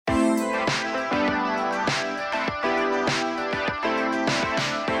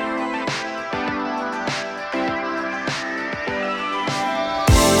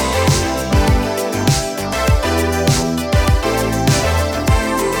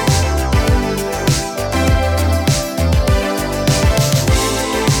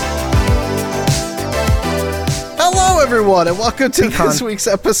everyone, and welcome to this week's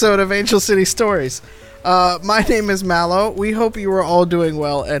episode of Angel City Stories. My name is Mallow. We hope you are all doing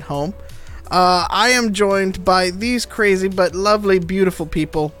well at home. I am joined by these crazy but lovely, beautiful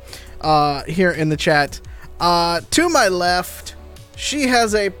people here in the chat. To my left, she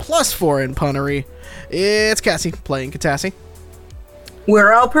has a +4 in punnery. It's Cassie playing Katassi.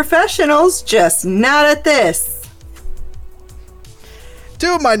 We're all professionals, just not at this.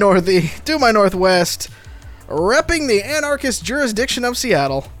 To my northwest, repping the anarchist jurisdiction of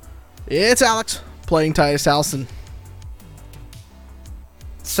Seattle, it's Alex playing Titus Halson.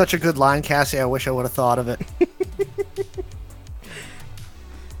 Such a good line, Cassie. I wish I would have thought of it.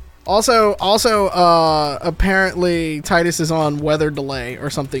 Also, apparently Titus is on weather delay or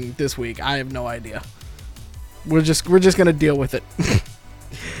something this week. I have no idea. We're just gonna deal with it.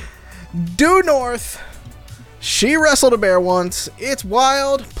 Due north, she wrestled a bear once. It's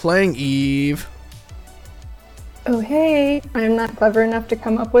Wild playing Eve. Oh, hey. I'm not clever enough to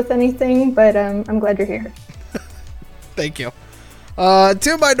come up with anything, but I'm glad you're here. Thank you.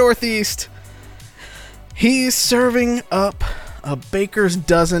 To my northeast, he's serving up a baker's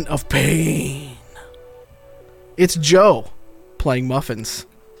dozen of pain. It's Joe playing Muffins.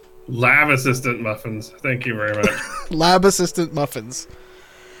 Lab assistant Muffins. Thank you very much. Lab assistant Muffins.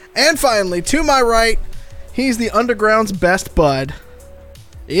 And finally, to my right, he's the Underground's best bud.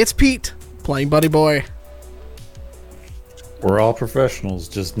 It's Pete playing Buddy Boy. We're all professionals,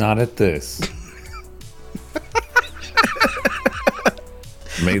 just not at this.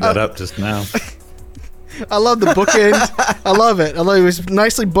 Made that up just now. I love the bookend. I love it. I love it. It was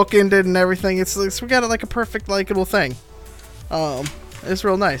nicely bookended and everything. We got it like a perfect little thing. It's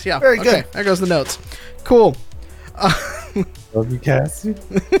real nice. Yeah. Very good. There goes the notes. Cool. Love you, Cassie.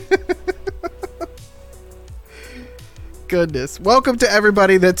 Goodness. Welcome to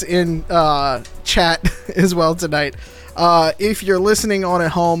everybody that's in chat as well tonight. If you're listening on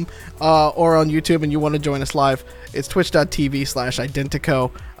at home or on YouTube and you want to join us live, it's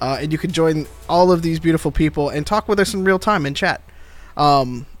twitch.tv/Identico. And you can join all of these beautiful people and talk with us in real time in chat.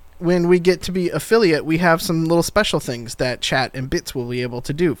 When we get to be affiliate, we have some little special things that chat and bits will be able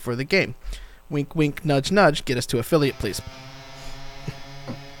to do for the game. Wink, wink, nudge, nudge. Get us to affiliate, please.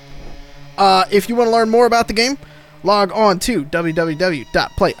 If you want to learn more about the game, log on to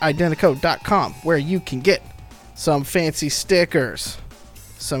www.playidentico.com, where you can get some fancy stickers,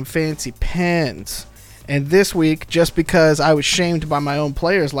 some fancy pens, and this week, just because I was shamed by my own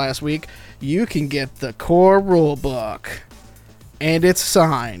players last week, you can get the core rulebook, and it's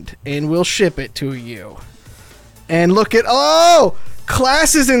signed, and we'll ship it to you. And look at,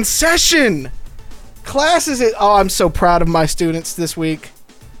 class is in session! I'm so proud of my students this week.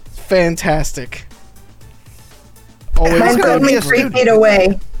 Fantastic. Mine's only 3 feet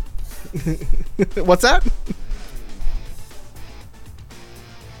away. What's that?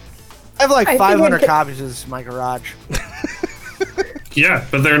 I have like 500 copies of this in my garage. Yeah,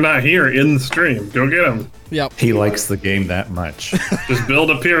 but they're not here in the stream. Go get them. Yep. He likes the game that much. Just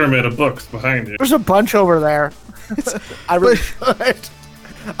build a pyramid of books behind you. There's a bunch over there. I really should.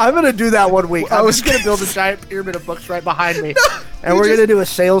 I'm going to do that one week. I was going to build a giant pyramid of books right behind me. And we're going to do a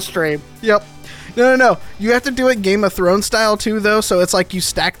sales stream. Yep. No. You have to do it Game of Thrones style too, though. So it's like you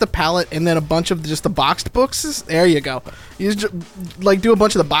stack the palette and then a bunch of just the boxed books. There you go. You just do a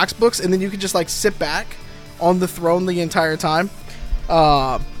bunch of the boxed books and then you can just sit back on the throne the entire time. It's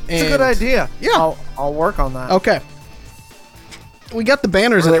a good idea. Yeah. I'll work on that. Okay. We got the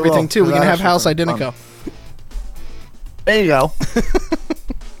banners and everything too. We're going to have House Identico. There you go.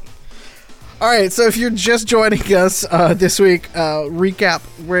 All right, so if you're just joining us this week, recap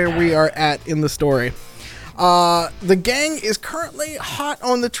where we are at in the story. The gang is currently hot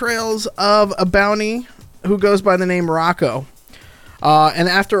on the trails of a bounty who goes by the name Rocco. And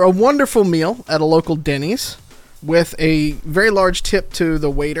after a wonderful meal at a local Denny's with a very large tip to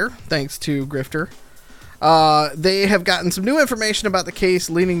the waiter, thanks to Grifter, they have gotten some new information about the case,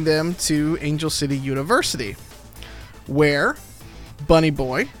 leading them to Angel City University, where Bunny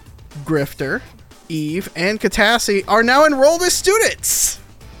Boy, Grifter, Eve, and Katassi are now enrolled as students.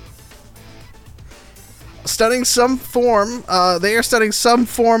 Studying some form, they are studying some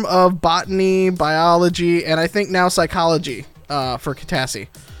form of botany, biology, and I think now psychology for Katassi.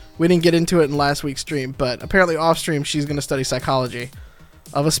 We didn't get into it in last week's stream, but apparently off stream she's going to study psychology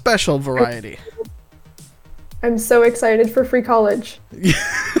of a special variety. I'm so excited for free college. Yeah,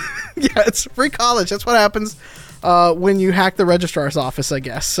 it's free college. That's what happens when you hack the registrar's office, I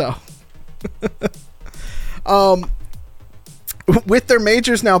guess. So, with their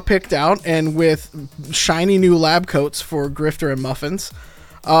majors now picked out and with shiny new lab coats for Grifter and Muffins,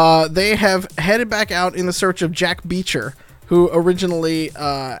 They have headed back out in the search of Jack Beecher, who originally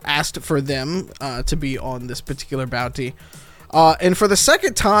asked for them to be on this particular bounty. And for the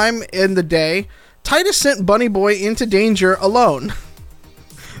second time in the day, Titus sent Bunny Boy into danger alone,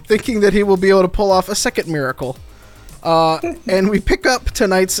 thinking that he will be able to pull off a second miracle. And we pick up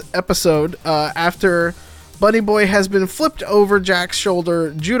tonight's episode after Bunny Boy has been flipped over Jack's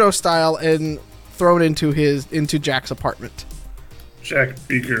shoulder, judo style, and thrown into Jack's apartment. Jack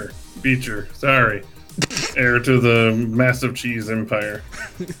Beecher, sorry. Heir to the massive cheese empire.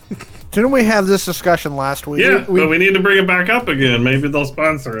 Didn't we have this discussion last week? Yeah, but we need to bring it back up again. Maybe they'll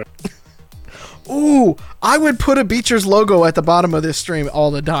sponsor it. Ooh, I would put a Beecher's logo at the bottom of this stream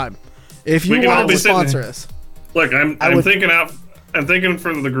all the time. If you wanted to sponsor us. Look, I'm thinking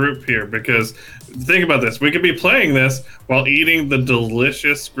for the group here, because think about this. We could be playing this while eating the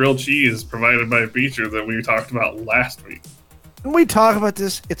delicious grilled cheese provided by Beecher that we talked about last week. When we talk about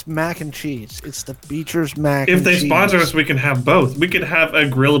this, it's mac and cheese. It's the Beecher's mac and cheese. If they sponsor us, we can have both. We could have a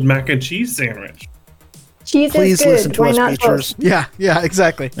grilled mac and cheese sandwich. Cheese Please is good. listen to Why us, not Beechers. Yeah,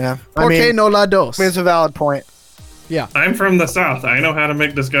 exactly. Yeah. Porque no la dos. It's a valid point. Yeah. I'm from the South. I know how to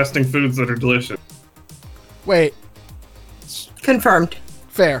make disgusting foods that are delicious. Wait. Confirmed.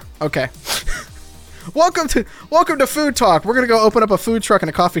 Fair. Okay. Welcome to Food Talk. We're gonna go open up a food truck and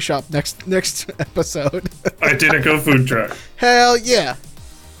a coffee shop next episode. Identical food truck. Hell yeah.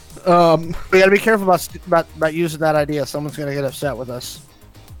 We gotta be careful about using that idea. Someone's gonna get upset with us.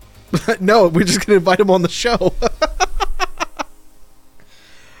 No, we're just gonna invite him on the show.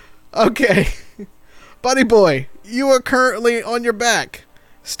 Okay. Buddy Boy, you are currently on your back,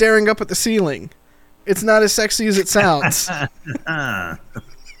 staring up at the ceiling. It's not as sexy as it sounds.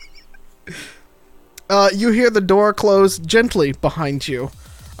 You hear the door close gently behind you,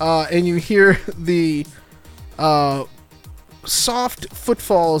 and you hear the soft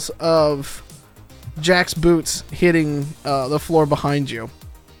footfalls of Jack's boots hitting the floor behind you.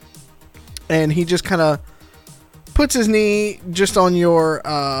 And he just kind of puts his knee just on your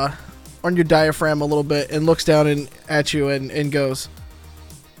diaphragm a little bit and looks down at you and goes,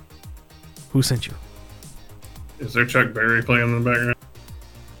 "Who sent you?" Is there Chuck Berry playing in the background?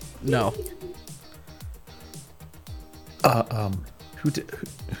 No.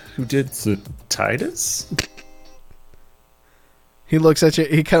 Who did Titus? He looks at you.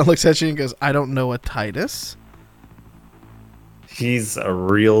 He kind of looks at you and goes, "I don't know a Titus." He's a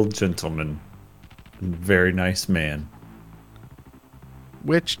real gentleman. Very nice man.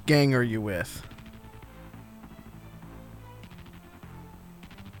 Which gang are you with?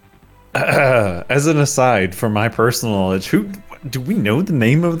 As an aside, for my personal knowledge, do we know the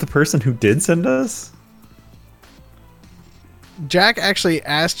name of the person who did send us? Jack actually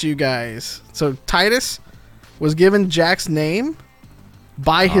asked you guys. So Titus was given Jack's name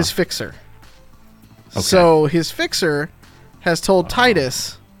by his fixer. Okay. So his fixer has told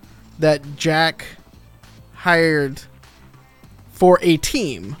Titus that Jack hired for a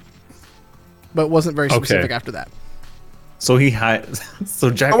team, but wasn't very specific after that. So so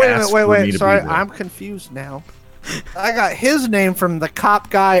Jack asked for me to Sorry, be there. I'm confused now. I got his name from the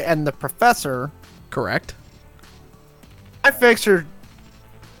cop guy and the professor. Correct. My fixer,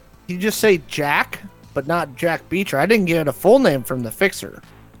 you just say Jack, but not Jack Beecher. I didn't get a full name from the fixer.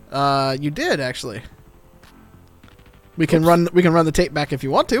 You did actually. We can run the tape back if you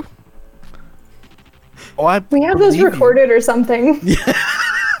want to. Oh, We have those recorded or something.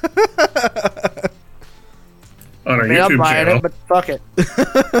 On our I'm YouTube buying channel. it, but fuck it.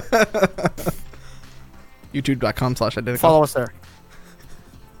 YouTube.com/identical. Follow us there.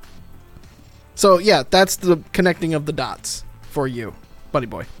 So yeah, that's the connecting of the dots for you, Buddy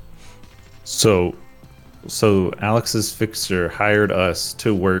Boy. So Alex's fixer hired us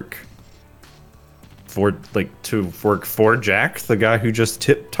to work for Jack, the guy who just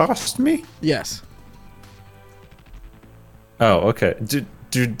tossed me? Yes. Oh, okay.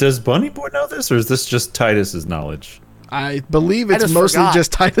 Does Bunny Boy know this, or is this just Titus's knowledge? I believe it's Titus mostly forgot.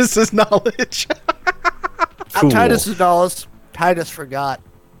 just Titus's knowledge. Cool. Titus's dollars. Titus forgot.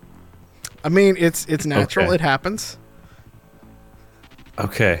 I mean, it's natural. Okay. It happens.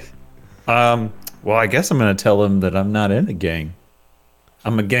 Okay. Well, I guess I'm gonna tell him that I'm not in a gang.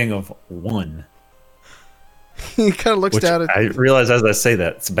 I'm a gang of one. He kind of looks Which down at. I realize as I say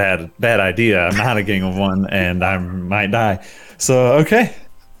that it's a bad idea. I'm not a gang of one, and I might die. So okay.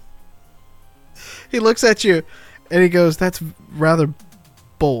 He looks at you, and he goes, "That's rather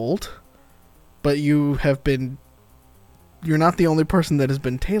bold, but you're not the only person that has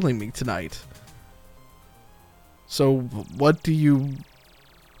been tailing me tonight. So what do you?"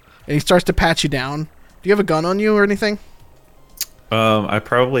 And he starts to pat you down. Do you have a gun on you or anything? I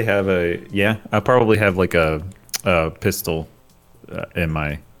probably have I probably have like a pistol in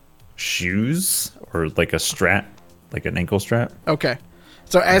my shoes or like a strap, like an ankle strap. Okay.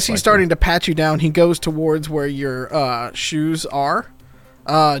 So as he's starting to pat you down, he goes towards where your shoes are.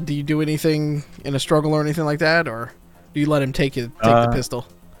 Do you do anything in a struggle or anything like that, or do you let him take the pistol?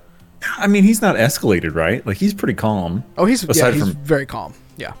 I mean, he's not escalated, right? Like, he's pretty calm. Oh, he's very calm.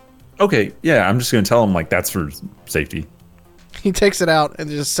 Yeah. Okay, yeah, I'm just going to tell him, like, that's for safety. He takes it out and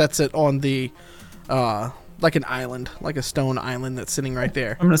just sets it on the, like an island, like a stone island that's sitting right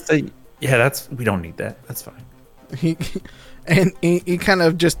there. I'm going to say, yeah, we don't need that. That's fine. He kind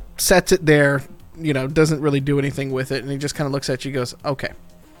of just sets it there, doesn't really do anything with it, and he just kind of looks at you and goes, okay,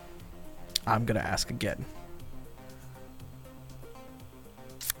 I'm going to ask again.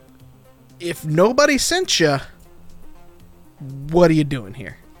 If nobody sent you, what are you doing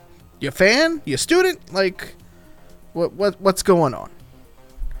here? You a fan? You a student? Like, what's going on?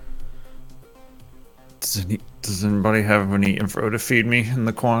 Does anybody have any info to feed me in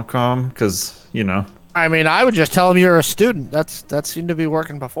the Qualcomm? Because, I mean, I would just tell him you're a student. That seemed to be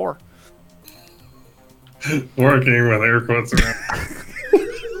working before. Working with air quotes around.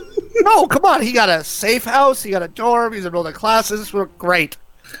 No, come on. He got a safe house. He got a dorm. He's in building classes. We're great.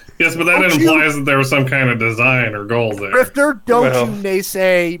 Yes, but that implies that there was some kind of design or goal there. Drifter, don't you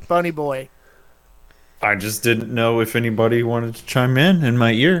naysay Bunny Boy. I just didn't know if anybody wanted to chime in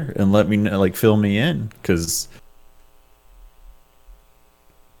my ear and let me know, like, fill me in, because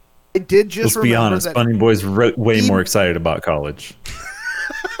I did just let's be honest, that Bunny Boy's way more excited about college.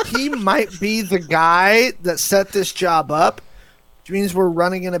 He might be the guy that set this job up, which means we're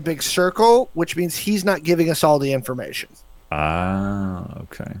running in a big circle, which means he's not giving us all the information. Ah,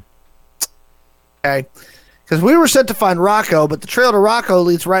 okay. Okay, because we were sent to find Rocco, but the trail to Rocco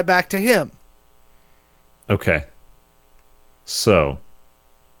leads right back to him. Okay. So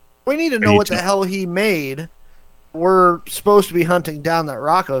we need to know what the hell he made. We're supposed to be hunting down that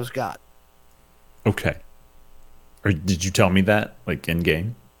Rocco's got. Okay. Or did you tell me that, like, in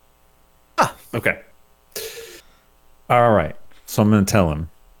game? Ah. Okay. All right. So I'm going to tell him.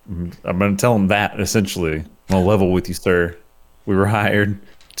 I'm going to tell him that, essentially. I'm going to level with you, sir. We were hired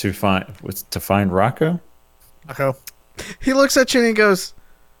to find Rocco. Rocco. He looks at you and he goes,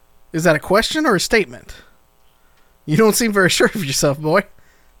 is that a question or a statement? You don't seem very sure of yourself, boy.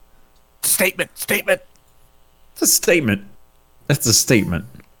 Statement. It's a statement. That's a statement.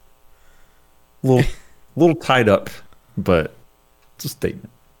 Little tied up, but it's a statement.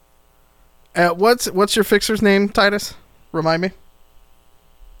 What's your fixer's name, Titus? Remind me.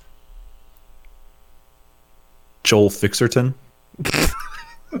 Joel Fixerton.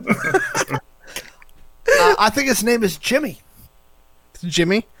 I think his name is Jimmy. It's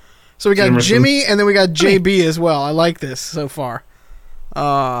Jimmy. So we got Jimmy, and then we got JB as well. I like this so far.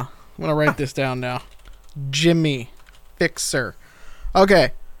 I'm gonna write this down now. Jimmy Fixer.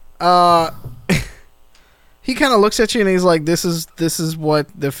 Okay. He kind of looks at you and he's like, "This is what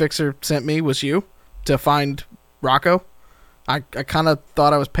the Fixer sent me. Was you to find Rocco? I kind of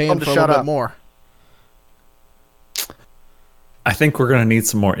thought I was paying for a little bit more." I think we're gonna need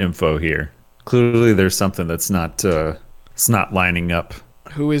some more info here. Clearly, there's something that's not lining up.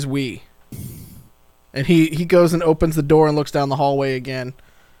 Who is we? And he goes and opens the door and looks down the hallway again.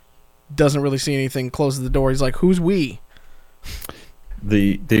 Doesn't really see anything. Closes the door. He's like, "Who's we?"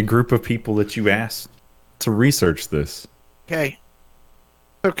 The group of people that you asked to research this. Okay.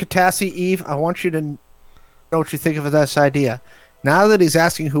 So, Katassi, Eve, I want you to know what you think of this idea. Now that he's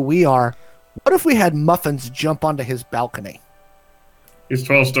asking who we are, what if we had Muffins jump onto his balcony? He's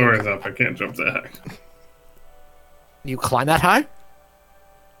 12 stories up. I can't jump that high. You climb that high?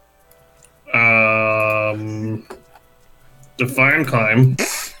 Define climb.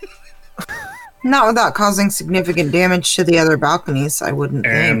 Not without causing significant damage to the other balconies, I wouldn't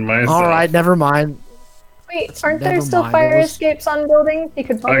And think. myself. All right, never mind. Wait, aren't there Never still mind, fire it was- escapes on buildings? You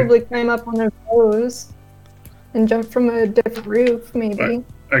could probably climb up one of those and jump from a different roof, maybe.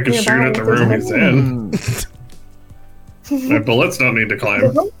 I can shoot at the room he's in. My bullets don't need to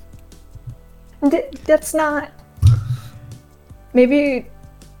climb. That's not... Maybe...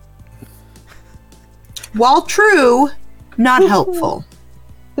 While true, not helpful.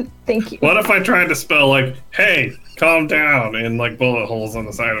 Thank you. What if I tried to spell, like, "Hey, calm down," in, like, bullet holes on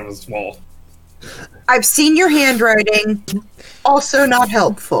the side of his wall? I've seen your handwriting. Also not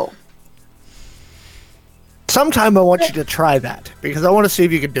helpful. Sometime I want you to try that, because I want to see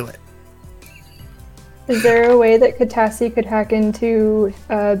if you can do it. Is there a way that Katassi could hack into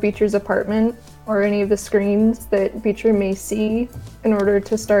Beecher's apartment or any of the screens that Beecher may see in order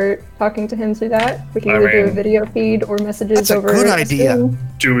to start talking to him through that. We can I either do a mean, video feed or messages that's a over good a idea. screen.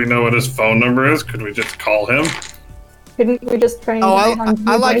 Do we know what his phone number is? Could we just call him? Couldn't we just try and Oh, get on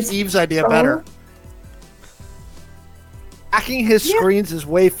I like Beecher's Eve's idea phone? better. Hacking his screens is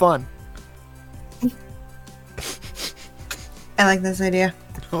way fun. I like this idea.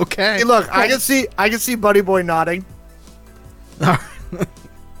 Okay. Hey, look, I can see Buddy Boy nodding.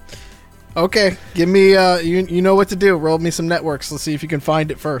 Okay. Give me. You know what to do. Roll me some networks. Let's see if you can find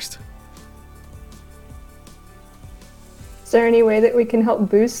it first. Is there any way that we can help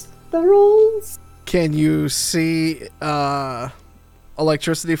boost the rolls? Can you see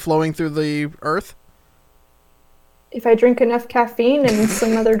electricity flowing through the earth? If I drink enough caffeine and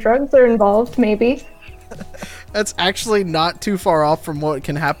some other drugs are involved, maybe. That's actually not too far off from what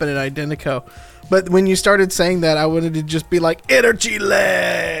can happen in Identico. But when you started saying that, I wanted to just be like, energy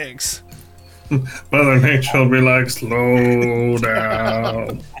legs! Mother Nature will be like, slow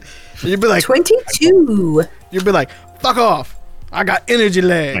down. You'd be like, 22. you'd be like, fuck off! I got energy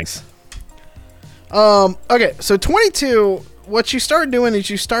legs. Okay, so 22. What you start doing is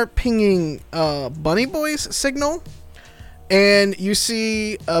you start pinging Bunny Boy's signal, and you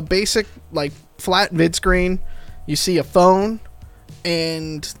see a basic like flat vid screen. You see a phone,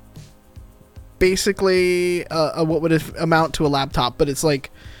 and basically what would amount to a laptop, but it's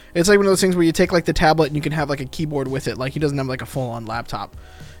like one of those things where you take like the tablet and you can have like a keyboard with it. Like he doesn't have like a full-on laptop.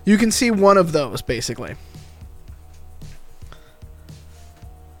 You can see one of those basically.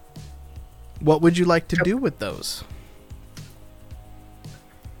 What would you like to do with those?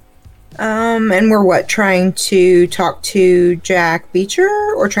 And we're what, trying to talk to Jack Beecher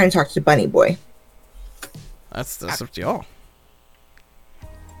or trying to talk to Bunny Boy? That's up to y'all.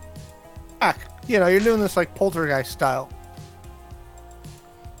 Hack. You know, you're doing this like poltergeist style.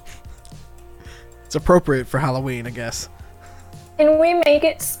 It's appropriate for Halloween, I guess. Can we make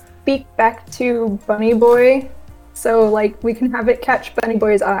it speak back to Bunny Boy? So, like, we can have it catch Bunny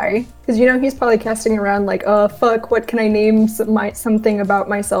Boy's eye. Because, you know, he's probably casting around, like, fuck, what can I name something about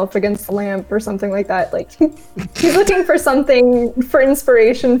myself against the lamp or something like that. Like, he's looking for something for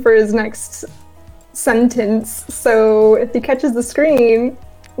inspiration for his next sentence. So, if he catches the screen,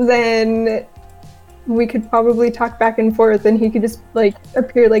 then we could probably talk back and forth and he could just, like,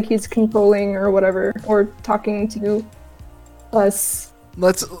 appear like he's controlling or whatever. Or talking to us.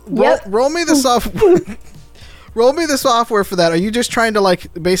 Let's Yep. roll me the software. Roll me the software for that. Are you just trying to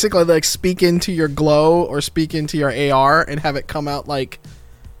like basically like speak into your glow or speak into your AR and have it come out like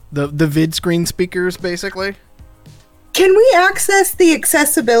the vid screen speakers basically? Can we access the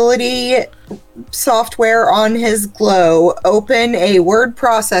accessibility software on his Glow, open a word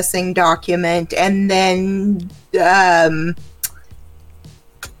processing document, and then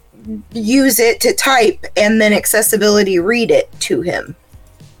use it to type and then accessibility read it to him?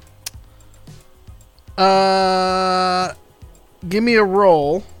 Give me a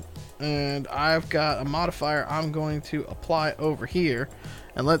roll, and I've got a modifier I'm going to apply over here,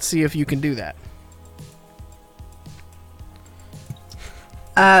 and let's see if you can do that.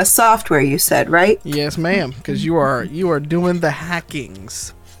 Software, you said, right? Yes, ma'am, because you are doing the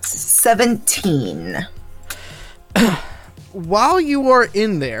hackings. 17. While you are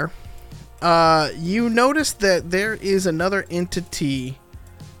in there, you notice that there is another entity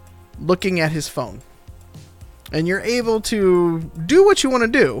looking at his phone. And you're able to do what you want to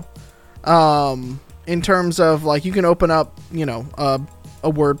do. In terms of, like, you can open up, you know, a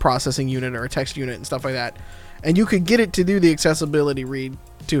word processing unit or a text unit and stuff like that. And you could get it to do the accessibility read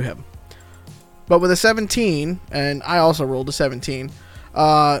to him. But with a 17, and I also rolled a 17,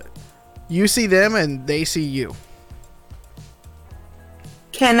 you see them and they see you.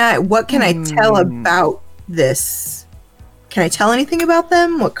 What can I tell about this? Can I tell anything about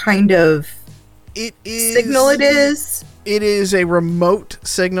them? What kind of signal it is? It is a remote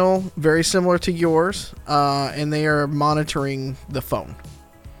signal, very similar to yours, and they are monitoring the phone.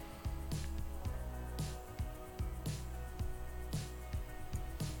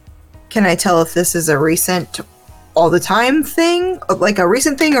 Can I tell if this is a recent all the time thing? Like a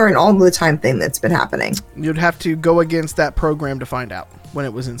recent thing or an all the time thing that's been happening? You'd have to go against that program to find out when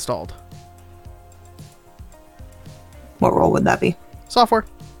it was installed. What role would that be? Software.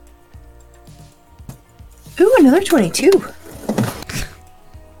 Ooh, another 22.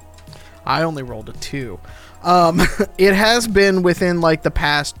 I only rolled a 2. It has been within like the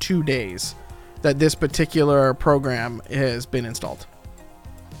past 2 days that this particular program has been installed.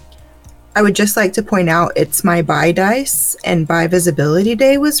 I would just like to point out it's my buy dice, and buy visibility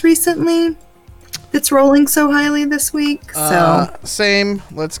day was recently. that's rolling so highly this week. So Same.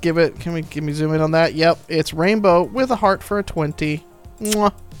 Let's give it. Can we zoom in on that? Yep, it's rainbow with a heart for a 20.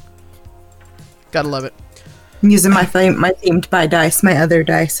 Mwah. Gotta love it. I'm using my themed by dice. My other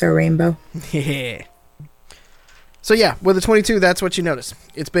dice are rainbow. Yeah. So yeah, with a 22, that's what you notice.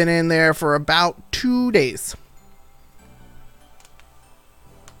 It's been in there for about 2 days.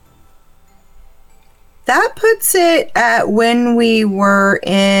 That puts it at when we were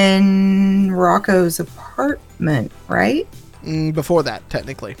in Rocco's apartment, right? Before that,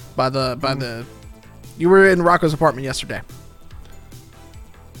 technically, you were in Rocco's apartment yesterday.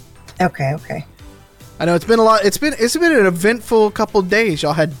 Okay. I know it's been a lot. It's been an eventful couple days.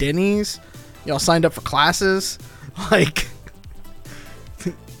 Y'all had Denny's. Y'all signed up for classes. Like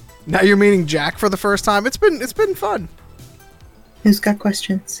now you're meeting Jack for the first time. It's been fun. Who's got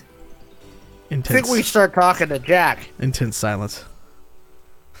questions? I Intense. think we start talking to Jack. Intense silence.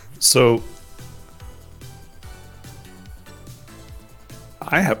 So,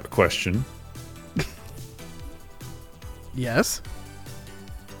 I have a question. Yes.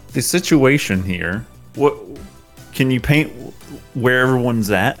 The situation here. What can you paint where everyone's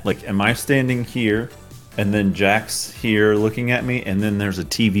at? Like, am I standing here, and then Jack's here looking at me, and then there's a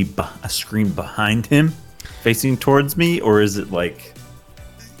a screen behind him, facing towards me, or is it like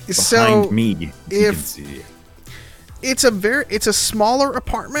behind me? You can see. It's a smaller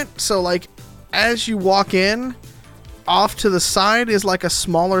apartment, so like as you walk in, off to the side is like a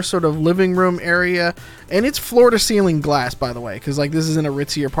smaller sort of living room area, and it's floor to ceiling glass, by the way, because like this is in a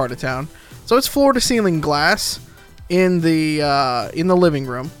ritzier part of town, so it's floor to ceiling glass in the living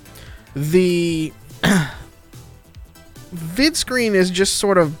room. The vid screen is just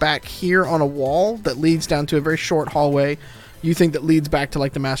sort of back here on a wall that leads down to a very short hallway. You think that leads back to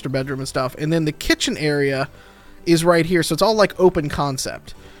like the master bedroom and stuff, and then the kitchen area is right here, so it's all like open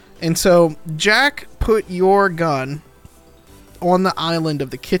concept. And so Jack put your gun on the island of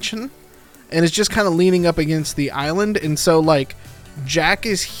the kitchen and is just kind of leaning up against the island, and so like Jack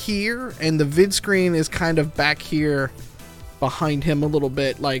is here and the vid screen is kind of back here behind him a little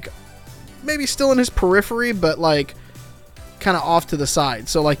bit, like maybe still in his periphery, but like kind of off to the side,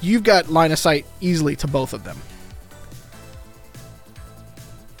 so like you've got line of sight easily to both of them.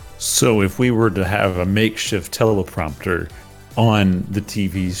 So if we were to have a makeshift teleprompter on the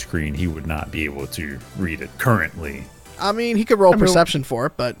TV screen, he would not be able to read it currently. I mean, he could roll perception for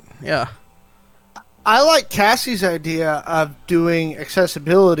it, but yeah. I like Cassie's idea of doing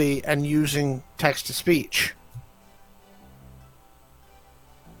accessibility and using text-to-speech.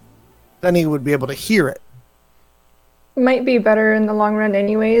 Then he would be able to hear it. Might be better in the long run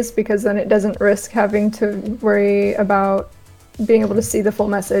anyways, because then it doesn't risk having to worry about being able to see the full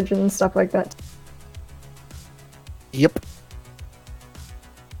message and stuff like that. Yep.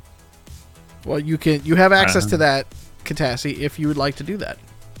 Well, you have access to that, Katassi, if you would like to do that.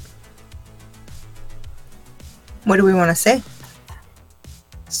 What do we want to say?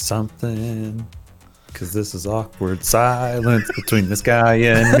 Something, because this is awkward silence between this guy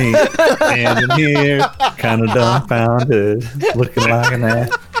and me. Standing here, kind of dumbfounded, looking like an ass.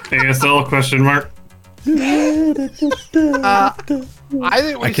 ASL question mark. I think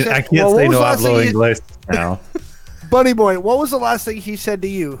we I said. can't say no last thing hablo he- English now. Bunny Boy, what was the last thing he said to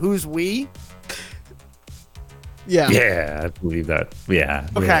you? Who's we? Yeah. Yeah, I believe that. Yeah.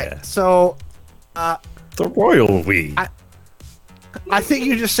 Okay, Yeah. so The royal we. I think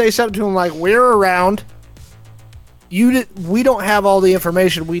you just say something to him like, "We're around. We don't have all the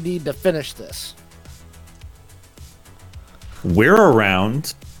information we need to finish this." We're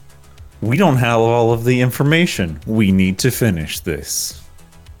around. We don't have all of the information. We need to finish this.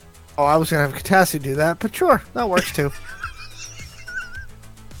 Oh, I was gonna have Katassi do that, but sure, that works too.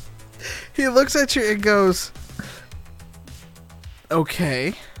 He looks at you and goes,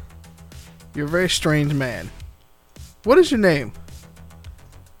 "Okay. You're a very strange man. What is your name?"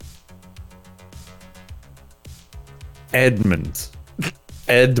 Edmund.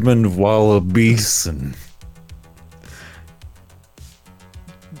 Edmund Wallabeeson.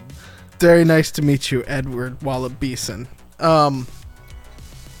 Very nice to meet you, Edward Wallabeeson.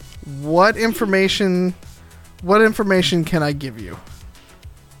 What information can I give you?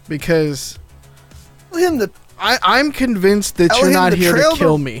 Because Tell him the I'm convinced that Tell you're him not the here trail to to-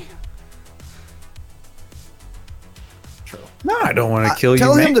 kill me. No, I don't want to kill you,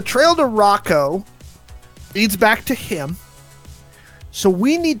 tell him mate. the trail to Rocco leads back to him. So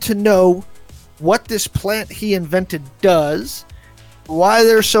we need to know what this plant he invented does, why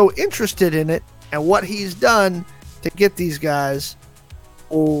they're so interested in it, and what he's done to get these guys,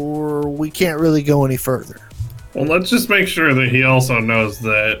 or we can't really go any further. Well, let's just make sure that he also knows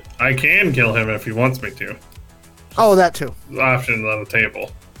that I can kill him if he wants me to. Oh, that too. The option's on the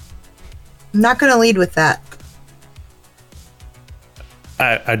table. I'm not going to lead with that.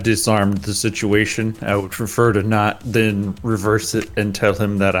 I disarmed the situation. I would prefer to not then reverse it and tell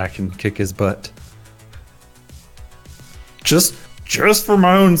him that I can kick his butt. Just for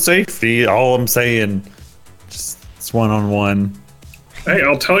my own safety, all I'm saying. Just it's one-on-one. Hey,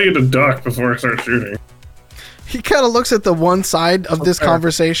 I'll tell you to duck before I start shooting. He kind of looks at the one side of this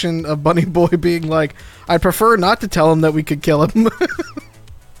conversation of Bunny Boy being like, I'd prefer not to tell him that we could kill him.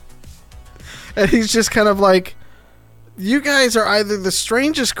 And he's just kind of like, you guys are either the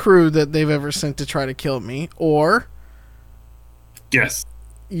strangest crew that they've ever sent to try to kill me, or Yes.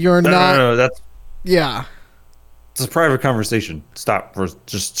 you're not. No, that's Yeah. it's a private conversation. Stop for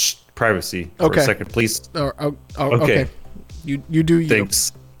just privacy for Okay. a second, please. Okay. You do you.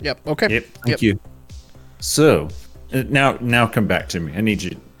 Thanks. Yep. Okay. Yep. Thank you. So now come back to me. I need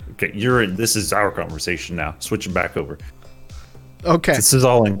you. Okay, you're in. This is our conversation now. Switching back over. Okay. This is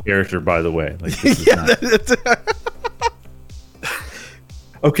all in character, by the way. Like, this is not...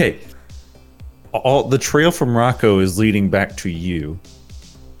 Okay. All the trail from Rocco is leading back to you,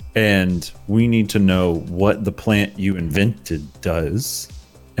 and we need to know what the plant you invented does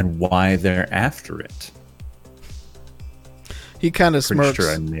and why they're after it. He kind of Pretty smirks. sure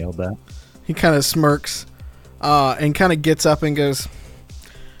I nailed that. He kind of smirks, and kind of gets up and goes,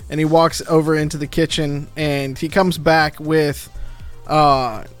 and he walks over into the kitchen, and he comes back with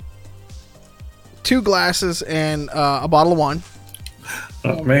 2 glasses and a bottle of wine,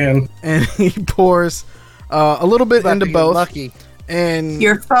 Oh, man. and he pours a little bit into both. Lucky. And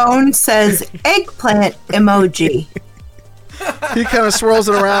Your phone says eggplant emoji. he kind of swirls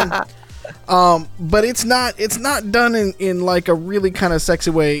it around. But it's not done in like a really kind of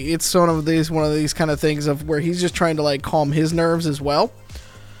sexy way. It's one of these kind of things of where he's just trying to like calm his nerves as well.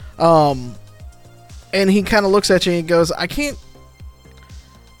 And he kind of looks at you and he goes, I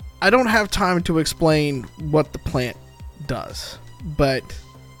don't have time to explain what the plant does, but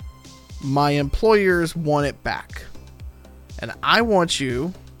my employers want it back. And I want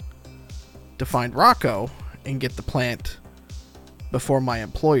you to find Rocco and get the plant before my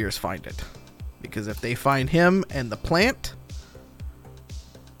employers find it. Because if they find him and the plant,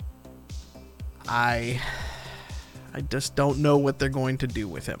 I just don't know what they're going to do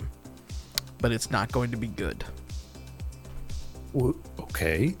with him. But it's not going to be good.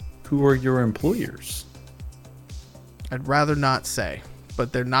 Okay. Who are your employers? I'd rather not say.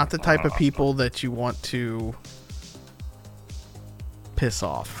 But they're not the type of people that you want to piss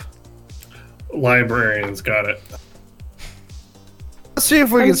off. Librarians got it. Let's see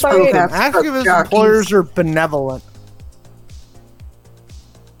if we I'm can sorry. spook him. That's Ask for if his jockeys. employers are benevolent.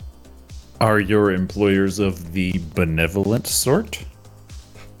 Are your employers of the benevolent sort?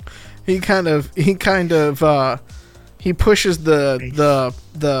 He pushes the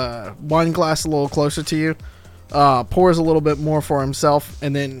wine glass a little closer to you, pours a little bit more for himself,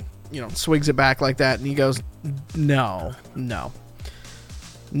 and then swigs it back like that, and he goes, "No,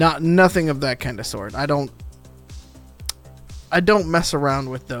 nothing of that kind of sort. I don't mess around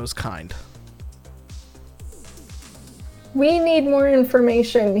with those kind." We need more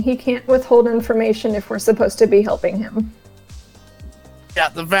information. He can't withhold information if we're supposed to be helping him. Yeah,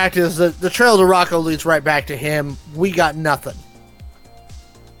 the fact is that the trail to Rocco leads right back to him. We got nothing.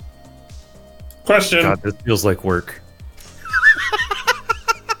 Question. God, this feels like work.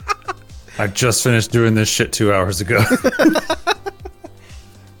 I just finished doing this shit 2 hours ago.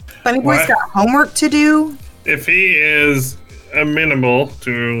 Bunny Boy's What? got homework to do. If he is amenable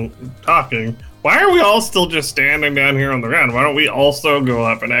to talking, why are we all still just standing down here on the ground? Why don't we also go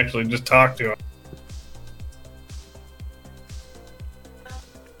up and actually just talk to him?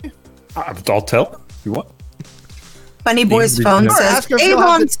 I'll tell if you want. Bunny Boy's we phone can- says Ask him if he'll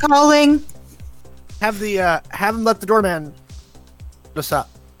have Avon's calling. Have him let the doorman us up.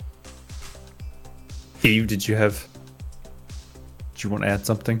 Eve, did you want to add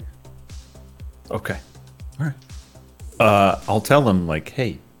something? Okay. All right. I'll tell him like,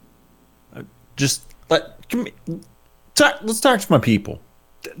 hey, let's talk to my people.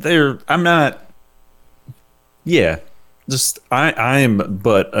 I am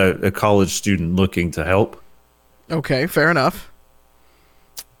but a college student looking to help. Okay, fair enough.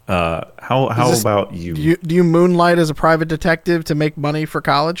 How about you? Do you moonlight as a private detective to make money for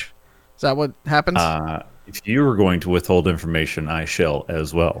college? Is that what happens? If you are going to withhold information, I shall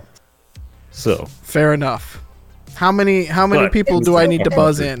as well. So Fair enough. How many But- people do I need to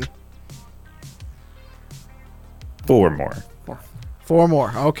buzz in? 4 more. 4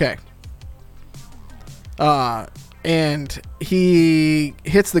 more. Okay. And he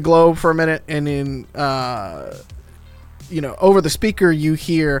hits the globe for a minute, and then over the speaker you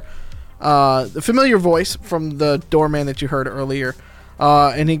hear the familiar voice from the doorman that you heard earlier,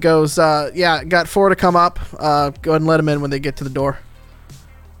 and he goes, got 4 to come up. Go ahead and let them in when they get to the door.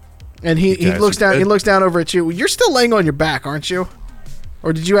 And he looks down. He looks down over at you. You're still laying on your back, aren't you?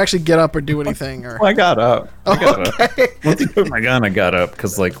 Or did you actually get up or do anything? Or I got up. Up. Once he put my gun, I got up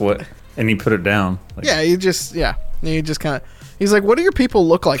because what? And he put it down. He just kind of. He's like, "What do your people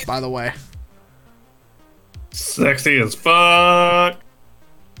look like, by the way?" Sexy as fuck.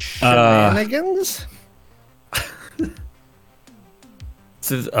 Shenanigans?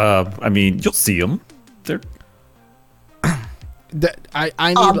 You'll see them. They're. I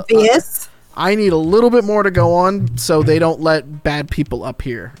need Obvious. I need a little bit more to go on so they don't let bad people up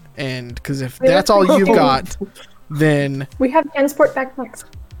here. And because if that's all you've got, then we have transport backpacks.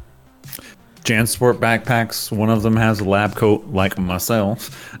 Jansport backpacks. One of them has a lab coat like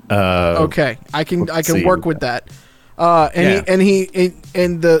myself. Okay, I can work with that.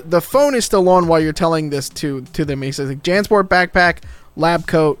 And the phone is still on while you're telling this to them. He says like, Jansport backpack, lab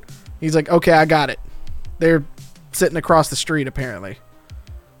coat. He's like, okay, I got it. They're sitting across the street apparently.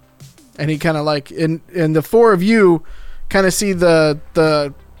 And he kind of like, and the 4 of you kind of see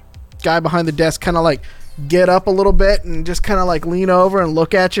the guy behind the desk kind of like get up a little bit and just kind of like lean over and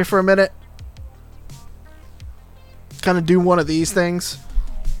look at you for a minute. Kind of do one of these things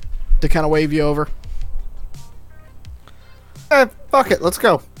to kind of wave you over. Fuck it, let's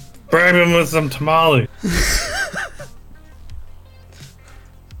go. Bribe him with some tamale.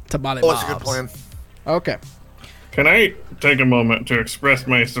 Tamale That's a good mobs. plan. Okay. Can I take a moment to express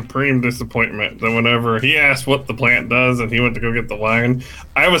my supreme disappointment that whenever he asked what the plant does and he went to go get the wine,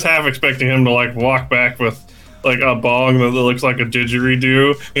 I was half expecting him to like walk back with like a bong that looks like a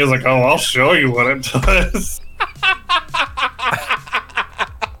didgeridoo. He was like, "Oh, I'll show you what it does."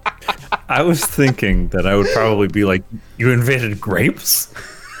 I was thinking that I would probably be like, "You invented grapes?"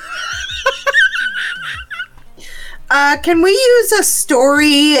 Can we use a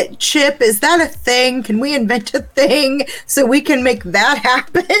story chip? Is that a thing? Can we invent a thing so we can make that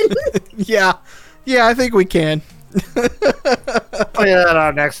happen? Yeah, I think we can. Play that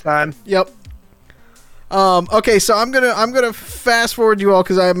out next time. Yep. Okay, so I'm gonna fast forward you all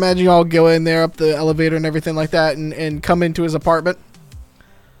because I imagine you all go in there up the elevator and everything like that and come into his apartment.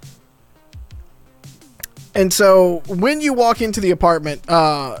 And so when you walk into the apartment,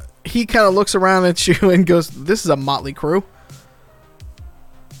 he kind of looks around at you and goes, "This is a motley crew."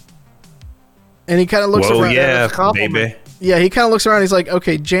 And he kind of looks around. Yeah, That's a compliment. baby. Yeah, he kind of looks around. He's like,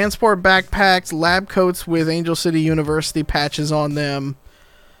 "Okay, Jansport backpacks, lab coats with Angel City University patches on them.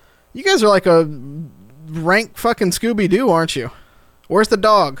 You guys are like a rank fucking Scooby-Doo, aren't you? Where's the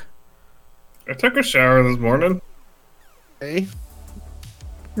dog?" I took a shower this morning. Hey.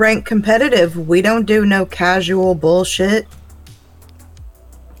 Rank competitive. We don't do no casual bullshit.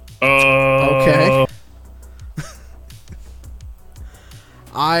 Okay.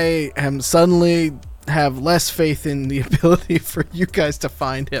 I am suddenly have less faith in the ability for you guys to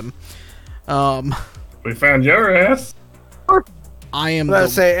find him. We found your ass. I am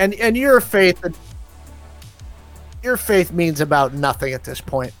Let's say, and your faith means about nothing at this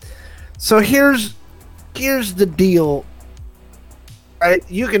point. So here's the deal. Right?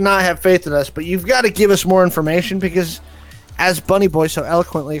 You cannot have faith in us, but you've got to give us more information because, as Bunny Boy so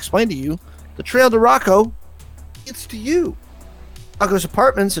eloquently explained to you, the trail to Rocco, it's to you. Rocco's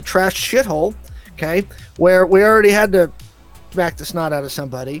apartment's a trash shithole, okay, where we already had to smack the snot out of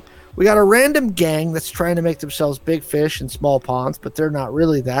somebody. We got a random gang that's trying to make themselves big fish in small ponds, but they're not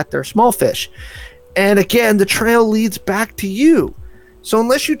really that. They're small fish. And again, the trail leads back to you. So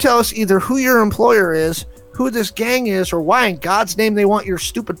unless you tell us either who your employer is, who this gang is, or why in God's name they want your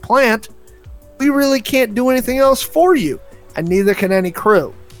stupid plant, we really can't do anything else for you. And neither can any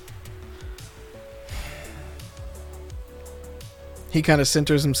crew. He kind of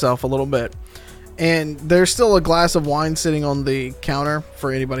centers himself a little bit. And there's still a glass of wine sitting on the counter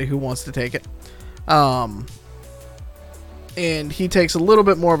for anybody who wants to take it. And he takes a little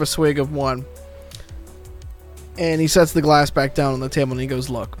bit more of a swig of one. And he sets the glass back down on the table and he goes,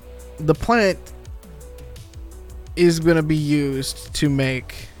 "Look, the plant is going to be used to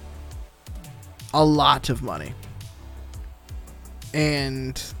make a lot of money.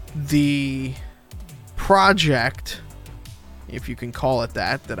 And the project, if you can call it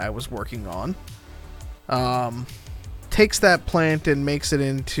that I was working on, takes that plant and makes it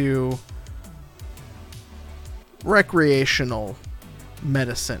into recreational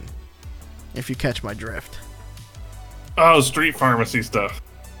medicine, if you catch my drift." Oh, street pharmacy stuff.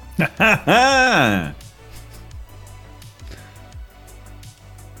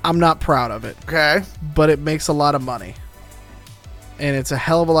 I'm not proud of it, Okay. but it makes a lot of money. And it's a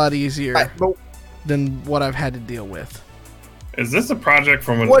hell of a lot easier Right, but than what I've had to deal with. Is this a project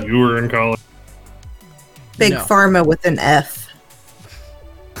from when What- you were in college? Big No. Pharma with an F.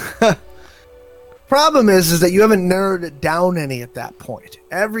 problem is that you haven't narrowed it down any at that point.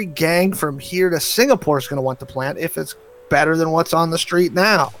 Every gang from here to Singapore is going to want the plant if it's better than what's on the street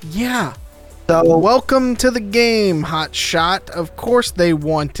now. Yeah. So Welcome to the game, Hot Shot. Of course they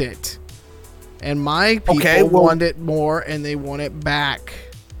want it. And my people Okay, well- want it more and they want it back.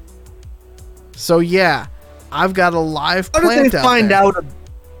 So yeah, I've got a live how did plant they out find there. out?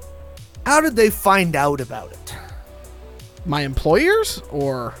 How did they find out about it? My employers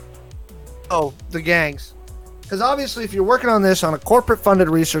or Oh, the gangs. Because obviously, if you're working on this on a corporate-funded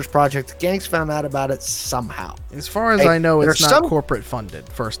research project, the gangs found out about it somehow. as far as Hey, I know, it's there's not some- corporate funded,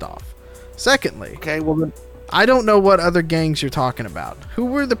 first off. Secondly, Okay, well then, I don't know what other gangs you're talking about. Who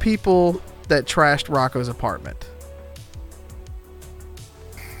were the people that trashed Rocco's apartment?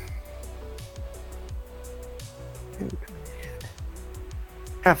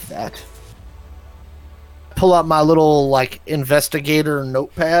 have that. Pull out my little like investigator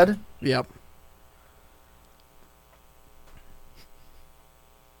notepad. Yep.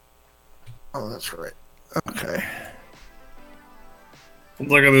 Oh, that's right. Okay.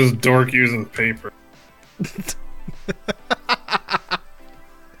 Look at this dork using paper.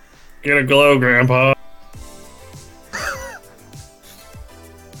 Get a glow, Grandpa.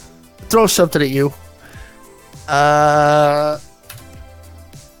 Throw something at you. Got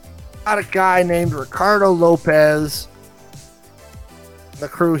a guy named Ricardo Lopez. The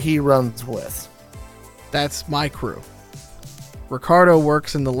crew he runs with. That's my crew. Ricardo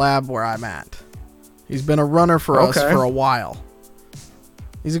works in the lab where I'm at. He's been a runner for us Okay. for a while.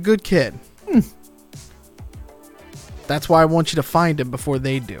 He's a good kid. That's why I want you to find him before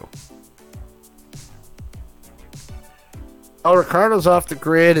they do. Oh, Ricardo's off the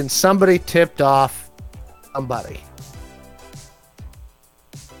grid, and somebody tipped off somebody.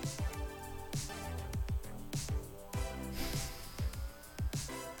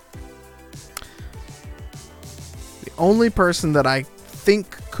 The only person that I think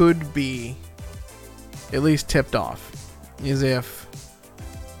could be at least tipped off is if,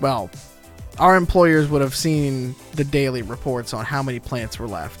 well, our employers would have seen the daily reports on how many plants were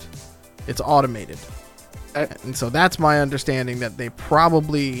left. It's automated. And so that's my understanding that they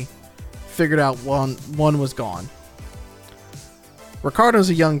probably figured out one was gone. Ricardo's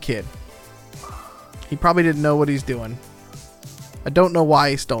a young kid. He probably didn't know what he's doing. I don't know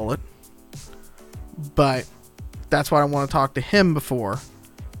why he stole it. But that's why I want to talk to him before.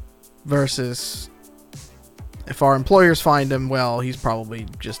 Versus if our employers find him, well, he's probably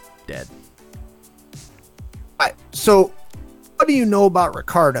just dead. Alright, so what do you know about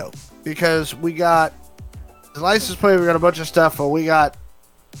Ricardo? Because we got his license plate, we got a bunch of stuff, but we got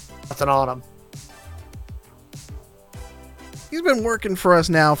nothing on him. He's been working for us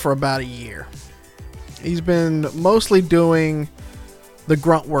now for about a year. He's been mostly doing the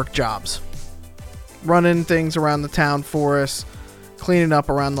grunt work jobs. Running things around the town for us, cleaning up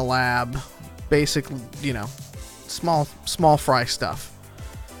around the lab, basic, small fry stuff.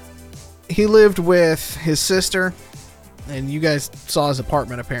 He lived with his sister, and you guys saw his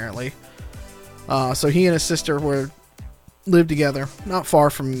apartment apparently. So he and his sister lived together, not far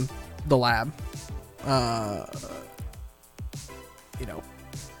from the lab.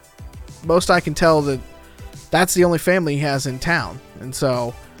 Most I can tell that's the only family he has in town, and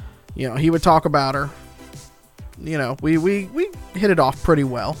so, he would talk about her. We hit it off pretty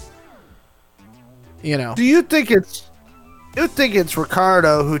well. Do you think it's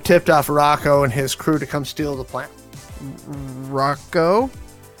Ricardo who tipped off Rocco and his crew to come steal the plant? Rocco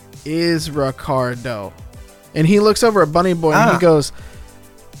is Ricardo, and he looks over at Bunny Boy and he goes,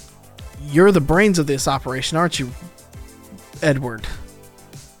 "You're the brains of this operation, aren't you, Edward?"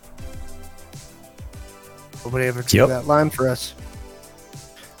 Nobody ever took Yep. that line for us.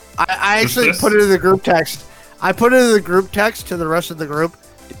 I Is actually this- put it in the group text. I put it in the group text to the rest of the group.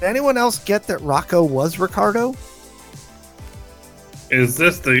 Did anyone else get that Rocco was Ricardo? Is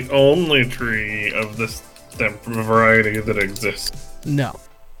this the only tree of this variety that exists? No,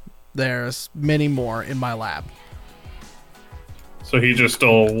 there's many more in my lab. So he just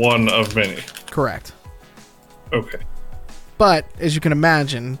stole one of many. Correct. Okay. But as you can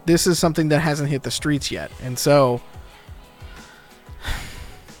imagine, this is something that hasn't hit the streets yet, and so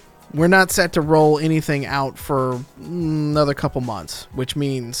we're not set to roll anything out for another couple months, which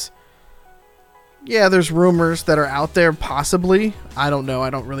means, yeah, there's rumors that are out there, possibly. I don't know. I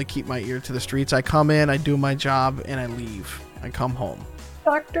don't really keep my ear to the streets. I come in, I do my job, and I leave. I come home.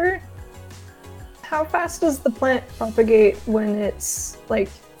 Doctor, how fast does the plant propagate when it's like,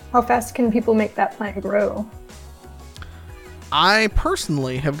 how fast can people make that plant grow? I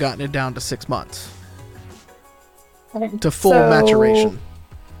personally have gotten it down to 6 months Okay, to full so, maturation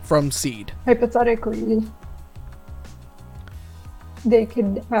from seed. Hypothetically, they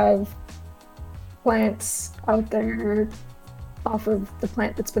could have plants out there off of the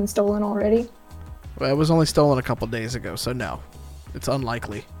plant that's been stolen already. Well, it was only stolen a couple days ago, so no, it's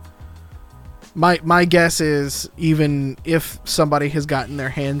unlikely. My guess is, even if somebody has gotten their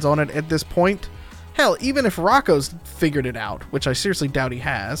hands on it at this point, hell, even if Rocco's figured it out, which I seriously doubt he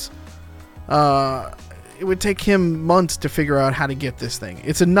has, it would take him months to figure out how to get this thing.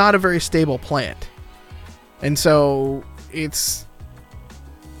 It's not a very stable plant, and so it's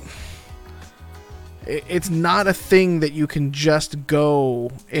not a thing that you can just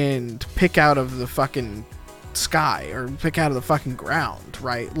go and pick out of the fucking sky or pick out of the fucking ground,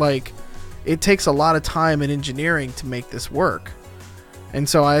 right? Like, it takes a lot of time and engineering to make this work. And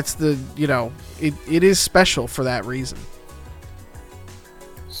so it's it is special for that reason.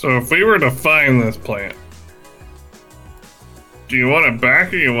 So if we were to find this plant, do you want it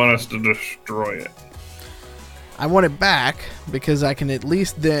back or you want us to destroy it? I want it back because I can at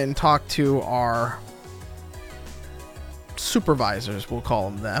least then talk to our supervisors, we'll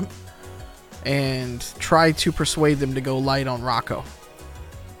call them that, and try to persuade them to go light on Rocco.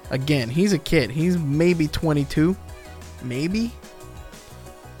 Again, he's a kid. He's maybe 22. Maybe.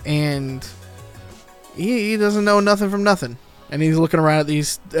 And he doesn't know nothing from nothing. And he's looking around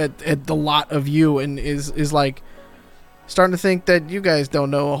at the lot of you and is like starting to think that you guys don't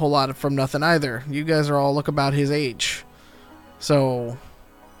know a whole lot from nothing either. You guys are all look about his age. So,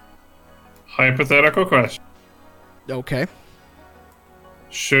 hypothetical question. Okay.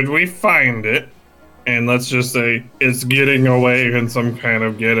 Should we find it, and let's just say it's getting away in some kind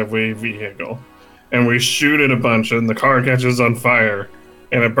of getaway vehicle, and we shoot it a bunch and the car catches on fire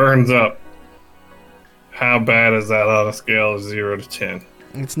and it burns up, how bad is that on a scale of 0 to 10?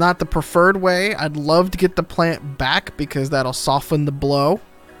 It's not the preferred way. I'd love to get the plant back because that'll soften the blow.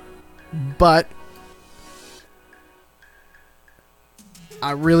 But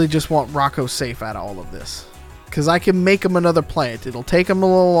I really just want Rocco safe out of all of this. Because I can make him another plant. It'll take him a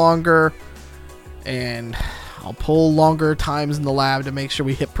little longer. And I'll pull longer times in the lab to make sure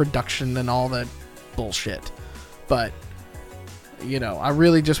we hit production and all that bullshit. But, I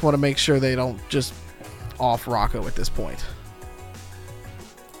really just want to make sure they don't just off Rocco at this point.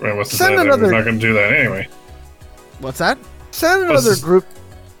 Right, what's to say they're not going to do that anyway? What's that? Send another group.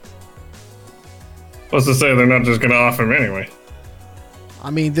 What's to say they're not just going to off him anyway? I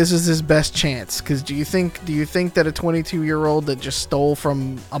mean, this is his best chance. Because do you think that a 22-year-old that just stole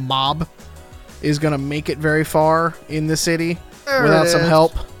from a mob is going to make it very far in the city without some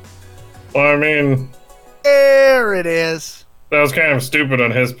help? Well, I mean, there it is. That was kind of stupid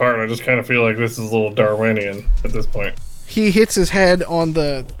on his part. I just kind of feel like this is a little Darwinian at this point. He hits his head on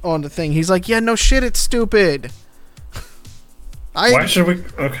the thing. He's like, "Yeah, no shit, it's stupid." Why should we?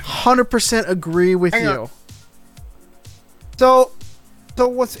 Okay. 100% agree with you. So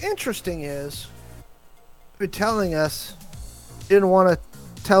what's interesting is you're telling us you didn't want to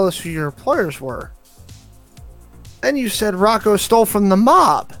tell us who your employers were. Then you said Rocco stole from the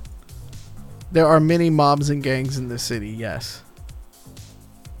mob. There are many mobs and gangs in this city, yes.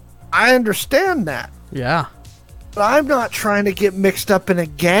 I understand that. Yeah. But I'm not trying to get mixed up in a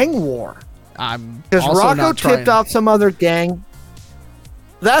gang war. I'm because also Rocco not tipped off some other gang.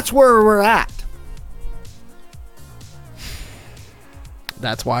 That's where we're at.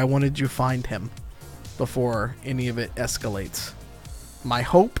 That's why I wanted you to find him before any of it escalates. My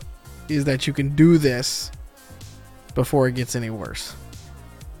hope is that you can do this before it gets any worse.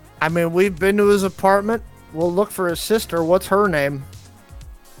 I mean, we've been to his apartment. We'll look for his sister. What's her name?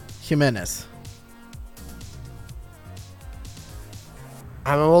 Jimenez.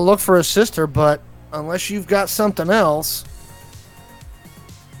 I mean, we'll look for his sister, but unless you've got something else.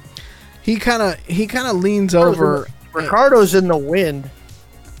 He kind of leans over. Ricardo's in the wind.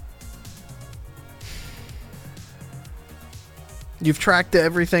 You've tracked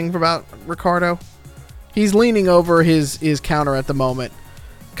everything about Ricardo? He's leaning over his counter at the moment.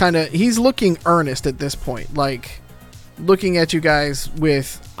 He's looking earnest at this point, like looking at you guys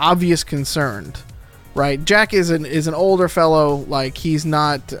with obvious concern, right? Jack is an older fellow, like he's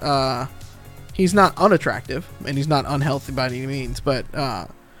not unattractive and he's not unhealthy by any means, but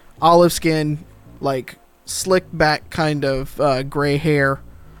olive skin, like slicked back kind of gray hair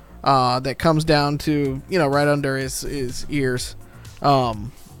that comes down to right under his ears,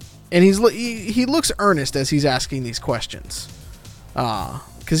 and he looks earnest as he's asking these questions.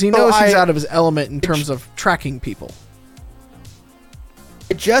 Because he knows he's out of his element in terms of tracking people.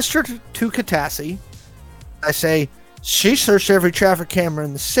 I gesture to Katassi. I say, she searched every traffic camera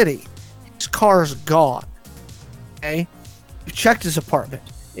in the city. His car's gone. Okay? You checked his apartment.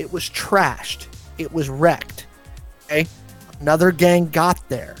 It was trashed. It was wrecked. Okay? Another gang got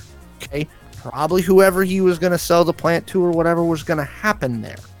there. Okay? Probably whoever he was going to sell the plant to or whatever was going to happen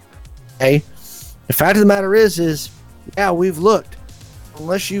there. Okay? The fact of the matter is, yeah, we've looked.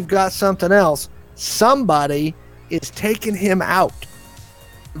 Unless you've got something else, somebody is taking him out.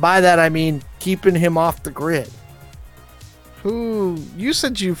 By that, I mean keeping him off the grid. Who? You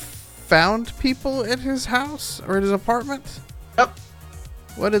said you found people at his house or at his apartment? Yep.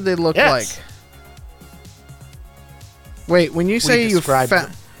 What did they look Yes. like? Wait, when you say you described found,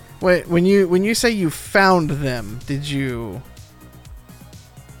 them. wait, when you say you found them, did you?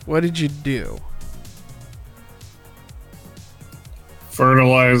 What did you do?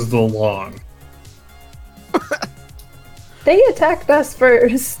 Fertilize the lawn. They attacked us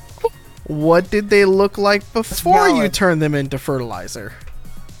first. What did they look like before you valid. turned them into fertilizer?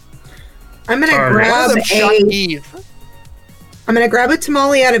 I'm gonna Target. grab One of them shot a. Eve. I'm gonna grab a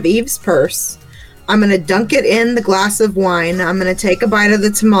tamale out of Eve's purse. I'm gonna dunk it in the glass of wine. I'm gonna take a bite of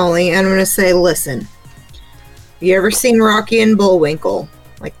the tamale, and I'm gonna say, "Listen, you ever seen Rocky and Bullwinkle,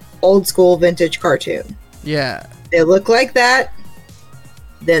 like old school vintage cartoon? Yeah. They look like that.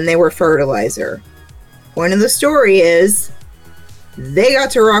 Then they were fertilizer. Point of the story is, they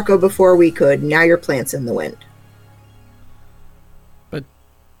got to Rocco before we could. Now your plant's in the wind."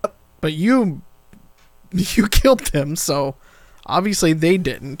 But you killed them, so obviously they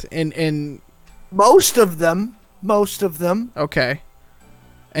didn't. And Most of them. okay.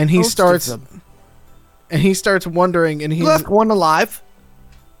 And he Most starts of them. and he starts wondering, and he's Left one alive.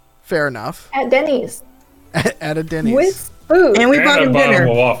 fair enough At Denny's. at a Denny's. With food. And we And bought a him bottom dinner.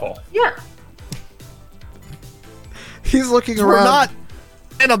 of waffle. Yeah. He's looking We're around. not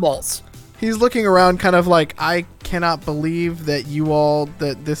animals. He's looking around, kind of like, I cannot believe that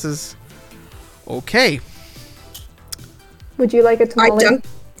that this is okay. Would you like a tamale?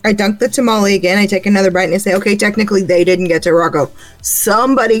 I dunk the tamale again. I take another bite and I say, "Okay, technically they didn't get to Rocco.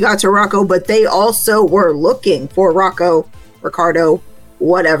 Somebody got to Rocco, but they also were looking for Rocco, Ricardo,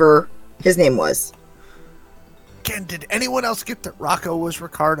 whatever his name was." Ken, did anyone else get that Rocco was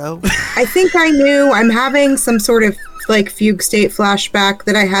Ricardo? I think I knew. I'm having some sort of like fugue state flashback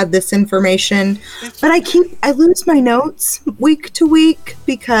that I had this information, but I lose my notes week to week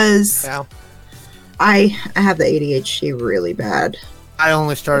because Yeah. I have the ADHD really bad. I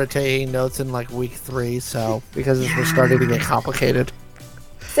only started taking notes in like week 3, so because it was starting to get complicated.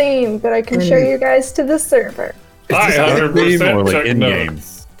 Same, but I can show you guys to the server. I Is this in-game 100% or like check in-game?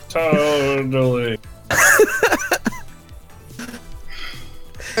 notes. Totally.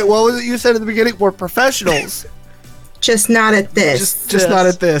 Hey, what was it you said at the beginning? We're professionals. Just not at this. Just not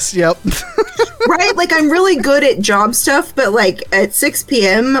at this. Yep. Right? Like, I'm really good at job stuff, but like at 6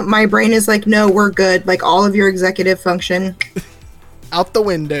 p.m., my brain is like, "No, we're good. Like, all of your executive function." Out the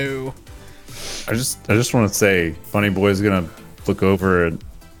window. I just want to say, Funny Boy's gonna look over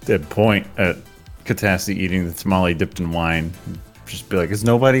at point at Katassi eating the tamale dipped in wine. Just be like, "Is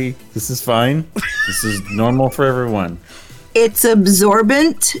nobody? This is fine. This is normal for everyone." It's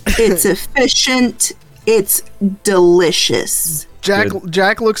absorbent, it's efficient, it's delicious.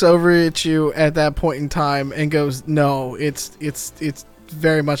 Jack looks over at you at that point in time and goes, "No, it's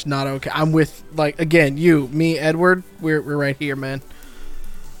very much not okay. I'm with, like, again, me, Edward. We're right here, man."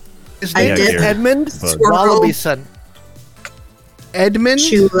 His I name did. is Edmund But- Wallabyson. Edmund.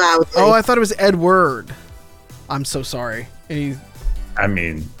 Chew loudly. Oh, I thought it was Edward. I'm so sorry. And I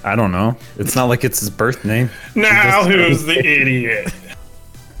mean, I don't know. It's not like it's his birth name. Now who's the idiot?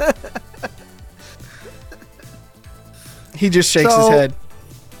 he just shakes his So- head.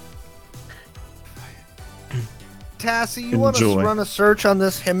 Tassie, you want to Enjoy. run a search on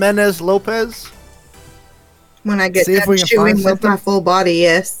this Jimenez Lopez? When I get See if done we can chewing find with my something. full body,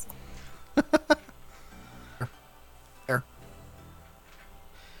 yes.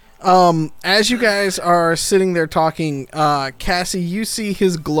 As you guys are sitting there talking, Cassie, you see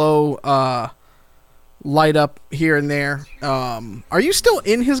his glow light up here and there. Are you still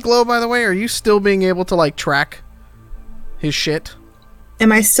in his glow, by the way? Are you still being able to, like, track his shit?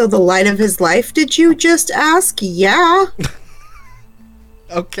 Am I still the light of his life, did you just ask? Yeah.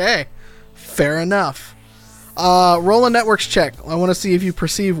 Okay. Fair enough. Roll a networks check. I want to see if you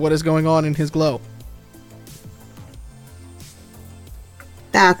perceive what is going on in his glow.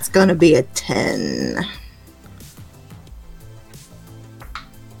 That's gonna be a 10.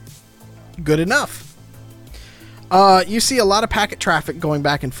 Good enough. You see a lot of packet traffic going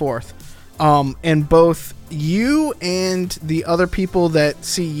back and forth. And both you and the other people that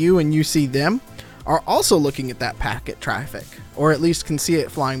see you and you see them are also looking at that packet traffic, or at least can see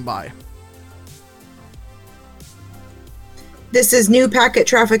it flying by. This is new packet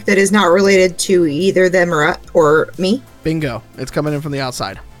traffic that is not related to either them or me. Bingo. It's coming in from the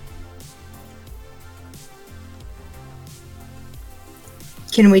outside.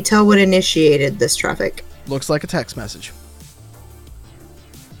 Can we tell what initiated this traffic? Looks like a text message.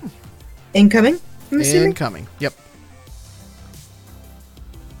 Incoming, I'm assuming? Incoming. Yep.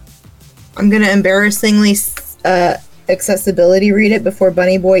 I'm going to embarrassingly accessibility read it before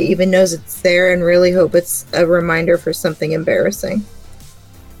Bunny Boy even knows it's there and really hope it's a reminder for something embarrassing.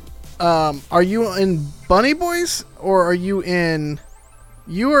 Are you in Bunny Boy's, or are you in...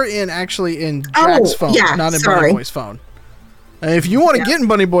 You are actually in Jack's phone, yeah, not in sorry. Bunny Boy's phone. And if you want to get in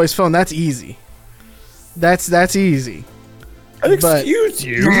Bunny Boy's phone, that's easy. That's easy. Excuse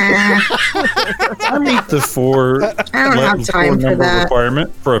you. I meet the four. I don't have time for that.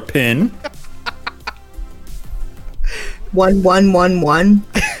 Requirement for a pin. 1111.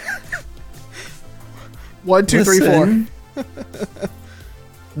 1, 2, 3,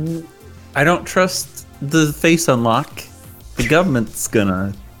 4. I don't trust the face unlock. The government's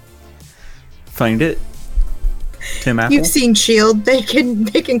gonna find it. Tim Apple. You've seen Shield. They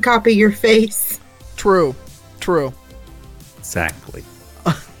can copy your face. True. Exactly.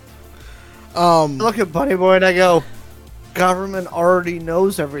 I look at Bunny Boy and I go, government already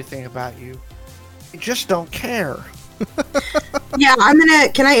knows everything about you. You just don't care. Yeah,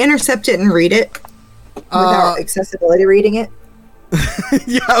 can I intercept it and read it? Without accessibility reading it?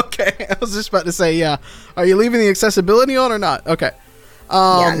 Yeah, okay. I was just about to say, yeah. Are you leaving the accessibility on or not? Okay.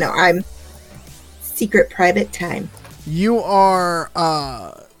 Yeah, no, I'm secret private time. You are,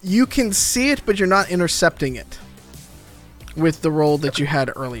 you can see it, but you're not intercepting it with the roll that you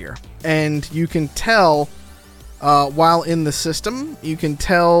had earlier. And you can tell, while in the system, you can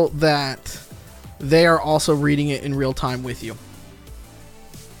tell that they are also reading it in real time with you.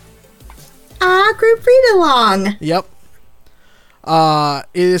 Group read along. Yep. It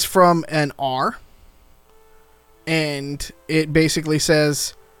is from an R. And it basically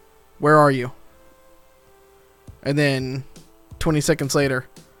says, "Where are you?" And then 20 seconds later,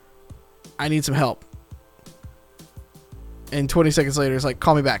 "I need some help." And 20 seconds later, it's like,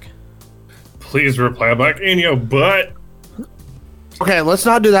 "Call me back." Please reply back in your butt. Okay, let's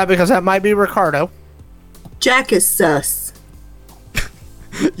not do that because that might be Ricardo. Jack is sus.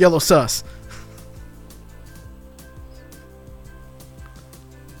 Yellow sus.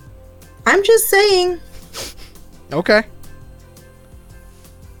 I'm just saying. Okay.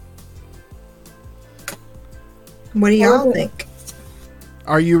 What do y'all think?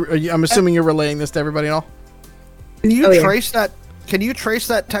 Are you, I'm assuming you're relaying this to everybody and all? Can you Oh, yeah. trace that? Can you trace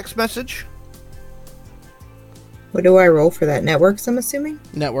that text message? What do I roll for that? Networks, I'm assuming?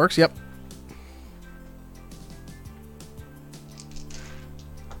 Networks, yep.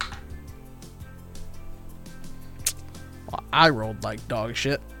 Well, I rolled like dog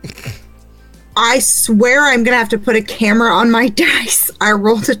shit. I swear I'm gonna have to put a camera on my dice. I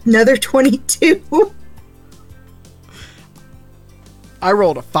rolled another 22. I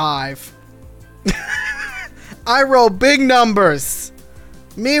rolled a 5. I roll big numbers.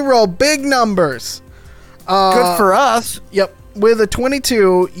 Me roll big numbers. Good for us. Yep. With a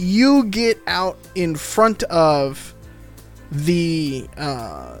 22, you get out in front of the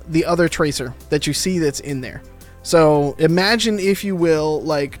other tracer that you see that's in there. So imagine, if you will,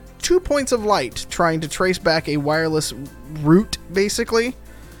 like 2 points of light trying to trace back a wireless route, basically.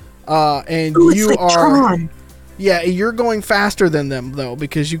 And Ooh, it's you like are, Tron. yeah, you're going faster than them though,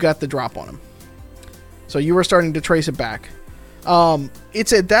 because you got the drop on them. So you were starting to trace it back.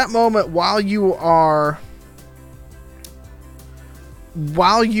 It's at that moment while you are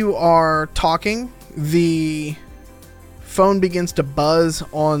talking, the phone begins to buzz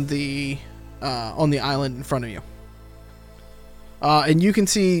on the island in front of you. And you can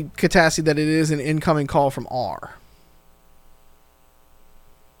see, Katassi, that it is an incoming call from R.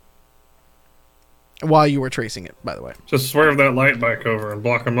 While you were tracing it, by the way. Just swerve that light bike over and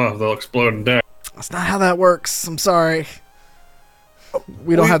block them off. They'll explode and die. That's not how that works. I'm sorry.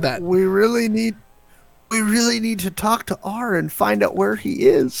 We don't have that. We really need to talk to R and find out where he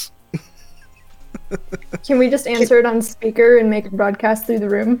is. Can we just answer it on speaker and make a broadcast through the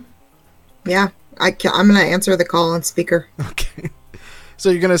room? Yeah, I'm gonna answer the call on speaker. Okay. So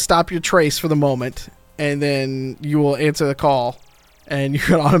you're going to stop your trace for the moment, and then you will answer the call, and you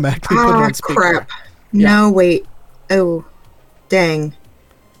can automatically put it on speaker. Crap. Yeah. No, wait. Oh, dang.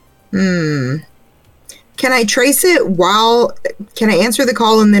 Can Can I trace it while... Can I answer the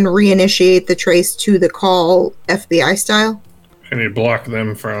call and then reinitiate the trace to the call FBI style? Can you block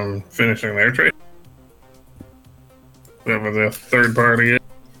them from finishing their trade? Whatever the third party is.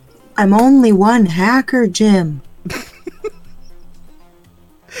 I'm only one hacker, Jim.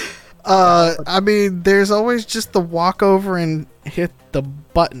 I mean, there's always just the walk over and hit the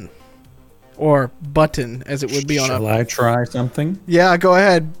button. Or button, as it would be on Shall a... I try something? Yeah, go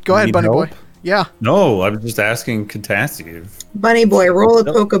ahead. Go ahead, Need Bunny Boy. help? Yeah. No, I'm just asking Katassi. Bunny boy, roll a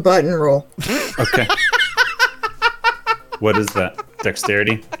poke a button roll. Okay. What is that?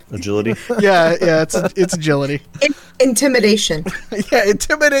 Dexterity? Agility? Yeah, it's agility. Intimidation. Yeah,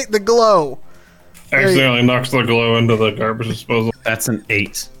 intimidate the glow. Accidentally knocks the glow into the garbage disposal. That's an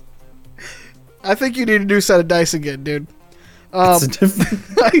 8. I think you need a new set of dice again, dude. It's a different.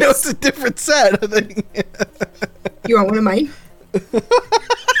 I know it's a different set. I think. You want one of mine?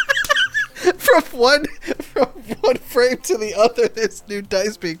 from one frame to the other, this new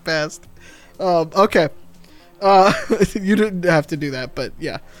dice being passed. Okay. You didn't have to do that, but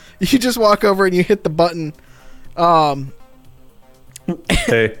yeah, you just walk over and you hit the button.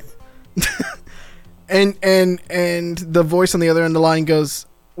 Hey. And the voice on the other end of the line goes,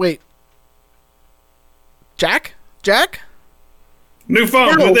 "Wait, Jack? New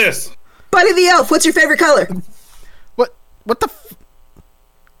phone No. with this. Buddy the Elf, what's your favorite color? What the?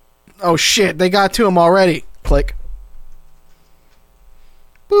 Oh shit! They got to him already. Click.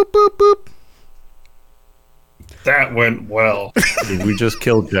 Boop boop boop. That went well. Did we just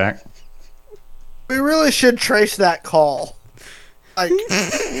kill Jack? We really should trace that call. Like,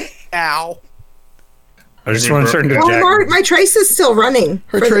 ow. I just want to turn to Oh, Jack. my trace is still running.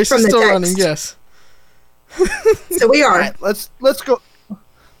 Her trace from is the still text. running. Yes. So we are. All right, let's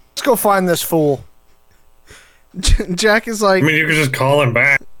go find this fool. Jack is I like. mean, you could just call him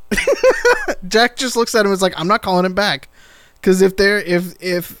back. Jack just looks at him and is like, I'm not calling him back. Because if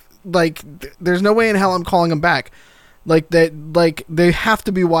there's no way in hell I'm calling him back. They have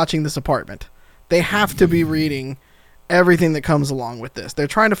to be watching this apartment. They have to be reading everything that comes along with this. They're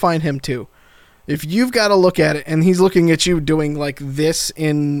trying to find him too. If you've got to look at it and he's looking at you doing like this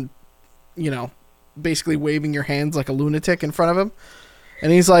in, basically waving your hands like a lunatic in front of him.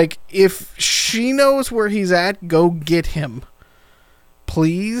 And he's like, if she knows where he's at, go get him.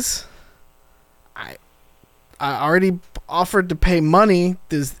 Please. I already offered to pay money.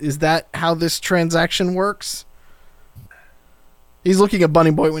 Is that how this transaction works? He's looking at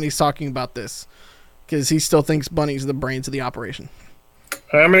Bunny Boy when he's talking about this. Because he still thinks Bunny's the brains of the operation.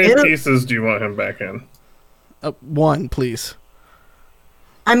 How many Yeah. pieces do you want him back in? One, please.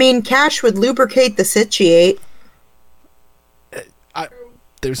 I mean, cash would lubricate the sitiate.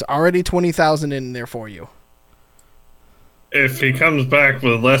 There's already 20,000 in there for you. If he comes back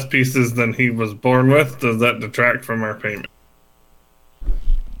with less pieces than he was born with, does that detract from our payment?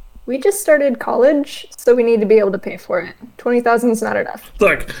 We just started college, so we need to be able to pay for it. 20,000 is not enough.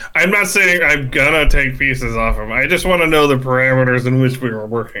 Look, I'm not saying I'm gonna take pieces off him. I just want to know the parameters in which we were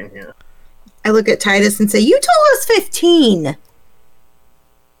working here. I look at Titus and say, "You told us 15."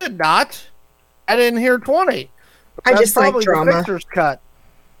 Did not. I didn't hear 20. I just like probably drama. The fixer's cut.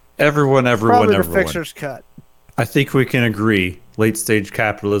 Everyone. Probably the fixer's cut. I think we can agree late stage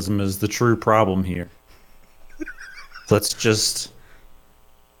capitalism is the true problem here. Let's just...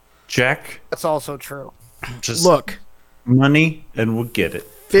 Jack, That's also true. just Look, money and we'll get it.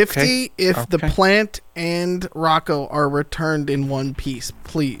 50 Okay. if the Okay. plant and Rocco are returned in one piece,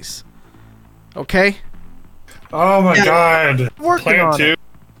 please. Okay? Oh my god. Working Plant on 2. it.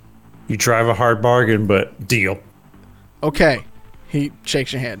 You drive a hard bargain, but deal. Okay. He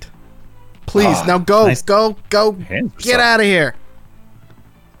shakes your hand. Please, now go, nice. go, Hands get up. out of here.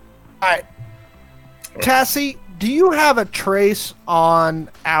 All right. Cassie, do you have a trace on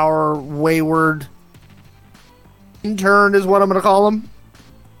our wayward intern, is what I'm going to call him?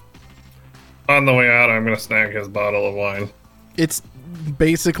 On the way out, I'm gonna snag his bottle of wine. It's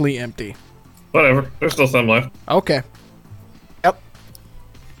basically empty. Whatever. There's still some left. Okay. Yep.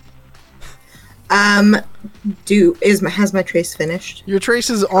 Has my trace finished? Your trace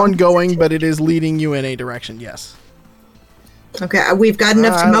is ongoing, but it is leading you in a direction, yes. Okay, we've got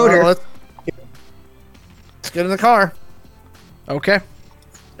enough to All right, motor. well, let's get in the car. Okay.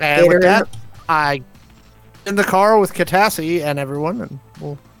 And with Gator that, up. I in the car with Katassi and everyone, and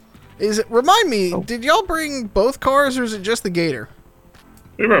we'll... Remind me, Oh. did y'all bring both cars or is it just the Gator?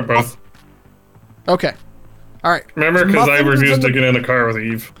 We brought both. Okay. All right. Remember, because I Muffins refused in to the- get in the car with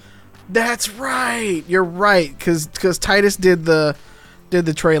Eve. That's right. You're right, because Titus did the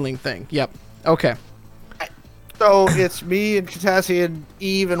trailing thing. Yep. Okay. So it's me and Katassi and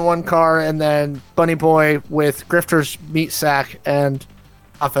Eve in one car, and then Bunny Boy with Grifter's meat sack and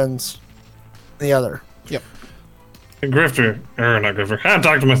Muffins in the other. Yep. Grifter, or not Grifter. I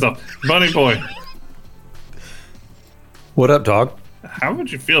talk to myself. Bunny Boy, What up, dog? how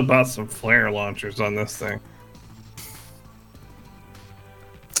would you feel about some flare launchers on this thing?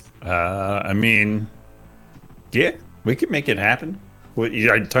 I mean, yeah, we could make it happen. What are you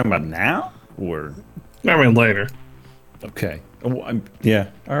talking about now, or I mean, later. okay? Yeah,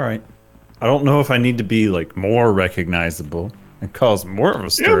 all right. I don't know if I need to be like more recognizable and cause more of a Yeah,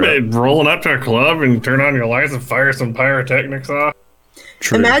 stir. but rolling up to a club and turn on your lights and fire some pyrotechnics off.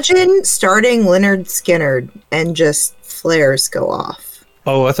 True. Imagine starting Leonard Skinner and just flares go off.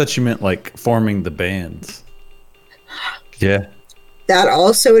 Oh, I thought you meant like forming the bands. Yeah. That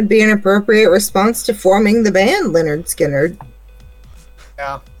also would be an appropriate response to forming the band Leonard Skinner.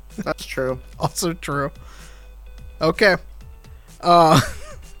 Yeah, that's true. Also true. Okay.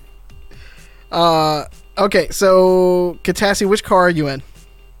 Okay, so Katassi, which car are you in?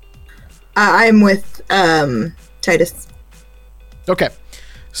 I'm with Titus. Okay.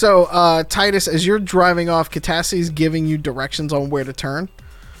 So, Titus, as you're driving off, Katassi's giving you directions on where to turn.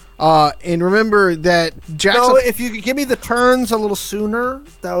 And remember that Jackson... So if you could give me the turns a little sooner,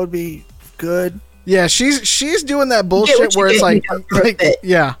 that would be good. Yeah, she's doing that Get bullshit what you where it's get, like, you don't prove it.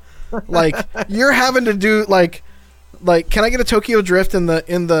 yeah, like you're having to do like, can I get a Tokyo Drift in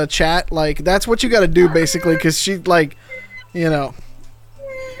the chat? Like that's what you got to do basically, because she like, you know,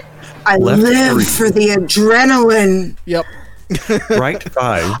 I Left live three. for the adrenaline. yep. Right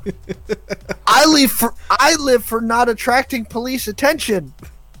 5. I live for not attracting police attention.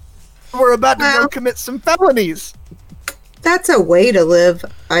 We're about to go Well- commit some felonies. That's a way to live,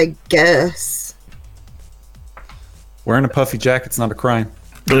 I guess. Wearing a puffy jacket's not a crime.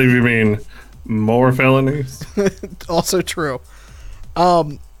 Believe you mean more felonies? Also true.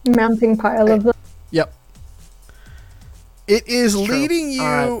 Mounting pile of them. Yep. It is True. leading you.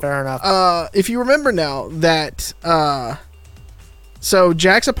 All right, fair enough. If you remember now that, so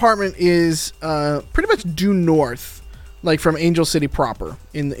Jack's apartment is pretty much due north, like from Angel City proper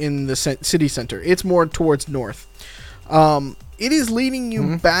in the city center. It's more towards north. It is leading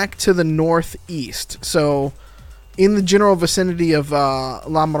you back to the northeast, so in the general vicinity of La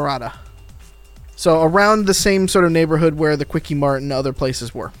Mirada. So around the same sort of neighborhood where the Quickie Mart and other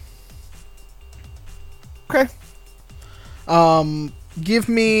places were. Okay. Give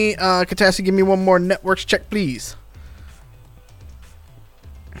me, Katassi, give me one more networks check, please.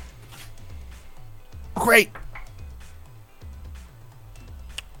 Great.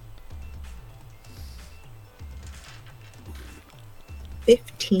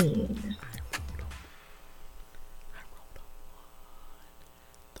 $15.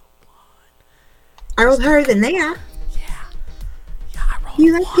 I rolled higher than that. Yeah, I rolled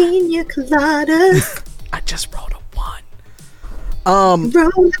You like pina coladas, I just rolled a 1.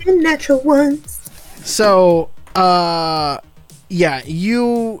 rolling natural ones. So, yeah,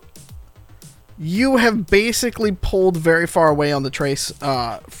 you have basically pulled very far away on the trace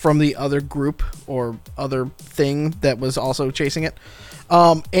from the other group or other thing that was also chasing it.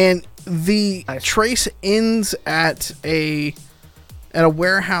 And the Nice. trace ends at a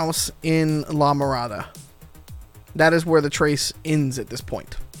warehouse in La Mirada. That is where the trace ends at this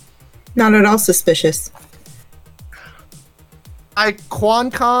point. Not at all suspicious. I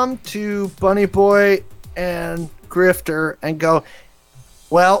Quancom to Bunny Boy and Grifter and go,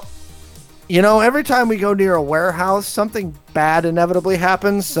 well, you know, every time we go near a warehouse, something bad inevitably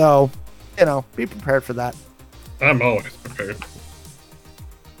happens, so, you know, be prepared for that. I'm always prepared.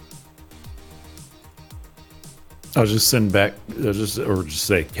 I'll just send back, or just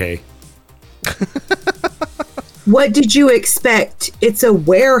say K. What did you expect? It's a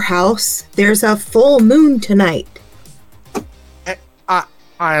warehouse. There's a full moon tonight.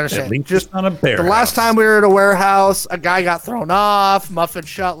 I understand. At least Just it's not a bear. the last time we were at a warehouse, a guy got thrown off, Muffin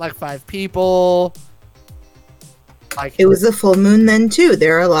shot like 5 people. Like, It was a full moon then too.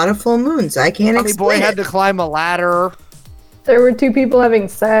 There are a lot of full moons. I can't Bunny Boy explain had it. to climb a ladder. There were 2 people having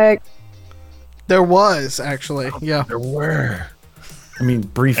sex. There was, actually. Yeah. There were. I mean,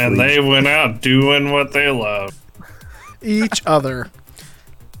 briefly. And they went out doing what they love. Each other.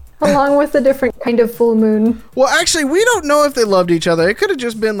 Along with a different kind of full moon. Well, actually, we don't know if they loved each other. It could have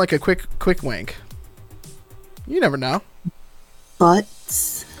just been like a quick wank. You never know.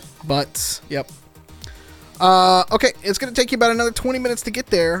 Butts. But, yep. Okay, it's going to take you about another 20 minutes to get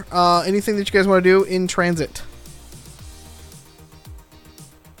there. Anything that you guys want to do in transit?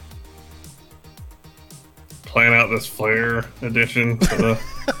 Plan out this flare edition to the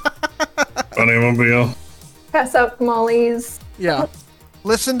Bunnymobile. Pass out tamales. Yeah.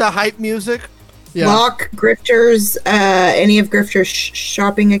 Listen to hype music. Yeah. Lock Grifter's any of Grifter's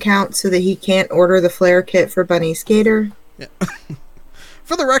shopping accounts so that he can't order the flare kit for Bunny Skater.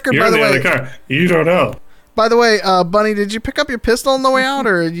 For the record, You're by in the the way, other car. You don't know. By the way, Bunny, did you pick up your pistol on the way out,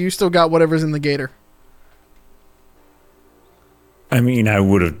 or you still got whatever's in the gator? I mean, I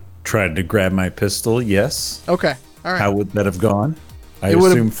would have tried to grab my pistol, yes. Okay. All right. How would that have gone? I It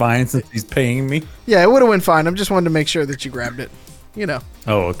would've- assume fine since he's paying me. Yeah, it would have went fine. I just wanted to make sure that you grabbed it. You know.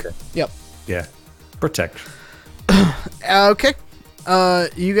 Oh, okay. Yep. Yeah. Protection. Okay.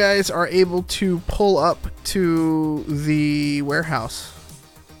 You guys are able to pull up to the warehouse.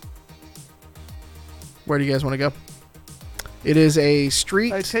 Where do you guys want to go? It is a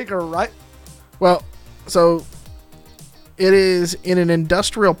street. I take a right. Well, so it is in an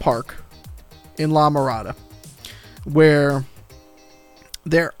industrial park in La Mirada where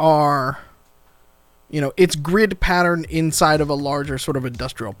there are, it's grid patterned inside of a larger sort of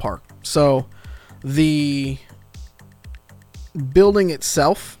industrial park. So the building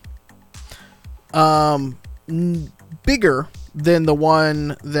itself, bigger than the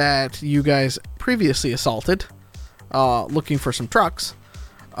one that you guys previously assaulted, looking for some trucks.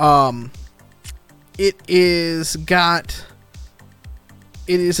 It is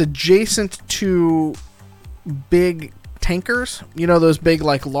adjacent to big tankers. You know, those big,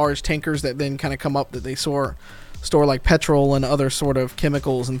 like, large tankers that then kind of come up that they store like petrol and other sort of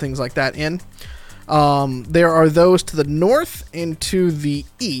chemicals and things like that in. There are those to the north and to the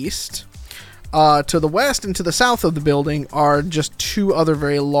east. To the west and to the south of the building are just two other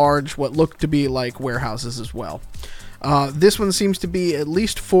very large, what look to be like warehouses as well. This one seems to be at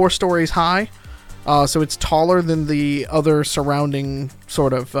least 4 stories high, so it's taller than the other surrounding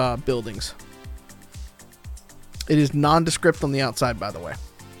sort of buildings. It is nondescript on the outside, by the way.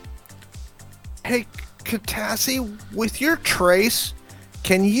 Hey, Katassi, with your trace,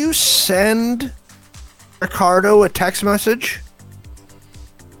 can you send Ricardo a text message?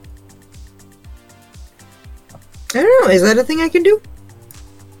 I don't know. Is that a thing I can do?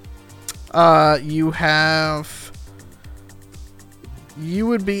 You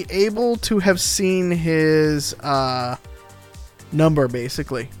would be able to have seen his number,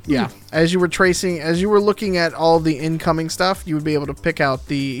 basically. Yeah. As you were looking at all the incoming stuff, you would be able to pick out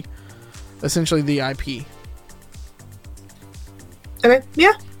essentially the IP. Okay.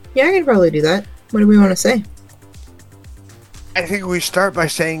 Yeah, I can probably do that. What do we want to say? I think we start by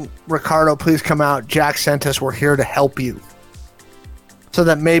saying, Ricardo, please come out. Jack sent us. We're here to help you. So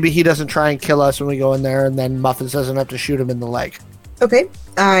that maybe he doesn't try and kill us when we go in there, and then Muffins doesn't have to shoot him in the leg. Okay.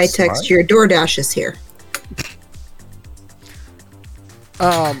 I text your DoorDash is here.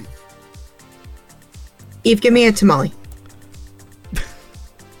 Eve, give me a tamale.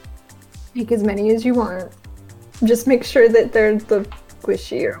 Make as many as you want. Just make sure that they're the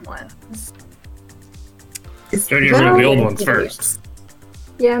squishier ones. Gotta get rid of the old ones first.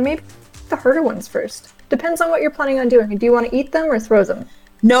 Yeah, maybe the harder ones first. Depends on what you're planning on doing. Do you want to eat them or throw them?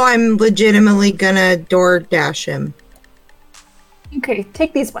 No, I'm legitimately gonna DoorDash him. Okay,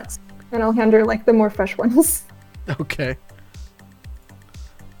 take these ones. And I'll hand her, like, the more fresh ones. Okay.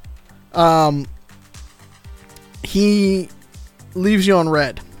 He leaves you on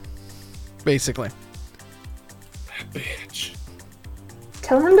red, basically. Bitch.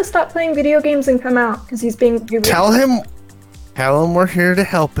 Tell him to stop playing video games and come out, because he's being... Tell him we're here to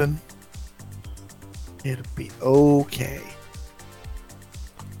help him. It'll be okay.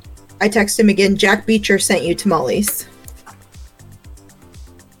 I text him again. Jack Beecher sent you tamales.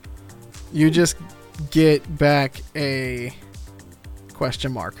 You just get back a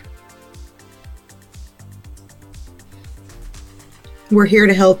question mark. We're here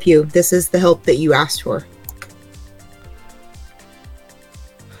to help you. This is the help that you asked for.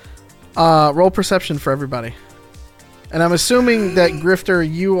 Roll perception for everybody. And I'm assuming that Grifter,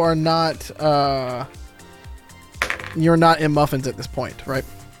 you're not in Muffins at this point, right?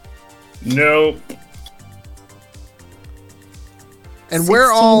 Nope. And where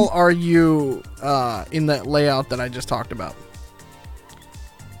 16. all are you in that layout that I just talked about?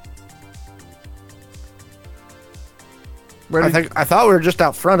 I thought we were just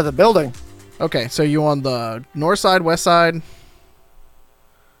out front of the building. Okay, so you on the north side, west side?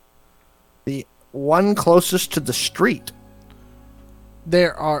 The one closest to the street.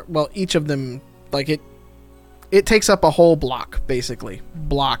 There are, well, each of them, like it takes up a whole block, basically.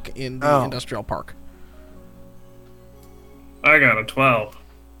 Block in the industrial park. I got a 12.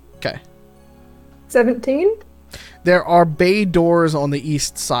 Okay. 17? There are bay doors on the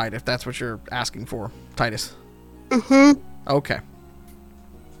east side, if that's what you're asking for, Titus. Mm-hmm. Okay.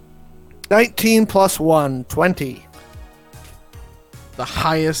 19 plus 1, 20. The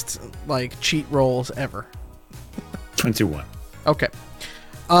highest like cheat rolls ever. 21. Okay.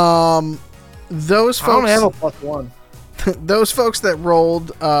 Those I only have a folks, plus 1. those folks that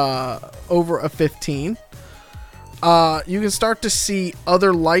rolled over a 15, you can start to see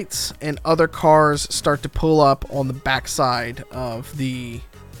other lights and other cars start to pull up on the backside of the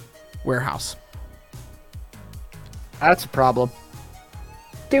warehouse. That's a problem.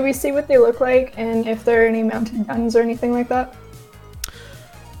 Do we see what they look like and if there are any mounted guns or anything like that?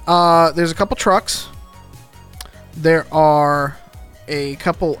 There's a couple trucks. There are a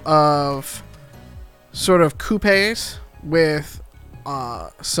couple of sort of coupes with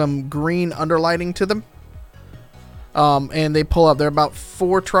some green underlighting to them. And they pull up. There are about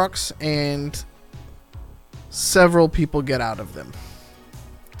 4 trucks and several people get out of them.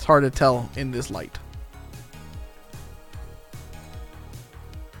 It's hard to tell in this light.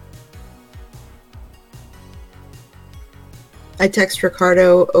 I text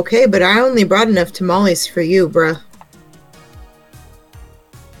Ricardo, okay, but I only brought enough tamales for you, bruh.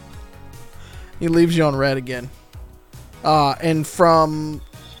 He leaves you on red again. And from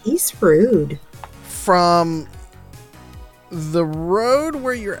He's rude. the road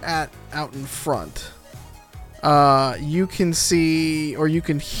where you're at out in front, you can see or you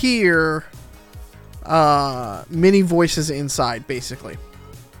can hear many voices inside, basically.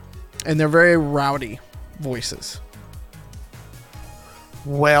 And they're very rowdy voices.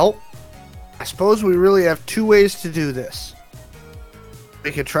 Well, I suppose we really have 2 ways to do this.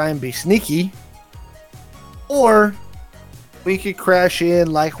 We could try and be sneaky, or we could crash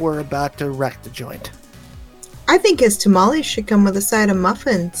in like we're about to wreck the joint. I think his tamales should come with a side of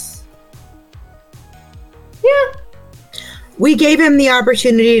muffins. Yeah. We gave him the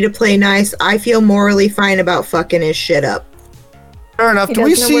opportunity to play nice. I feel morally fine about fucking his shit up. Fair enough. He Do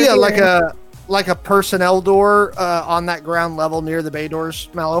we doesn't know see where like a personnel door on that ground level near the bay doors,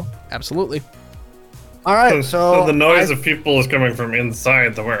 Mallow? Absolutely. All right, So the noise of people is coming from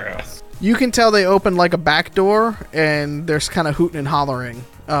inside the warehouse. You can tell they opened like a back door, and there's kind of hooting and hollering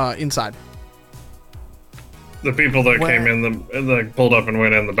inside. The people that Where- came in that pulled up and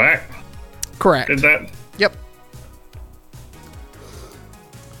went in the back. Correct. Did that? Yep.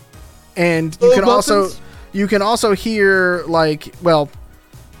 And you can also hear like, well,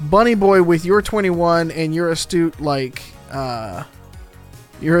 Bunny Boy, with your 21 and your astute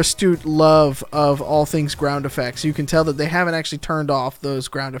love of all things ground effects, you can tell that they haven't actually turned off those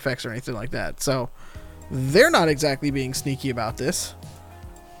ground effects or anything like that. So they're not exactly being sneaky about this.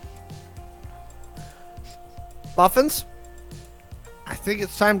 Muffins? I think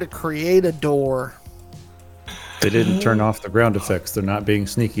it's time to create a door. They didn't turn off the ground effects. They're not being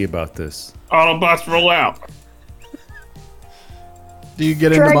sneaky about this. Autobots roll out. Do you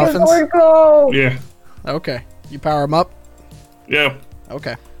get into muffins? Dragonzord go! Yeah. Okay. You power them up? Yeah.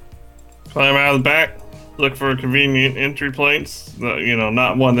 Okay. Climb out of the back. Look for convenient entry points.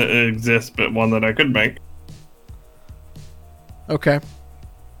 Not one that exists, but one that I could make. Okay.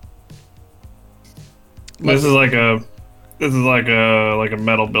 This is like a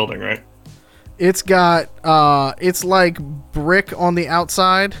metal building, right? It's got it's like brick on the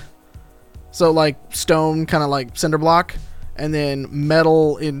outside, so like stone, kind of like cinder block, and then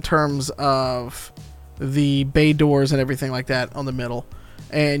metal in terms of the bay doors and everything like that on the middle.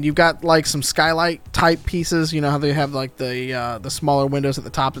 And you've got like some skylight type pieces. You know how they have like the smaller windows at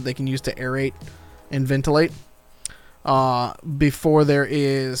the top that they can use to aerate and ventilate. Before there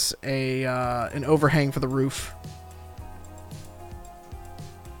is an overhang for the roof.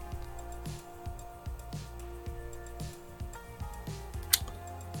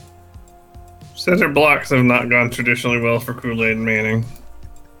 Center blocks have not gone traditionally well for Kool-Aid and Manning.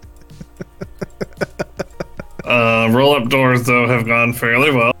 Roll-up doors, though, have gone fairly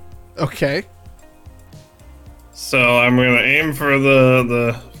well. Okay. So I'm going to aim for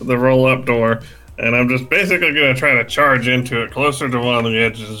the roll-up door, and I'm just basically going to try to charge into it closer to one of the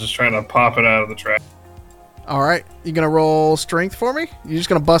edges, just trying to pop it out of the track. All right. You gonna roll strength for me? You're just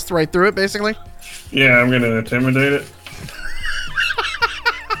gonna bust right through it, basically? Yeah, I'm going to intimidate it.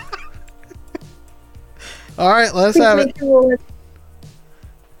 All right, let's have it.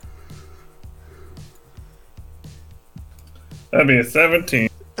 That'd be a 17.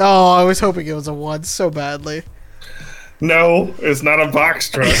 Oh, I was hoping it was a 1 so badly. No, it's not a box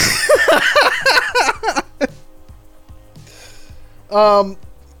truck.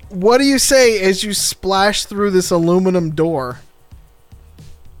 What do you say as you splash through this aluminum door?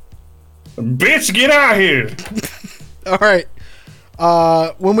 Bitch, get out here! All right.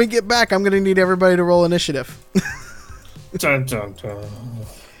 When we get back, I'm gonna need everybody to roll initiative. Dun, dun, dun.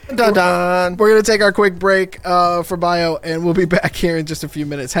 Dun dun. We're going to take our quick break for bio, and we'll be back here in just a few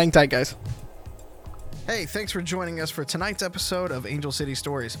minutes. Hang tight, guys. Hey, thanks for joining us for tonight's episode of Angel City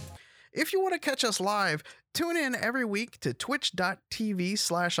Stories. If you want to catch us live, tune in every week to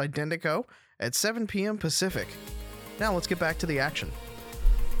twitch.tv/Identico at 7 p.m. Pacific. Now let's get back to the action.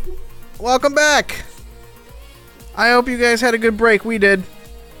 Welcome back. I hope you guys had a good break. We did.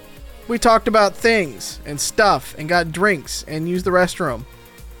 We talked about things and stuff and got drinks and used the restroom.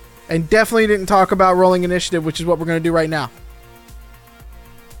 And definitely didn't talk about rolling initiative, which is what we're going to do right now.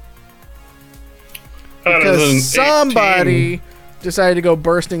 Because somebody decided to go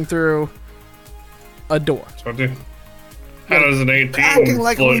bursting through a door. So do. How does an 18 Acting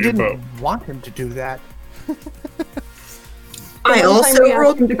like float we your boat? didn't want him to do that. I One time also we asked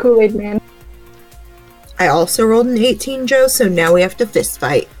rolled. him to Kool-Aid Man. I also rolled an 18, Joe. So now we have to fist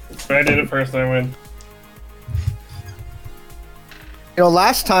fight. I did it first, I win. You know,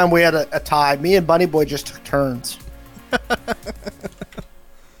 last time we had a tie. Me and Bunny Boy just took turns.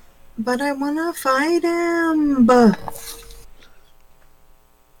 But I want to fight him.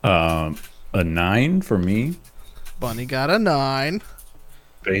 A 9 for me. Bunny got a 9.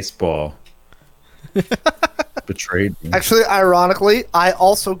 Baseball. Betrayed me. Actually, ironically, I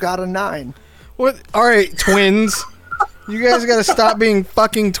also got a 9. What? All right, twins. You guys got to stop being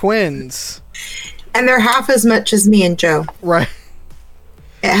fucking twins. And they're half as much as me and Joe. Right.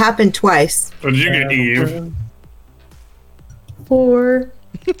 It happened twice. What did you get, Eve? 4.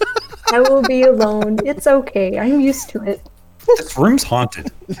 I will be alone. It's okay. I'm used to it. This room's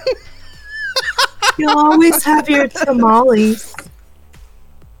haunted. You'll always have your tamales.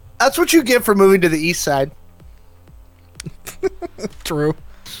 That's what you get for moving to the east side. True.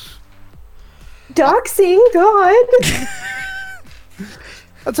 Doxing God.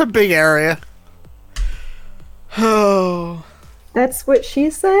 That's a big area. Oh. That's what she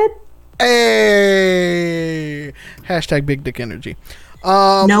said. Hey. Hashtag big dick energy.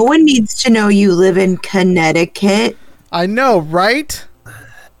 No one needs to know you live in Connecticut. I know, right?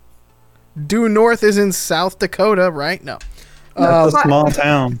 Due North is in South Dakota, right? No. That's a small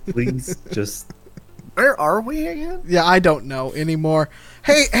town. Please, just Where are we again? Yeah, I don't know anymore.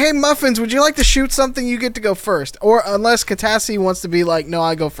 Hey, Muffins, would you like to shoot something? You get to go first. Or unless Katassi wants to be like, no,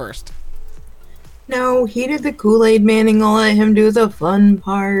 I go first. No, he did the Kool-Aid Manning. I'll let him do the fun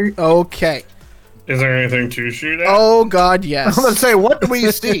part. Okay. Is there anything to shoot at? Oh, God, yes. I'm gonna say, what do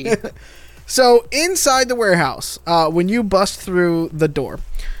we see? So, inside the warehouse, when you bust through the door,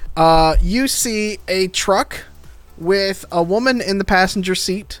 you see a truck with a woman in the passenger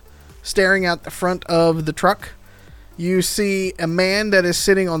seat staring out the front of the truck. You see a man that is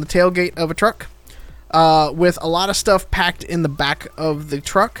sitting on the tailgate of a truck with a lot of stuff packed in the back of the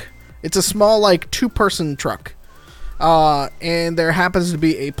truck. It's a small, like, 2-person truck. And there happens to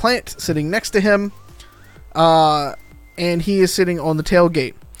be a plant sitting next to him. And he is sitting on the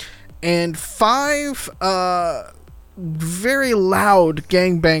tailgate. And 5 very loud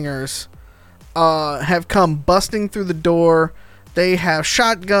gangbangers have come busting through the door. They have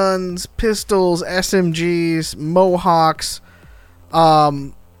shotguns, pistols, SMGs, mohawks,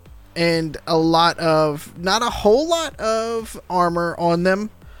 and not a whole lot of armor on them.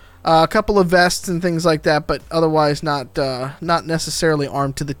 A couple of vests and things like that, but otherwise not necessarily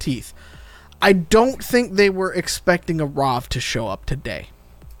armed to the teeth. I don't think they were expecting a Rav to show up today,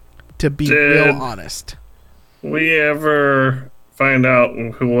 to be real honest. We ever find out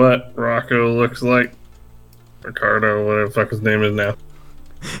what Rocco looks like? Ricardo, whatever the fuck his name is now.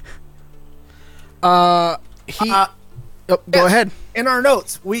 Go ahead. In our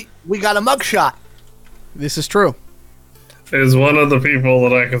notes, we got a mugshot. This is true. Is one of the people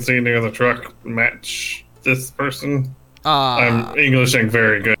that I can see near the truck match this person? I'm Englishing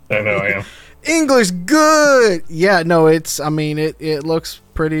very good. I know I am. English good. Yeah, no, it looks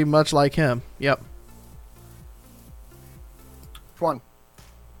pretty much like him. Yep. One.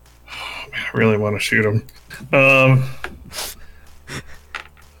 I really want to shoot him.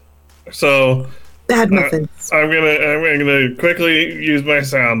 So Bad muffins. I'm gonna quickly use my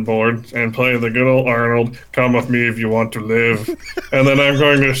soundboard and play the good old Arnold. Come with me if you want to live, and then I'm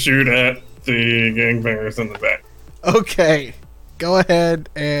going to shoot at the gangbangers in the back. Okay, go ahead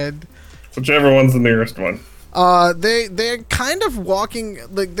and Whichever one's the nearest one. they're kind of walking,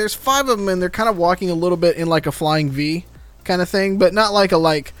 like, there's 5 of them, and they're kind of walking a little bit in like a flying V kind of thing, but not like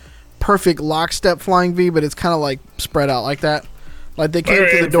a perfect lockstep flying V, but it's kind of like spread out like that. Like they came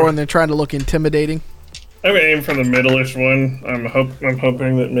through the door and they're trying to look intimidating. I'm gonna aim for the middle-ish one. I'm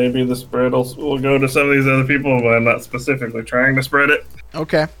hoping that maybe the spread will go to some of these other people, but I'm not specifically trying to spread it.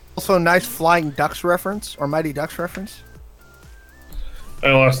 Okay. Also, a nice Flying Ducks reference or Mighty Ducks reference.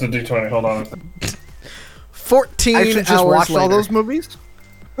 I lost the D20. Hold on. 14 I should just hours watch later. all those movies.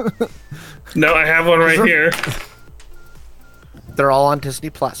 No, I have one right here. They're all on Disney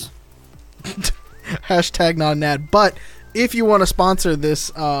Plus. Hashtag not an ad. But if you want to sponsor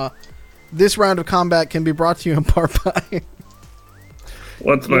this, this round of combat can be brought to you in part by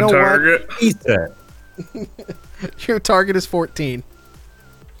What's my know what? target? Eat that. your target is 14.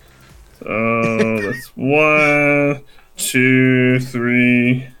 So that's 1, 2,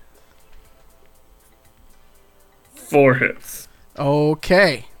 3, 4 hits.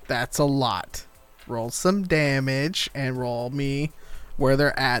 Okay, that's a lot. Roll some damage and roll me where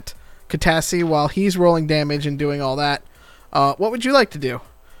they're at. Katassi, while he's rolling damage and doing all that, what would you like to do?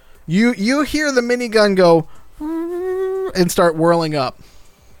 You hear the minigun go and start whirling up.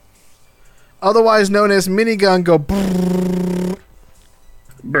 Otherwise known as minigun go.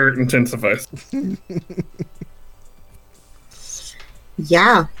 Bert intensifies.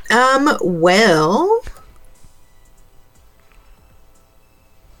 Yeah. Well,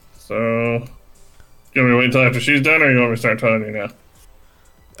 So, you want me to wait until after she's done, or you want me to start telling you now?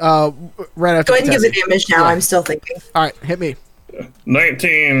 Right after go ahead and give the Katassi. damage now. Yeah. I'm still thinking. All right, hit me.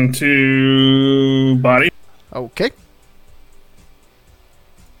 19 to body. Okay.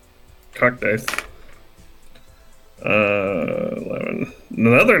 Cock dice. 11.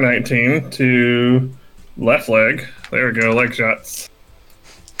 Another 19 to left leg. There we go, leg shots.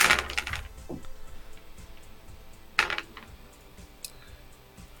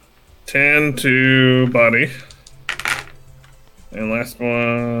 Ten to body. And last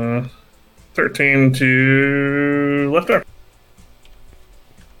one, 13 to left arm.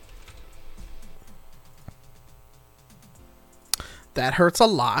 That hurts a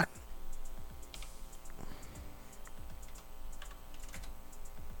lot.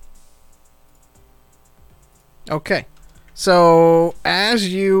 Okay. So, as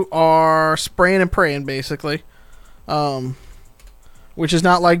you are spraying and praying, basically, which is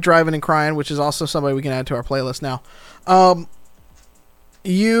not like driving and crying, which is also somebody we can add to our playlist now.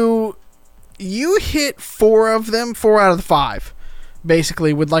 You hit 4 of them, 4 out of the 5,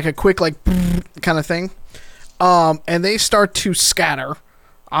 basically, with like a quick, like, kind of thing. And they start to scatter,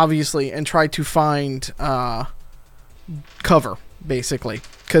 obviously, and try to find cover, basically.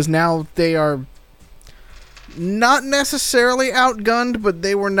 Because now they are not necessarily outgunned, but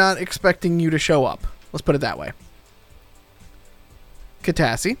they were not expecting you to show up. Let's put it that way.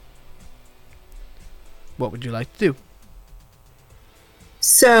 Katassi, what would you like to do?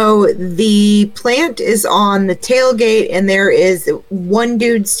 So the plant is on the tailgate, and there is one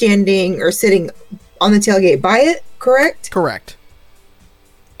dude standing or sitting on the tailgate by it, correct? Correct.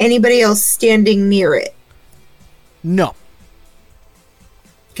 Anybody else standing near it? No.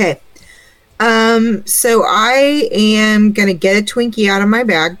 Okay. So I am gonna get a Twinkie out of my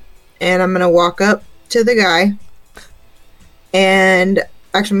bag, and I'm gonna walk up to the guy, and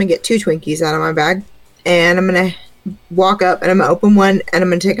actually I'm gonna get 2 Twinkies out of my bag, and I'm gonna walk up and I'm gonna open one, and I'm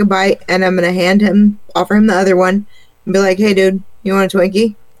gonna take a bite, and I'm gonna offer him the other one, and be like, "Hey, dude, you want a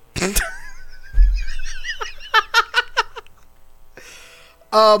Twinkie?"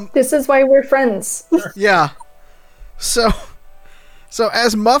 This is why we're friends. Yeah. So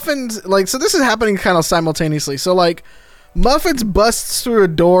as Muffins, like, so this is happening kind of simultaneously. So, like, Muffins busts through a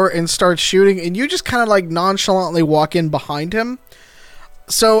door and starts shooting, and you just kind of, like, nonchalantly walk in behind him.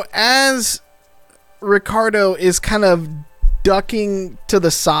 So as Ricardo is kind of ducking to the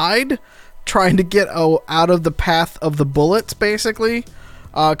side, trying to get out of the path of the bullets, basically,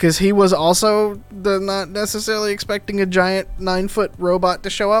 because he was also not necessarily expecting a giant 9-foot robot to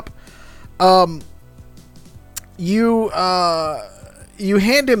show up. You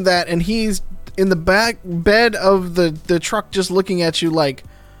hand him that, and he's in the back bed of the truck, just looking at you like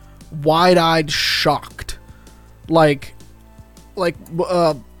wide-eyed, shocked, like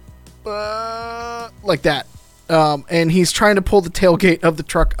that. And he's trying to pull the tailgate of the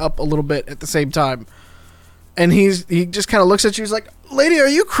truck up a little bit at the same time. And he just kind of looks at you. He's like, "Lady, are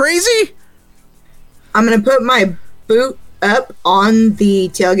you crazy?" I'm gonna put my boot up on the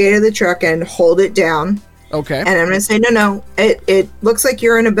tailgate of the truck and hold it down. Okay. And I'm going to say, no, it looks like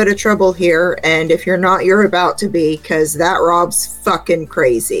you're in a bit of trouble here. And if you're not, you're about to be, because that Rob's fucking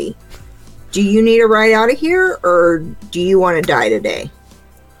crazy. Do you need a ride out of here, or do you want to die today?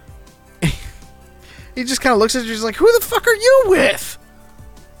 He just kind of looks at you. He's like, "Who the fuck are you with?"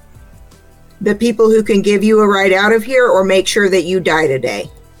 The people who can give you a ride out of here or make sure that you die today.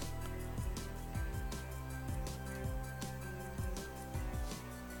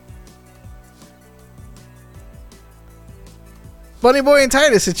 Bunny Boy and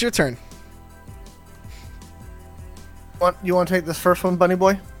Titus, it's your turn. You want to take this first one, Bunny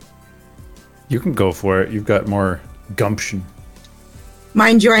Boy? You can go for it. You've got more gumption.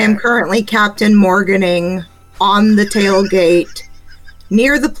 Mind you, I am currently Captain Morganing on the tailgate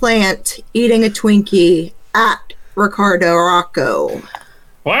near the plant, eating a Twinkie at Ricardo Rocco.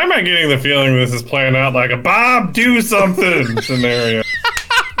 Why am I getting the feeling this is playing out like a Bob do something scenario?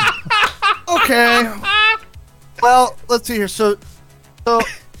 Okay. Well, let's see here. So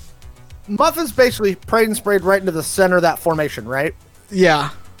Muffin's basically prayed and sprayed right into the center of that formation, right? Yeah.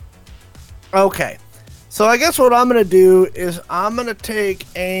 Okay. So I guess what I'm going to do is I'm going to take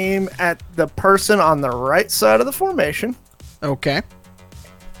aim at the person on the right side of the formation. Okay.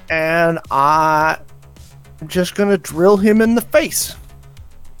 And I'm just going to drill him in the face.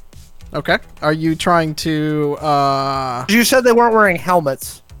 Okay. Are you trying to You said they weren't wearing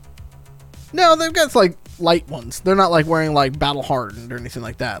helmets. No, they've got like light ones. They're not like wearing like battle hardened or anything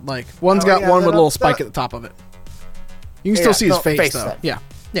like that. Like one's Oh, got yeah, one with a they're little not- spike they're- at the top of it. You can Yeah, still see his no, face, face though. then. Yeah.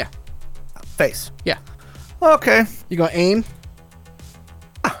 Yeah. Face. Yeah. Okay. You gonna aim?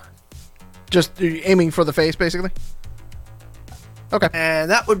 Just aiming for the face, basically. Okay. And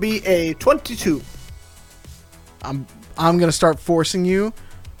that would be a 22. I'm gonna start forcing you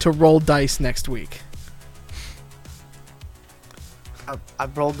to roll dice next week.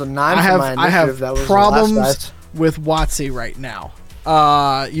 I've rolled a 9 I for have my I have initiative. That was the last problems dice. with WotC right now.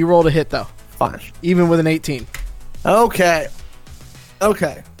 You rolled a hit though, Fine. even with an 18. Okay.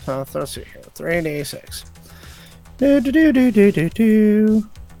 So let's see here. 3d6. Do.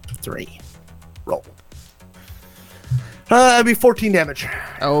 3. Roll. That'd be 14 damage.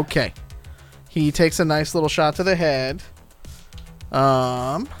 Okay. He takes a nice little shot to the head.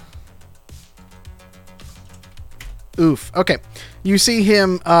 Oof. Okay. You see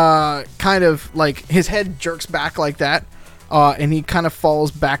him kind of like his head jerks back like that. And he kind of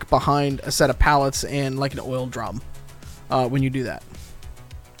falls back behind a set of pallets and like an oil drum when you do that.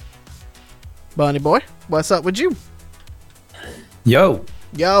 Bunny boy, what's up with you? Yo.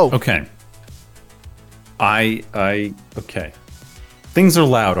 Yo. Okay. Okay. Things are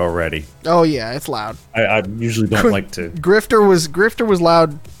loud already. Oh yeah, it's loud. I usually don't like to. Grifter was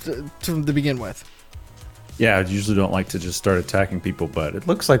loud to begin with. Yeah, I usually don't like to just start attacking people, but it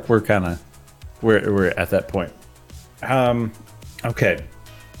looks like we're at that point. Okay.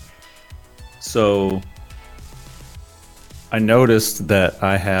 So I noticed that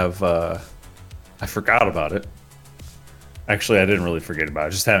I have I forgot about it. Actually, I didn't really forget about it. I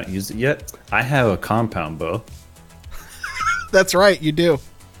just haven't used it yet. I have a compound bow. That's right, you do.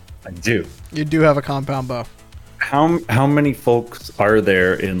 I do. You do have a compound bow. How many folks are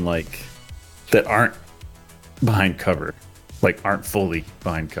there in like that aren't behind cover? Like aren't fully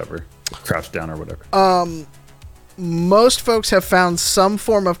behind cover, crouched down or whatever. Most folks have found some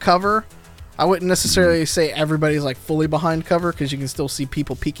form of cover. I wouldn't necessarily say everybody's like fully behind cover because you can still see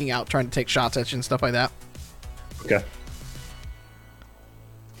people peeking out trying to take shots at you and stuff like that. Okay.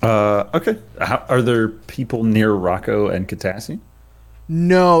 Okay. Are there people near Rocco and Katassi?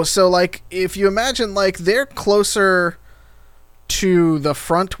 No, so like if you imagine like they're closer to the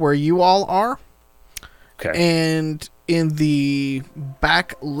front where you all are, Okay. and in the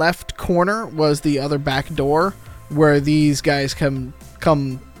back left corner was the other back door where these guys come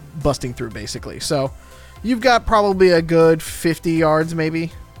busting through basically. So you've got probably a good 50 yards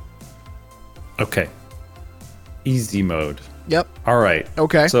maybe. Okay. Easy mode. Yep. All right.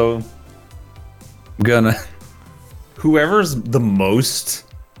 Okay. So I'm gonna whoever's the most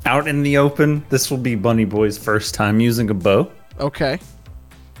out in the open, this will be Bunny Boy's first time using a bow. Okay.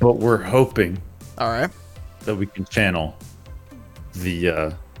 But we're hoping All right. that we can channel the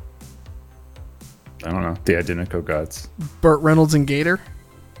I don't know, the Identico gods. Burt Reynolds and Gator.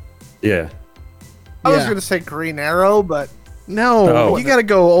 Yeah. I was Yeah. going to say Green Arrow, but No, Oh. you got to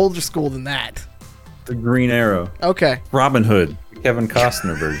go older school than that. The Green Arrow. Okay. Robin Hood. Kevin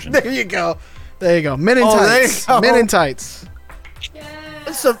Costner version. There you go. There you go. Men in Oh, there you tights. go. Men in tights.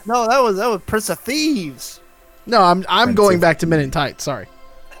 no, that was Prince of Thieves. No, I'm Prince going of back to Men in Tights. Sorry.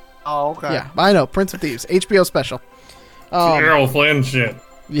 Oh, okay. Yeah, I know. Prince of Thieves. HBO special. Errol Flynn shit.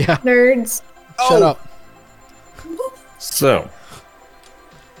 Yeah. Nerds. Shut up. So,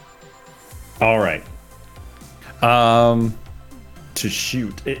 all right. To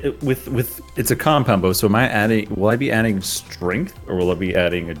shoot with it's a compound bow. So will I be adding strength or will I be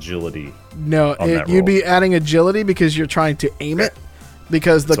adding agility? No, On that you'd roll. be adding agility because you're trying to aim it.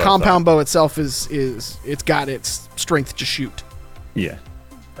 Because the That's what I compound bow itself is it's got its strength to shoot. Yeah.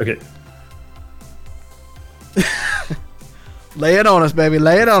 Okay. Lay it on us, baby.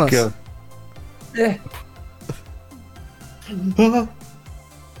 Lay it on us. Go.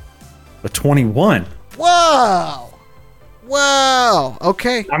 A 21. Wow. Wow.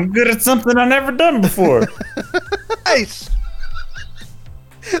 Okay. I'm good at something I've never done before. Nice.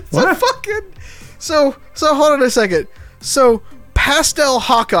 So fucking. So hold on a second. So Pastel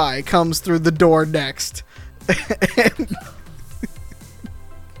Hawkeye comes through the door next. And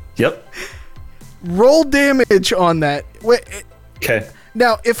Yep. roll damage on that. Wait, Okay.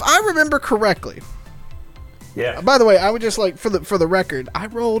 now, if I remember correctly, Yeah. by the way, I would just like for the record, I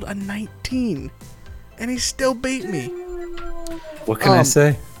rolled a 19, and he still beat me. What can I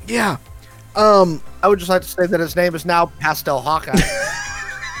say? Yeah. I would just like to say that his name is now Pastel Hawkeye.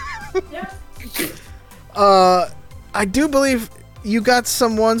 I do believe you got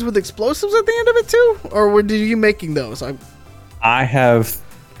some ones with explosives at the end of it too, or were you making those? I have.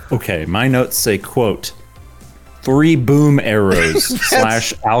 Okay, my notes say, quote, 3 boom arrows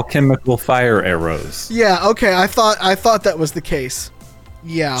 / alchemical fire arrows. Yeah. Okay. I thought that was the case.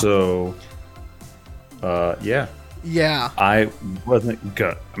 Yeah. So, yeah. Yeah. I wasn't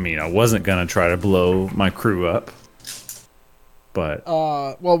gonna try to blow my crew up. But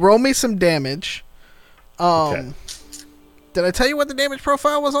Well, roll me some damage. okay. Did I tell you what the damage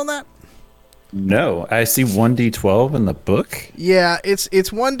profile was on that? No, I see 1d12 in the book. Yeah, it's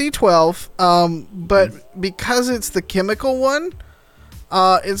 1d12. But because it's the chemical one,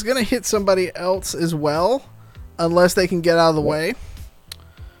 it's gonna hit somebody else as well, unless they can get out of the way.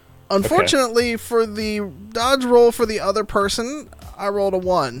 Unfortunately, for the dodge roll for the other person, I rolled a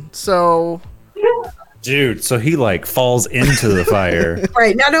 1. So Dude, so he like falls into the fire.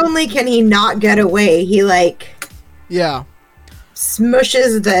 Right. Not only can he not get away, he like yeah.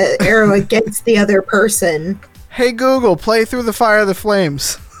 smushes the arrow against the other person. Hey Google, play Through the Fire of the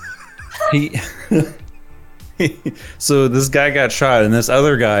Flames. he So this guy got shot, and this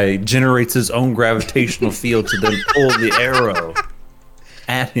other guy generates his own gravitational field to then pull the arrow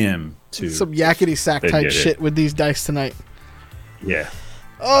at him. Some yakety sack They type did it. shit with these dice tonight. Yeah.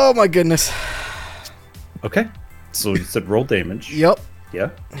 Oh my goodness. Okay. So you said roll damage. Yep. Yeah.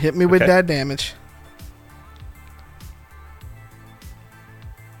 Hit me with Okay. that damage.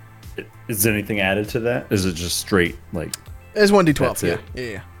 Is anything added to that? Is it just straight like It's 1d12. That's Yeah.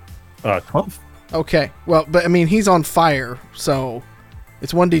 it. Yeah. 12? Okay. Well, but I mean, he's on fire, so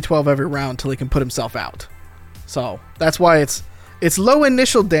it's 1d12 every round till he can put himself out. So that's why it's low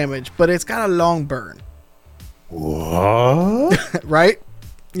initial damage, but it's got a long burn. What? Right?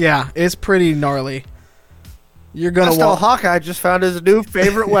 Yeah, it's pretty gnarly. You're gonna Pastel want Hawkeye just found his new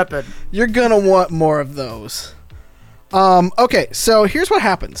favorite weapon. you're gonna want more of those. Okay, so here's what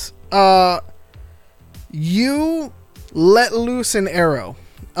happens. You let loose an arrow.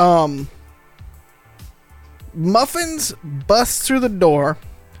 Muffins busts through the door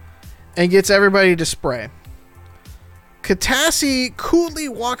and gets everybody to spray. Katassi coolly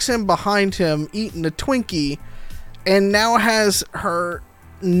walks in behind him, eating a Twinkie, and now has her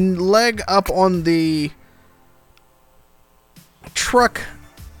leg up on the truck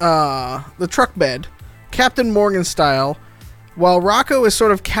bed, Captain Morgan style, while Rocco is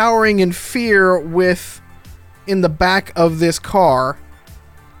sort of cowering in fear in the back of this car.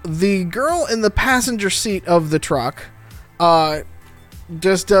 The girl in the passenger seat of the truck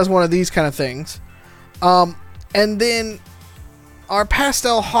just does one of these kind of things. And then our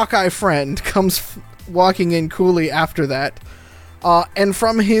Pastel Hawkeye friend comes walking in coolly after that. And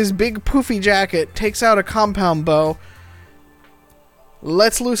from his big poofy jacket, takes out a compound bow,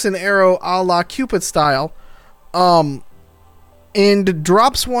 lets loose an arrow a la Cupid style, and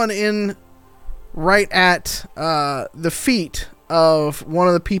drops one in right at the feet of one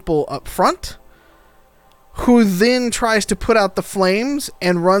of the people up front, who then tries to put out the flames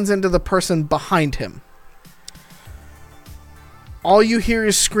and runs into the person behind him. All you hear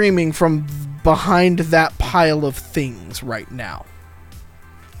is screaming from behind that pile of things right now.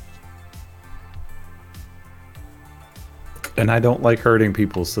 And I don't like hurting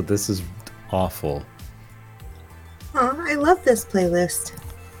people, so this is awful. Oh, I love this playlist.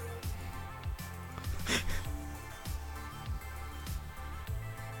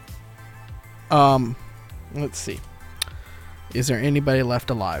 Let's see. Is there anybody left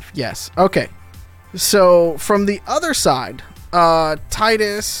alive? Yes. Okay. So from the other side,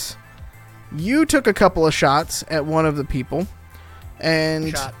 Titus, you took a couple of shots at one of the people,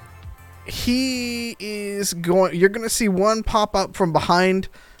 and Shot. he is going. You're going to see one pop up from behind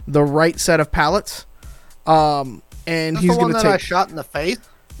the right set of pallets, and That's he's the one going to that I take. shot in the face.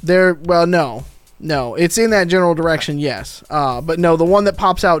 There. Well, no, it's in that general direction. Yes, but no, the one that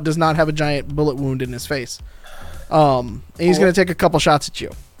pops out does not have a giant bullet wound in his face. And he's going to take a couple shots at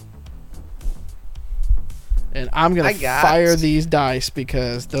you. And I'm going I to got- fire these dice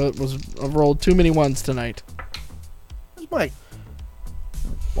because that was I've rolled too many ones tonight. my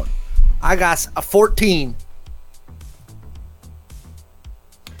one? I got a 14.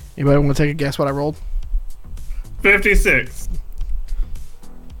 Anybody want to take a guess what I rolled? 56.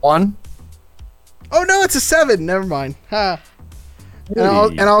 1. Oh no, it's a 7. Never mind. Ha. And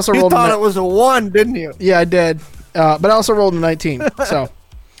I also You rolled. thought it was a 1, didn't you? Yeah, I did. But I also rolled a 19. So,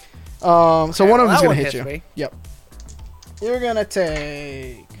 one of them's that gonna one hit hits you. me. Yep. You're gonna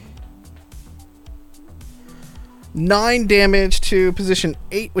take 9 damage to position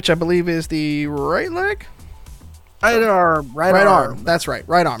 8, which I believe is the right leg. Right arm. Right arm. That's right.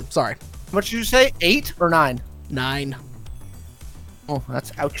 Right arm. Sorry. How much did you say? 8 or 9? 9. Oh,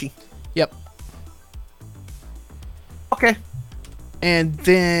 that's ouchy. Yep. Okay. And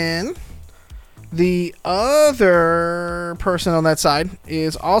then the other person on that side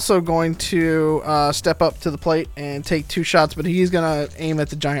is also going to step up to the plate and take 2 shots, but he's going to aim at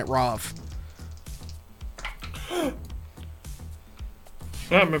the giant Rav.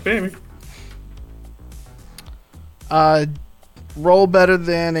 Not my baby. Roll better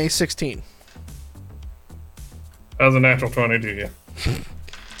than a 16. That was a natural 22, yeah.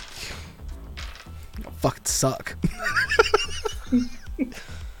 Fucking suck.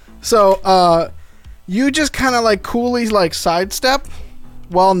 So, you just kind of like coolly like sidestep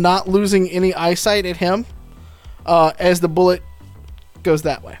while not losing any eyesight at him as the bullet goes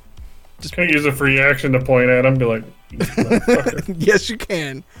that way. Can I use a free action to point at him? Be like, motherfucker. Yes, you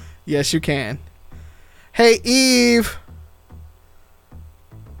can. Yes, you can. Hey, Eve.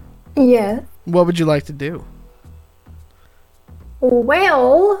 Yeah. What would you like to do?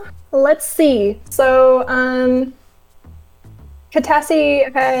 Well, let's see. So,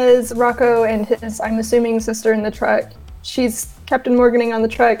 Katassi has Rocco and his, I'm assuming, sister in the truck. She's Captain Morganing on the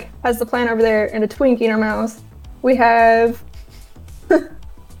truck, has the plant over there, and a Twinkie in her mouth. We have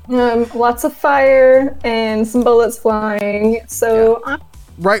lots of fire and some bullets flying. So,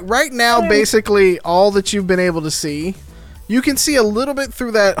 Right now, basically, all that you've been able to see, you can see a little bit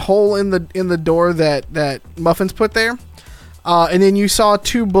through that hole in the door that Muffins put there, and then you saw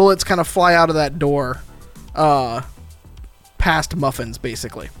 2 bullets kind of fly out of that door, past Muffins,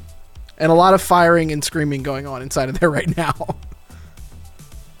 basically, and a lot of firing and screaming going on inside of there right now.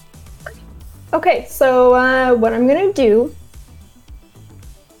 okay, so what I'm gonna do,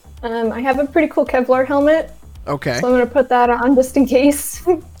 I have a pretty cool Kevlar helmet. Okay. So I'm going to put that on just in case.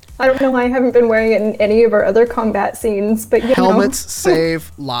 I don't know why I haven't been wearing it in any of our other combat scenes, but you Helmets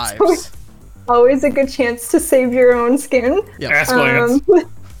save lives. always a good chance to save your own skin. Yep. Ass glance.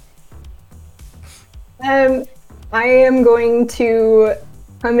 I am going to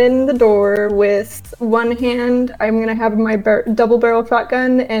come in the door with one hand. I'm going to have my double barrel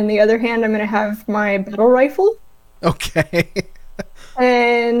shotgun, and the other hand I'm going to have my battle rifle. Okay.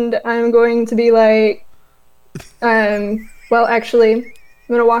 And I'm going to be like, well, actually, I'm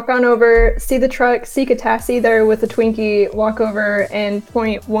gonna walk on over, see the truck, see Katassi there with the Twinkie, walk over and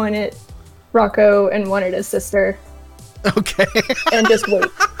point one at Rocco and one at his sister. Okay. And just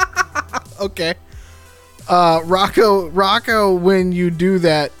wait. Okay. Rocco, when you do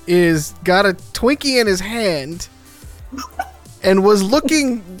that, is got a Twinkie in his hand and was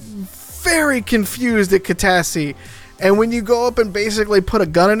looking very confused at Katassi. And when you go up and basically put a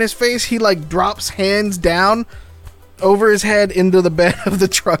gun in his face, he like drops hands down over his head into the bed of the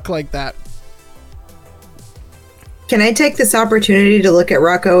truck like that. Can I take this opportunity to look at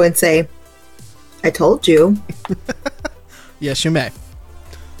Rocco and say, I told you? Yes, you may.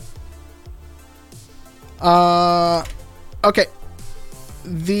 Okay.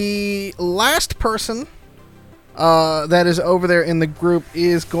 The last person that is over there in the group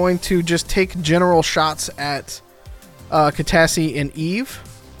is going to just take general shots at Katassi and Eve.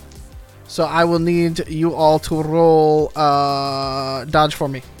 So I will need you all to roll dodge for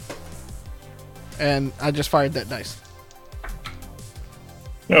me. And I just fired that dice.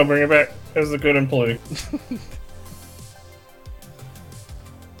 No, bring it back. As a good employee.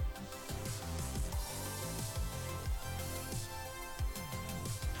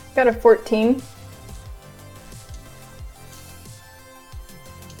 Got a 14.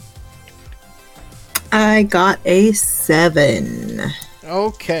 I got a 7.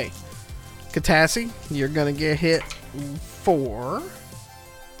 Okay. Katassi, you're gonna get hit for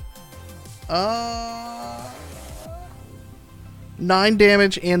 9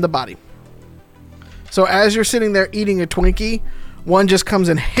 damage in the body. So as you're sitting there eating a Twinkie, one just comes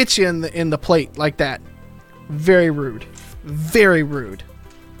and hits you in the plate like that. Very rude. Very rude.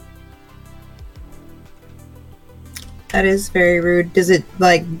 That is very rude. Does it,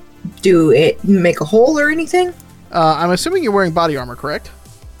 like, do it make a hole or anything? I'm assuming you're wearing body armor, correct?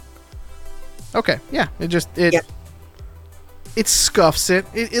 Okay, yeah. It Yep. It scuffs it.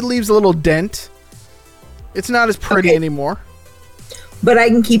 It leaves a little dent. It's not as pretty Okay. anymore. But I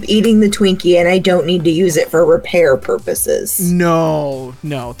can keep eating the Twinkie, and I don't need to use it for repair purposes. No.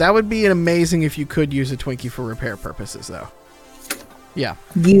 That would be amazing if you could use a Twinkie for repair purposes, though. Yeah.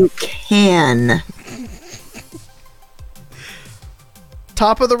 You can.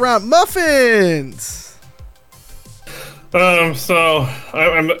 Top of the round, muffins. So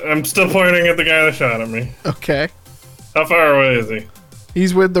I'm still pointing at the guy that shot at me. Okay. How far away is he?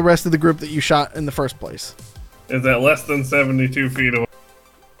 He's with the rest of the group that you shot in the first place. Is that less than 72 feet away?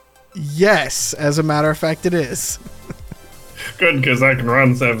 Yes, as a matter of fact, it is. Good, because I can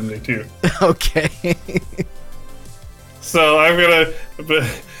run 72. Okay. So I'm gonna,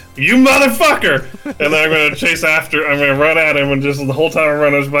 you motherfucker! And then I'm gonna chase after. I'm gonna run at him, and just the whole time I'm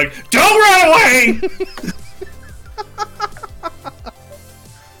running, I'm just like, don't run away!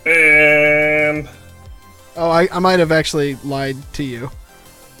 And Oh, I might have actually lied to you.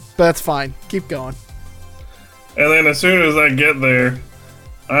 But that's fine. Keep going. then as soon as I get there,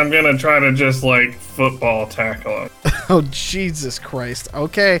 I'm gonna try to just like football tackle him. Oh, Jesus Christ.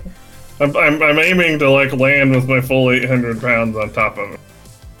 Okay. I'm aiming to like land with my full 800 pounds on top of him.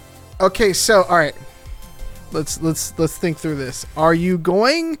 Okay, so all right. Let's think through this. Are you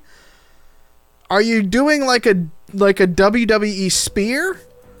doing like a WWE spear?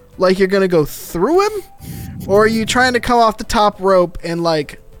 Like you're going to go through him? Or are you trying to come off the top rope and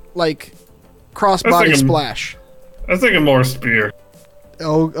like crossbody thinking- splash? I was thinking more spear.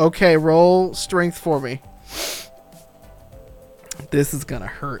 Oh, okay, roll strength for me. This is going to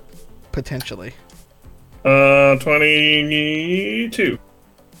hurt potentially. 22.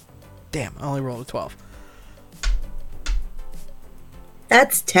 Damn, I only rolled a 12.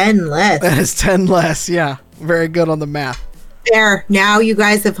 That's 10 less. That is 10 less. Yeah. Very good on the math. There. Now you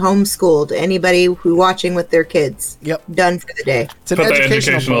guys have homeschooled anybody who watching with their kids. Yep. Done for the day. It's an Put the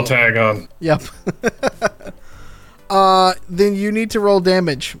educational educational blow. tag on. Yep. Then you need to roll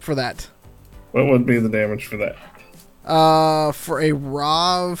damage for that. What would be the damage for that? For a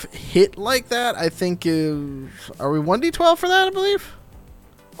Rav hit like that, I think is... Are we 1d12 for that, I believe?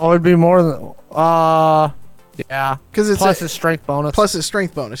 Oh, it'd be more than. Yeah. Because it's Plus his strength bonus. plus his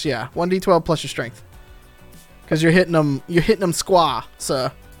strength bonus, yeah. 1d12 plus your strength. Because you're hitting them squaw, so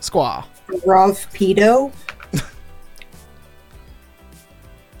squaw. Rav pedo.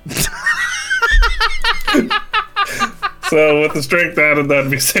 So with the strength added, that'd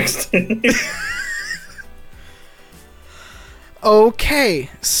be 16. Okay,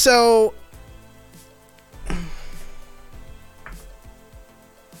 so...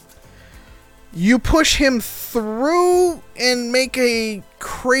 You push him through and make a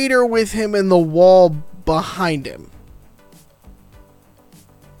crater with him in the wall behind him.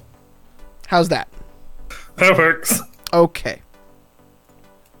 How's that? That works. Okay.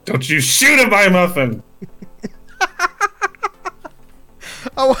 Don't you shoot at my muffin!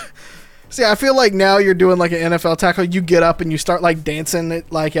 Oh, see, I feel like now you're doing like an NFL tackle. You get up and you start like dancing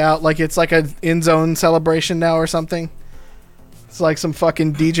it like out, like it's like an end zone celebration now or something. It's like some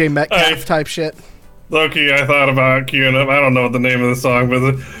fucking DJ Metcalf Hey. type shit. Loki, I thought about queuing up. I don't know what the name of the song,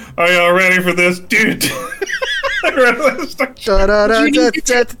 but are y'all ready for this, dude? You need to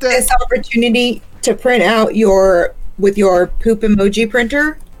take this opportunity to print out with your poop emoji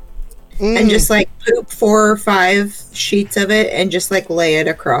printer and just like poop 4 or 5 sheets of it and just like lay it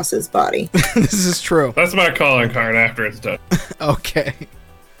across his body. This is true. That's my calling card after it's done. Okay.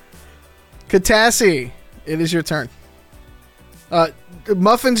 Katassi, it is your turn.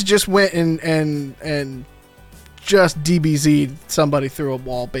 Muffins just went and just DBZ'd somebody through a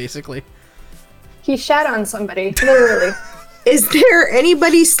wall, basically. He shat on somebody, literally. Is there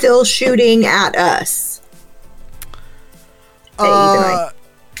anybody still shooting at us? That even I-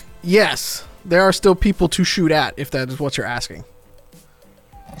 Yes, there are still people to shoot at, if that is what you're asking.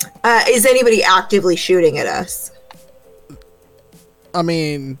 Is anybody actively shooting at us? I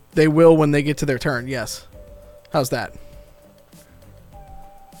mean, they will when they get to their turn, yes. How's that?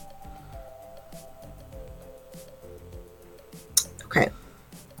 Okay.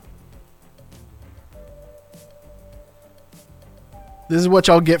 This is what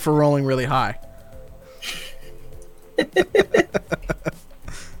y'all get for rolling really high.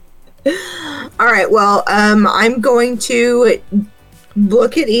 All right. Well, I'm going to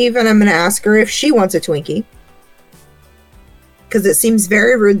look at Eve and I'm going to ask her if she wants a Twinkie. Because it seems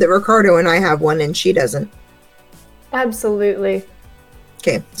very rude that Ricardo and I have one and she doesn't. Absolutely.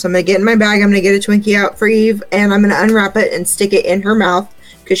 Okay, so I'm going to get in my bag. I'm going to get a Twinkie out for Eve and I'm going to unwrap it and stick it in her mouth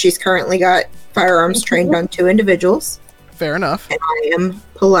because she's currently got firearms trained on 2 individuals. Fair enough. And I am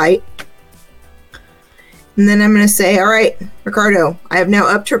polite. And And then I'm going to say, all right, Ricardo, I have now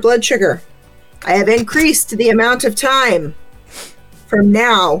upped her blood sugar. I have increased the amount of time from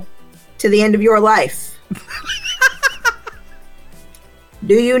now to the end of your life.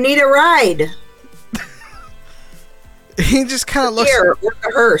 Do you need a ride? He just kind of looks. Here, or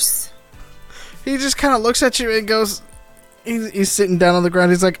a hearse. He just kind of looks at you and goes. He's sitting down on the ground.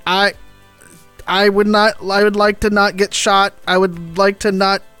 He's like, I would like to not get shot. I would like to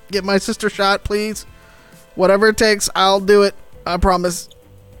not get my sister shot, please. Whatever it takes, I'll do it. I promise.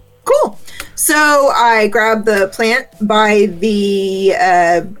 Cool. So I grab the plant by the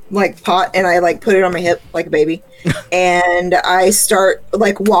pot and I put it on my hip like a baby, and I start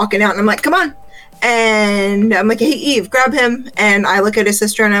walking out and I'm like, come on. And I'm like, hey, Eve, grab him. And I look at his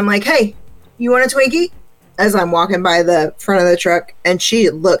sister and I'm like, hey, you want a Twinkie? As I'm walking by the front of the truck, and she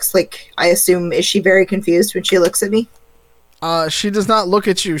looks like, I assume, is she very confused when she looks at me? She does not look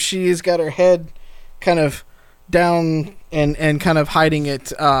at you. She's got her head kind of down and kind of hiding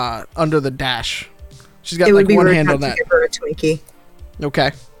it under the dash. She's got one hand on that. Give her a Twinkie. Okay.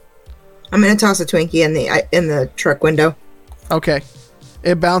 I'm gonna toss a Twinkie in the truck window. Okay.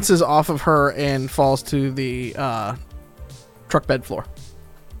 It bounces off of her and falls to the truck bed floor.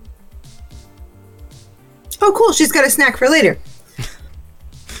 Oh, cool. She's got a snack for later.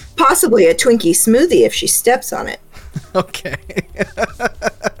 Possibly a Twinkie smoothie if she steps on it. Okay.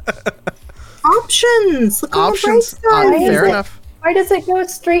 Options. Look on the bright Options. side. Fair enough. Why does it go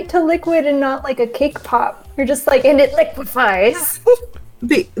straight to liquid and not like a cake pop? You're just and it liquefies.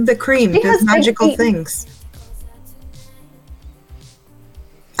 The cream It does has magical been things.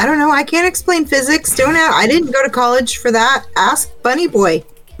 I don't know. I can't explain physics. I didn't go to college for that. Ask Bunny Boy.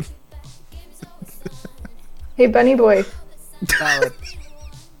 Hey, Bunny Boy.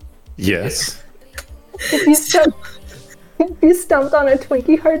 Yes. If you stumped on a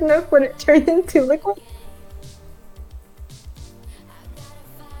Twinkie hard enough, would it turn into liquid?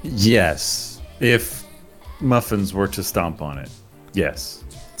 Yes. If muffins were to stomp on it. Yes.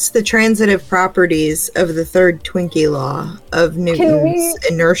 It's the transitive properties of the third Twinkie law of Newton's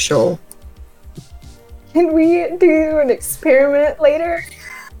inertial. Can we do an experiment later?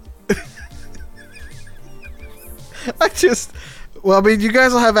 I mean, you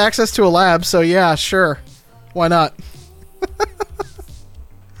guys will have access to a lab, so yeah, sure. Why not?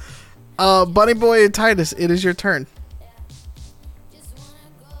 Bunny Boy and Titus, it is your turn.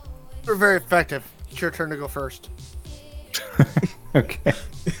 We're very effective. It's your turn to go first. Okay.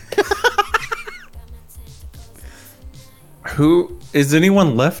 Who is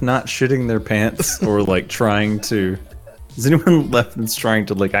anyone left not shitting their pants or trying to? Is anyone left that's trying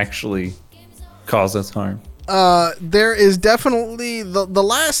to actually cause us harm? There is definitely the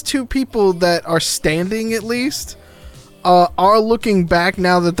last two people that are standing at least are looking back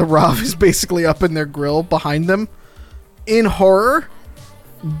now that the Rav is basically up in their grill behind them in horror,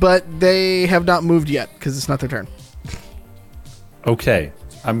 but they have not moved yet because it's not their turn. Okay,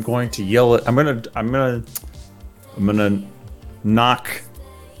 I'm going to yell at. I'm gonna knock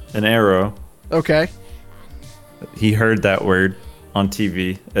an arrow. Okay. He heard that word on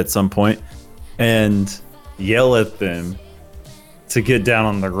TV at some point, and yell at them to get down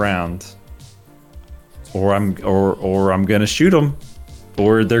on the ground, or I'm gonna shoot them,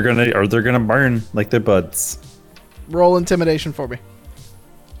 or they're gonna burn like their buds. Roll intimidation for me.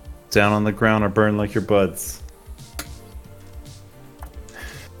 Down on the ground or burn like your buds.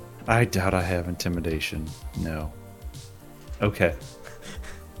 I doubt I have intimidation. No. Okay.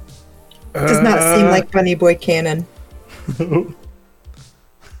 Does not seem like Bunny Boy canon.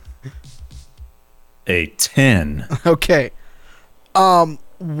 A 10. Okay. One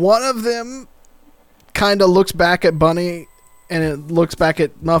of them kind of looks back at Bunny, and it looks back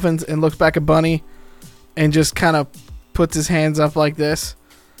at Muffins, and looks back at Bunny, and just kind of puts his hands up like this.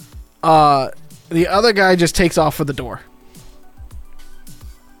 The other guy just takes off for the door.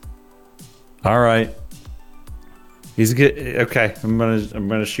 All right. He's good. Okay, I'm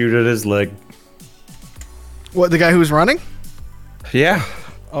gonna shoot at his leg. What, the guy who was running? Yeah.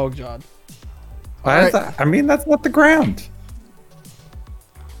 Oh God. I mean, that's not the ground.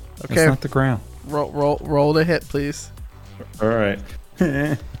 Okay. That's not the ground. Roll the hit, please. All right.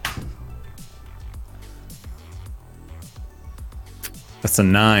 That's a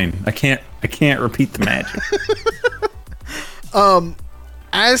 9. I can't repeat the magic.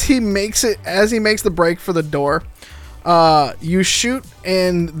 As he makes the break for the door, you shoot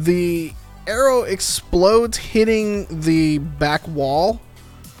and the arrow explodes, hitting the back wall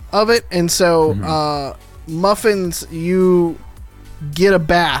of it, and so Muffins, you get a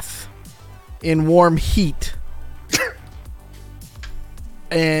bath in warm heat.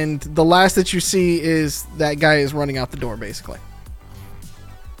 And the last that you see is that guy is running out the door, basically.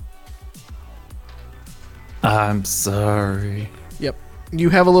 I'm sorry. Yep. You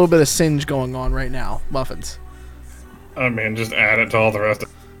have a little bit of singe going on right now, Muffins. I mean, just add it to all the rest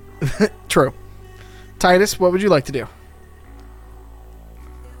of True. Titus, what would you like to do?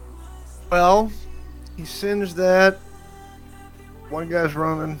 Well, he singed that. One guy's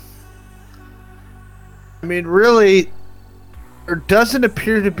running. I mean, really, there doesn't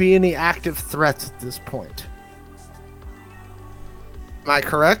appear to be any active threats at this point. Am I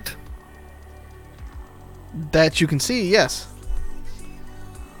correct? That you can see, yes.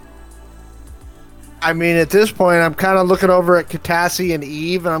 I mean, at this point, I'm kind of looking over at Katassi and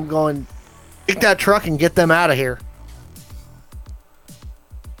Eve, and I'm going, take that truck and get them out of here.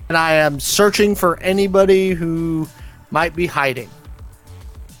 And I am searching for anybody who might be hiding.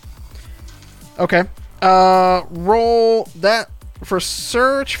 Okay. Roll that for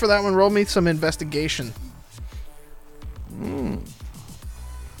search. For that one, roll me some investigation.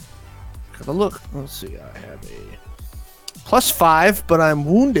 Have a look. Let's see. I have a +5, but I'm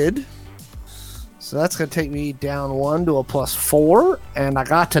wounded. So that's going to take me down 1 to a +4, and I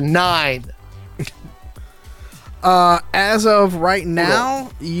got to 9. As of right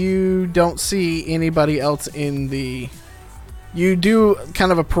now, you don't see anybody else in the... You do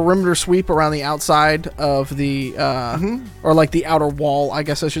kind of a perimeter sweep around the outside of the... Or like the outer wall, I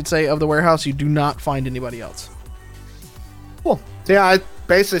guess I should say, of the warehouse. You do not find anybody else. Cool. So yeah, I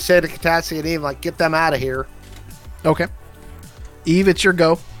basically say to Katassi and Eve, like, get them out of here. Okay. Eve, it's your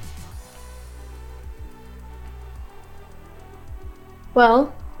go.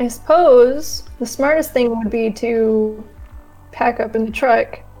 Well, I suppose the smartest thing would be to pack up in the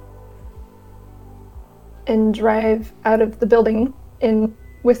truck and drive out of the building in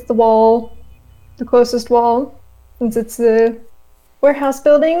with the wall, the closest wall, since it's the warehouse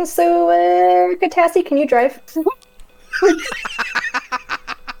building. So, Katassi, can you drive?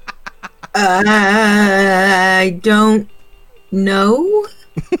 I don't know.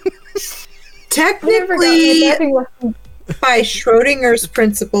 Technically, driving lesson. by Schrodinger's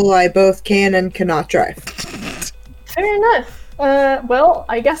principle, I both can and cannot drive. Fair enough. Well,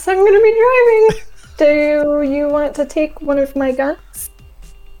 I guess I'm gonna be driving. Do you want to take one of my guns?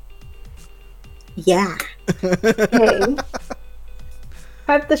 Yeah. Hey.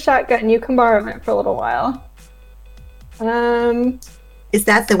 Have the shotgun. You can borrow it for a little while. Is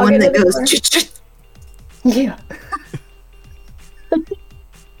that the I'll one get that it goes? over. Yeah.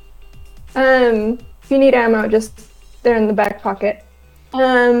 If you need ammo, just there in the back pocket.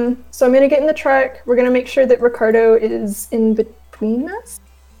 So I'm gonna get in the truck. We're gonna make sure that Ricardo is in between us.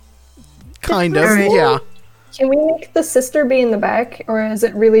 Kind of, Alright. yeah. Can we make the sister be in the back, or is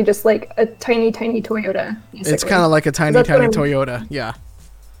it really just like a tiny, tiny Toyota? It's basically? kind of like a tiny, That's what tiny I'm- Toyota, yeah.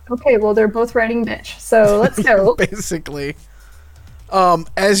 Okay, well they're both riding bitch, so let's go. Basically.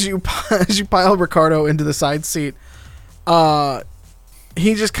 As you pile Ricardo into the side seat,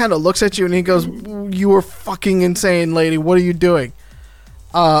 he just kind of looks at you and he goes, "You are fucking insane, lady. What are you doing?"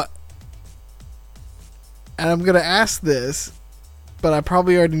 And I'm gonna ask this, but I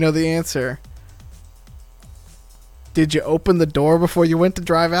probably already know the answer. Did you open the door before you went to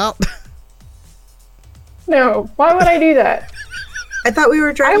drive out? No, why would I do that? I thought we were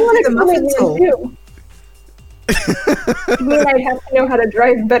I driving want through to the come in muffins here hole. too. I mean, I'd have to know how to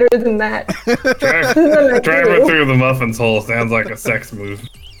drive better than that. Driving through the muffins hole sounds like a sex move.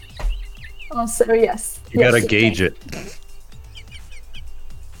 Also, yes. You gotta gauge it.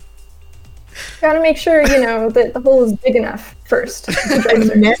 Gotta make sure, that the hole is big enough first. to drive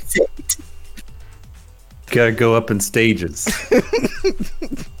through. And that's it. Gotta go up in stages.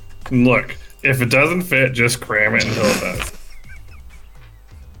 Look, if it doesn't fit, just cram it until it does.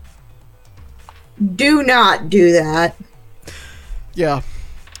 Do not do that. Yeah.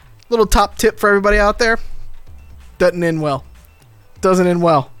 Little top tip for everybody out there. Doesn't end well. Doesn't end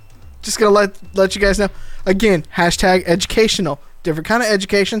well. Just gonna let you guys know. Again, hashtag educational. Different kind of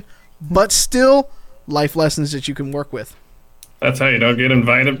education, but still life lessons that you can work with. That's how you don't get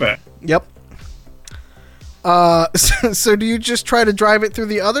invited back. Yep. So do you just try to drive it through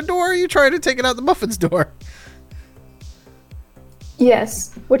the other door, or you try to take it out the muffins door?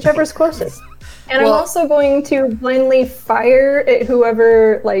 Yes, whichever's closest. And Well- I'm also going to blindly fire at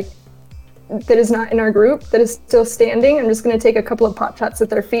whoever, that is not in our group, that is still standing. I'm just going to take a couple of pot shots at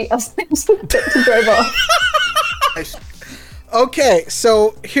their feet as they to drive off. Okay,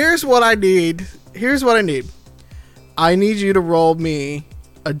 so here's what I need. I need you to roll me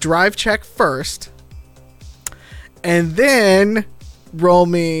a drive check first, and then roll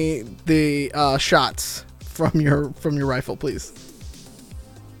me the shots from your rifle, please.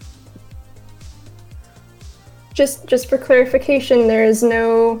 Just for clarification, there is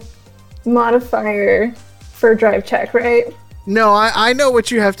no modifier for drive check, right? No, I know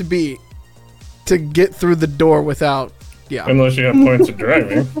what you have to be to get through the door without. Yeah. Unless you have points of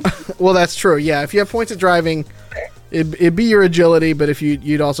driving. Well, that's true. Yeah, if you have points of driving, it'd be your agility, but if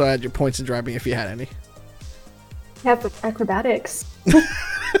you'd also add your points in driving if you had any. Have acrobatics.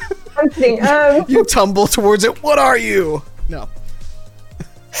 I'm kidding. You tumble towards it. What are you? No.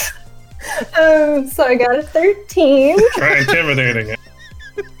 So I got a 13. Try intimidating it.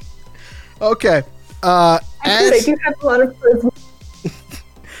 Okay. I do have a lot of charisma.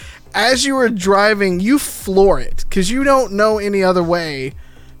 As you were driving, you floor it because you don't know any other way.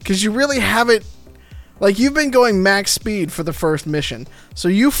 Because you really haven't, like, you've been going max speed for the first mission, so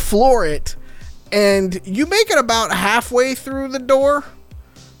you floor it, and you make it about halfway through the door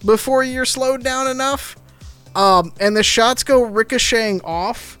before you're slowed down enough, and the shots go ricocheting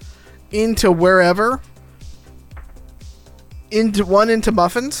off into wherever, into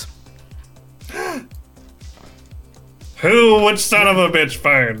Muffins. Which son of a bitch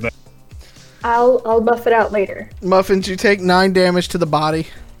fired that? I'll buff it out later. Muffins, you take 9 damage to the body.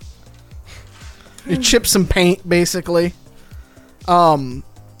 You chip some paint, basically. But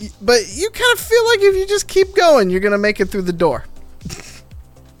you kind of feel like if you just keep going, you're gonna make it through the door.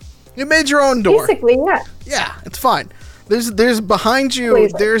 You made your own door. Basically, yeah. Yeah, it's fine. There's behind you.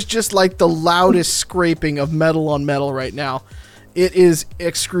 Laser. There's just like the loudest scraping of metal on metal right now. It is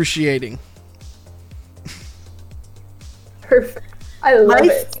excruciating. Perfect. I love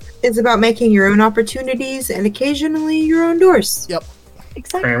Life it. is about making your own opportunities and occasionally your own doors. Yep.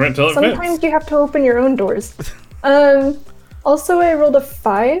 Exactly. Cram it till it Sometimes fits. you have to open your own doors. Also, I rolled a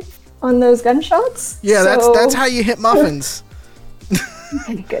 5 on those gunshots. Yeah, so... that's how you hit Muffins.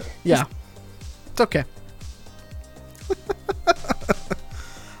 Okay, good. Yeah. It's okay.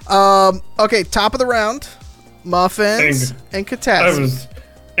 Okay, top of the round. Muffins and I Katassi. was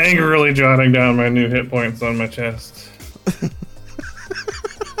angrily jotting down my new hit points on my chest.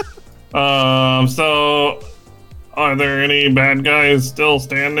 So are there any bad guys still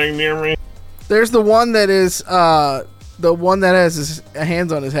standing near me? There's the one that is the one that has his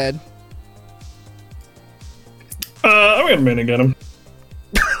hands on his head. I'm gonna minigun him.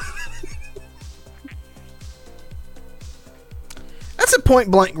 That's a point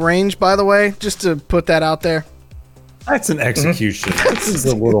blank range, by the way, just to put that out there. That's an execution. This is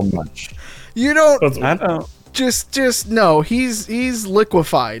a little much. You don't I don't. just no, he's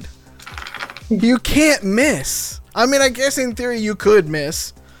liquefied. You can't miss. I mean, I guess in theory you could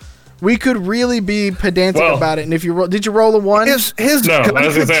miss. We could really be pedantic Well- about it. And if you did you roll a 1? His No, gun I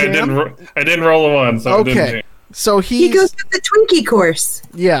was gonna could say jam. I didn't roll a 1, so it didn't Okay. change. So He he's goes with the Twinkie course.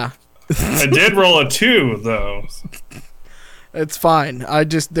 yeah. I did roll a 2 though. It's fine.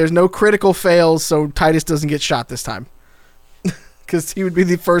 There's no critical fails, so Titus doesn't get shot this time. Because he would be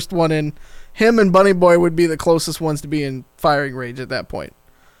the first one in. Him and Bunny Boy would be the closest ones to be in firing range at that point.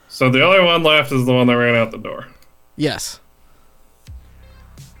 So the only one left is the one that ran out the door. Yes.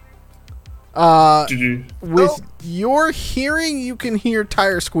 Did you? With your hearing, you can hear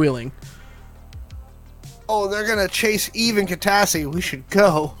tire squealing. Oh, they're gonna chase Eve and Katassi. We should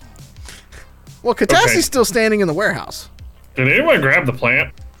go. Well, Katassi's Okay. still standing in the warehouse. Did anyone grab the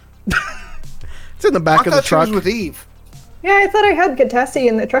plant? It's in the back I of the thought she was truck. with Eve. Yeah, I thought I had Katassi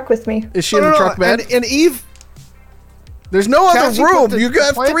in the truck with me. Is she in the truck bed? And Eve. There's no other Cassie put room. the You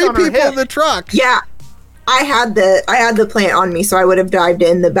got plant 3 on her people hip. in the truck. Yeah. I had the plant on me, so I would have dived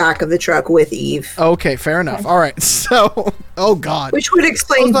in the back of the truck with Eve. Okay, fair enough. All right. So, oh god. Which would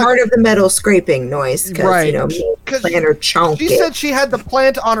explain I was like- part of the metal scraping noise, because, Right. you know, me and 'Cause planner chonk She it. said she had the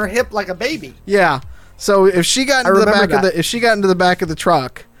plant on her hip like a baby. Yeah. So if she got into the remember back of that. the if she got into the back of the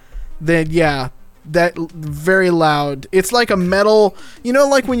truck, then yeah, very loud. It's like a metal,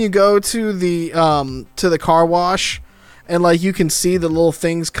 like when you go to the car wash and like you can see the little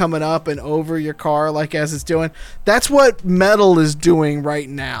things coming up and over your car like as it's doing. That's what metal is doing right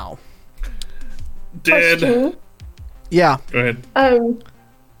now. Did Question. Yeah. go ahead.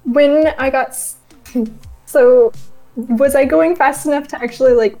 When I got so was I going fast enough to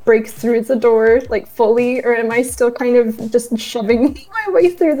actually like break through the door like fully, or am I still kind of just shoving my way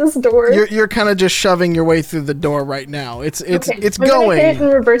through this door? You're kind of just shoving your way through the door right now. It's Okay, it's I'm gonna hit it going.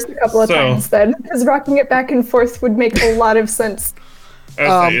 in reverse a couple of So- times then, because rocking it back and forth would make a lot of sense.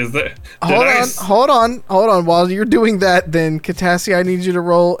 I see, is that? Did Hold on. While you're doing that, then Katassi, I need you to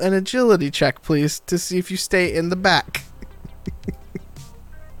roll an agility check, please, to see if you stay in the back.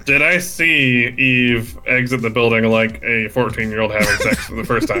 Did I see Eve exit the building like a 14-year-old having sex for the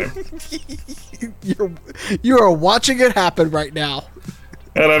first time? You are watching it happen right now.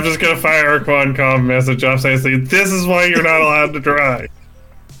 And I'm just gonna fire a Qualcomm message off saying, "This is why you're not allowed to drive."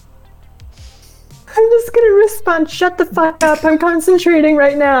 I'm just gonna respond, shut the fuck up, I'm concentrating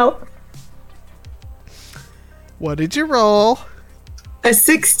right now. What did you roll? A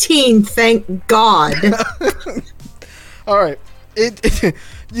 16, thank God. All right.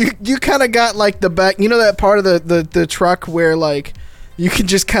 You kind of got like the back, you know that part of the truck where like you can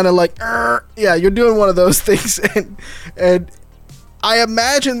just kind of like, yeah, you're doing one of those things, and I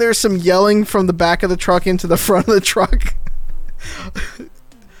imagine there's some yelling from the back of the truck into the front of the truck.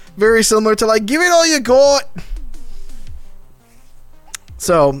 Very similar to like, give it all you got.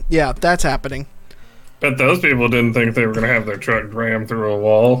 So yeah, that's happening. Bet those people didn't think they were gonna have their truck rammed through a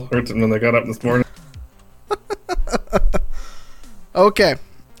wall when they got up this morning. Okay.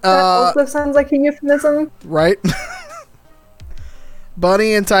 That also sounds like a euphemism. Right?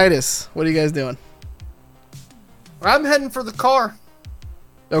 Bunny and Titus, what are you guys doing? I'm heading for the car.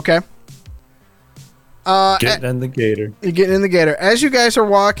 Okay. Getting in the gator. You're getting in the gator. As you guys are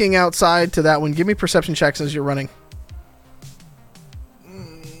walking outside to that one, give me perception checks as you're running.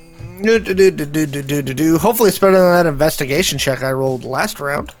 Hopefully it's better than that investigation check I rolled last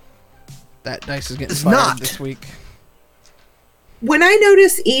round. That dice is getting It's fired not. this week. When I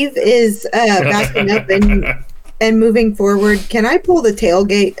notice Eve is backing up and moving forward, can I pull the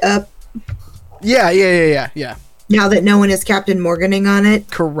tailgate up Yeah. now that no one is Captain Morganing on it?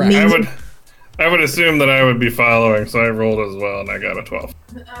 Correct. I would assume that I would be following, so I rolled as well, and I got a 12.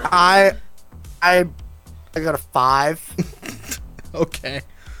 I got a 5. Okay.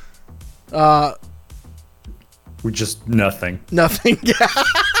 We just nothing. Nothing. Yeah.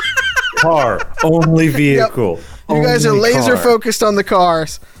 Car. Only vehicle. You guys are Only laser car. focused on the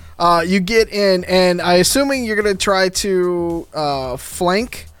cars. You get in, and I assuming you're gonna try to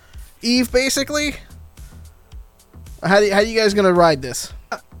flank Eve, basically. How you guys gonna ride this?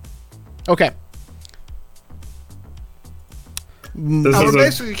 Okay. This I is would a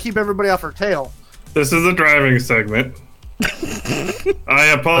basically keep everybody off her tail. this is a driving segment.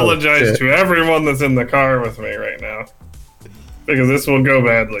 I apologize to everyone that's in the car with me right now, because this will go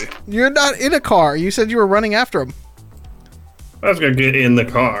badly. You're not in a car. You said you were running after him. I was gonna get in the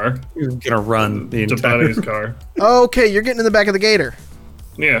car You're gonna run the to entire. Bunny's car. Okay, you're getting in the back of the gator.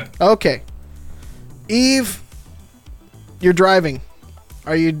 Yeah. Okay. Eve, you're driving.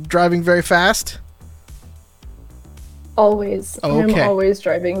 Are you driving very fast? Always. Okay. I'm always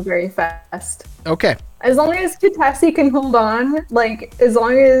driving very fast. Okay. As long as Katassi can hold on, like, as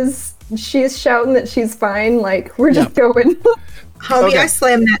long as she's shouting that she's fine, like, we're just going. Homie, Okay. I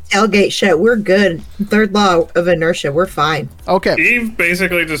slammed that tailgate shut. We're good. Third law of inertia. We're fine. Okay. Eve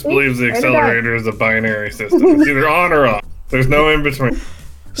basically just believes the I did that. accelerator is a binary system. It's either on or off. There's no in between.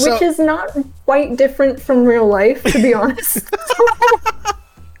 So, Which is not quite different from real life, to be honest.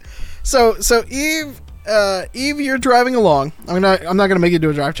 so Eve, you're driving along. I'm not gonna make you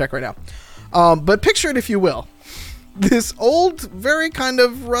do a drive check right now. But picture it, if you will, this old, very kind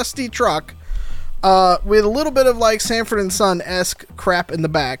of rusty truck, with a little bit of like Sanford and Son-esque crap in the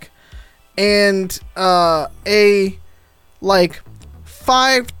back, and a like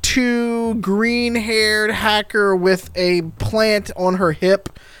 5'2" green-haired hacker with a plant on her hip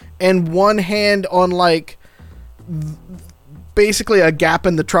and one hand on like basically a gap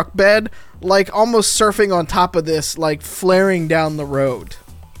in the truck bed, like almost surfing on top of this, like flaring down the road.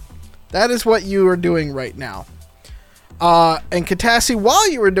 That is what you are doing right now. And Katassi, while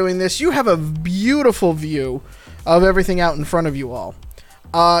you were doing this, you have a beautiful view of everything out in front of you all.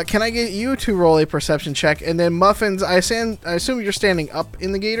 Can I get you to roll a perception check? And then Muffins, I assume you're standing up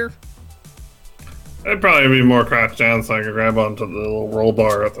in the gator? I'd probably be more crouched down so I could grab onto the little roll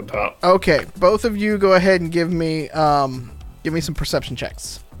bar at the top. Okay, both of you go ahead and give me some perception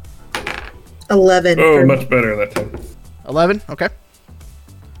checks. 11. Oh, for me. much better that time. 11, okay.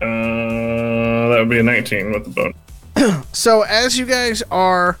 That would be a 19 with the bone. So as you guys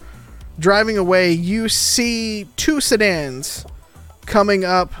are driving away, you see two sedans coming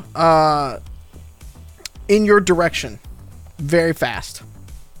up in your direction very fast.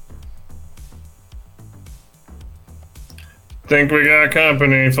 Think we got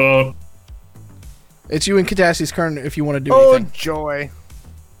company, folk. It's you and Katassi's turn if you want to do Oh, anything. joy.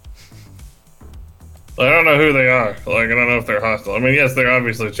 I don't know who they are. Like, I don't know if they're hostile. I mean, yes, they're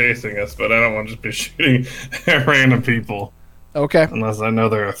obviously chasing us, but I don't want to just be shooting at random people Okay. unless I know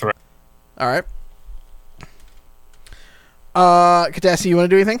they're a threat. All right. Katassi, you want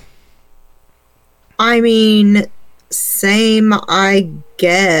to do anything? I mean, same, I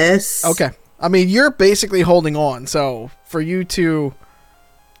guess. Okay. I mean, you're basically holding on, so for you to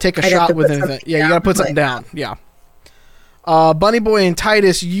take a I'd have shot to with put anything, something yeah, you gotta down, put something but- down. Yeah. Bunny Boy and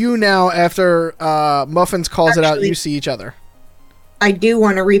Titus, you now, after Muffins calls it out, Actually- you see each other. I do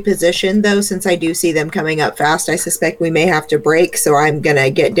want to reposition, though, since I do see them coming up fast. I suspect we may have to break, so I'm going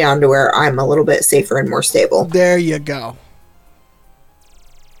to get down to where I'm a little bit safer and more stable. There you go.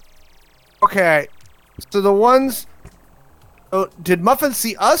 Okay. So the ones. Oh, did Muffin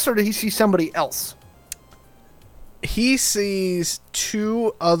see us or did he see somebody else? He sees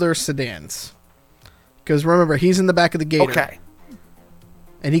 2 other sedans. Because remember, he's in the back of the gator. Okay.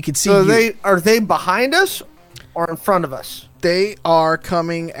 And he can see So you. are they behind us or in front of us? They are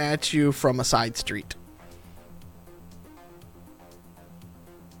coming at you from a side street.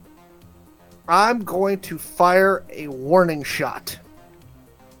 I'm going to fire a warning shot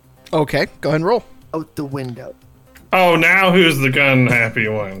Okay, go ahead and roll. out the window. Oh, now who's the gun happy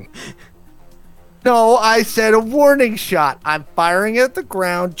one? No, I said a warning shot. I'm firing at the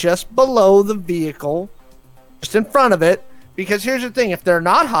ground just below the vehicle, just in front of it. Because here's the thing, if they're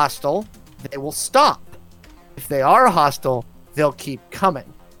not hostile, they will stop. If they are hostile, they'll keep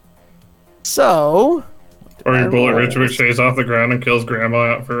coming. So, Or your bullet ricochets off the ground and kills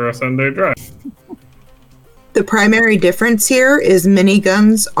Grandma out for a Sunday drive. The primary difference here is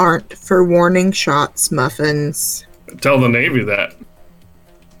miniguns aren't for warning shots, Muffins. Tell the Navy that.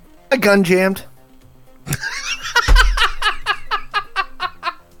 a gun jammed.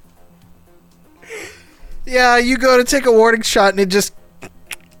 Yeah, you go to take a warning shot and it just...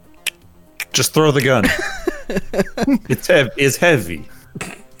 Just throw the gun. It's heavy.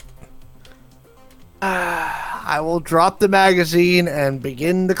 I will drop the magazine and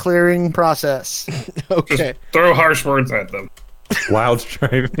begin the clearing process. Okay. Throw harsh words at them. Wild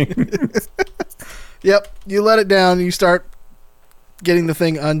driving. Yep, you let it down, you start getting the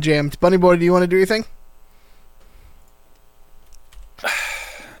thing unjammed. Bunny Boy, do you want to do anything?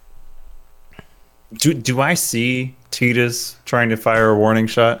 Do I see Titus trying to fire a warning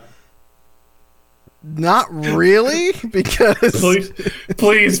shot? Not really, because...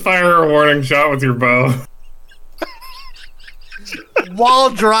 Please fire a warning shot with your bow. While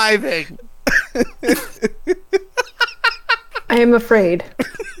driving. I am afraid.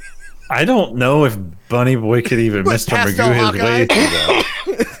 I don't know if Bunny Boy could even Mr. Pastel Magoo his way Hawkeye.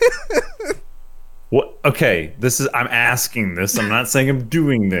 through that. What? Okay, I'm asking this. I'm not saying I'm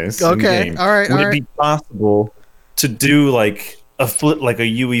doing this. Okay, in-game. all right, Would all it be possible to do like a flip, like a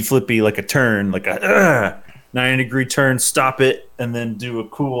UE flippy, like a turn, like a 90-degree turn, stop it, and then do a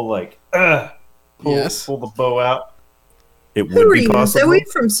cool like Yes. pull the bow out? It Who would are be you, possible. Zoe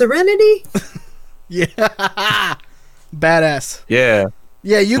from Serenity? Yeah. Badass. Yeah,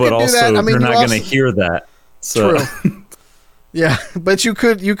 Yeah, you but could do also that. I mean, you're you not also... going to hear that. So. True. Yeah, but you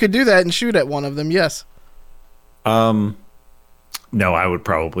could do that and shoot at one of them, yes. No, I would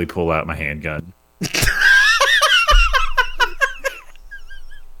probably pull out my handgun.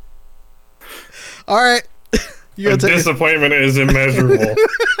 All right. You The gotta take it. disappointment is immeasurable.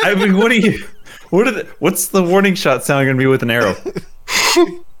 I mean, what's the warning shot sound going to be with an arrow?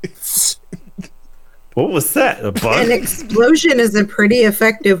 What was that? A bug? An explosion is a pretty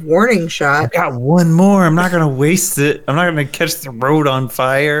effective warning I shot. got one more. I'm not going to waste it. I'm not going to catch the road on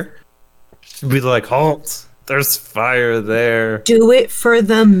fire. Should be like, halt. There's fire there. Do it for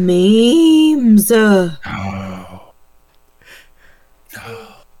the memes.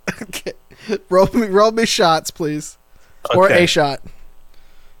 Okay. Roll me shots, please. Or Okay. a shot.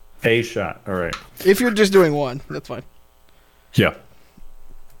 A shot. All right. If you're just doing one, that's fine. Yeah.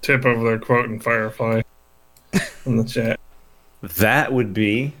 Tip over their quote in Firefly in the chat. That would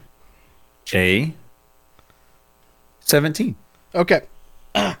be a 17. Okay.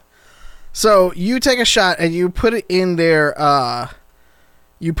 So you take a shot and you put it in their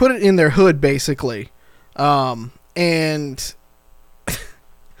hood basically. And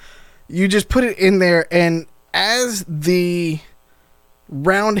you just put it in there, and as the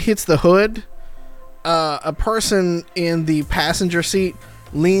round hits the hood, a person in the passenger seat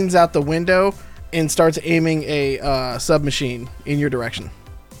leans out the window and starts aiming a submachine in your direction.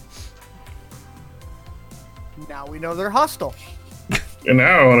 Now we know they're hostile. And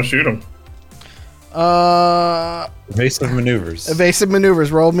now I want to shoot him. Evasive maneuvers. Evasive maneuvers.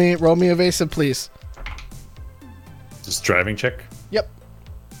 Roll me evasive, please. Just driving check. Yep.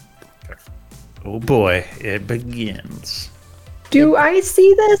 Oh boy, it begins. Do I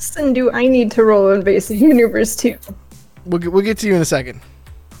see this, and do I need to roll invasive maneuvers too? We'll get to you in a second.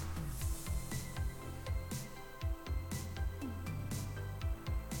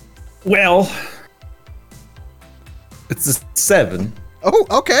 Well, it's a 7 Oh,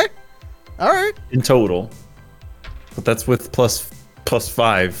 okay. All right. in total, but that's with plus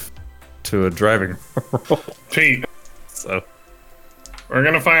 5 to a driving roll. Pete, So We're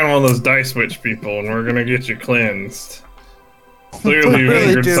gonna find one of those dice witch people, and we're gonna get you cleansed. Clearly, you Really,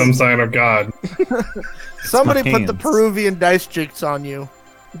 angered dude. some sign of God. Somebody my put the hands. Peruvian dice jigs on you.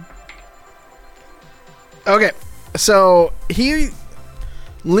 Okay, so he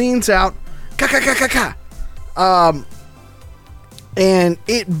leans out, and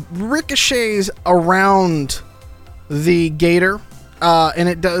it ricochets around the gator, and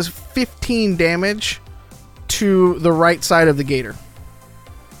it does 15 damage to the right side of the gator.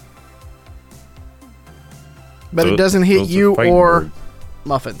 But it doesn't hit Those are you fighting or birds.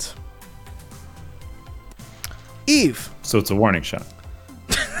 Muffins. Eve. So it's a warning shot.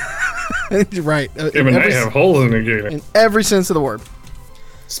 Right. Yeah, but now you have holes in the gator. in every sense of the word.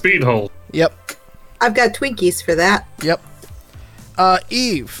 Speed hole. Yep. I've got Twinkies for that. Yep.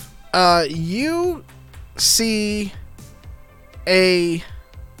 Eve, you see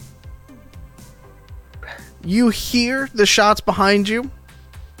you hear the shots behind you,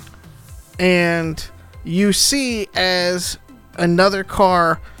 and you see as another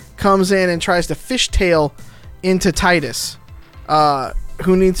car comes in and tries to fishtail into Titus,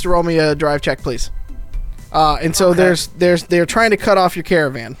 who needs to roll me a drive check, please. And so they're trying to cut off your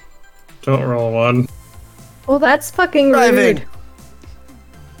caravan. Don't roll one. Well, that's fucking Driving. rude.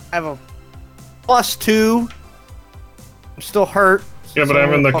 I have a +2. I'm still hurt. Yeah, but so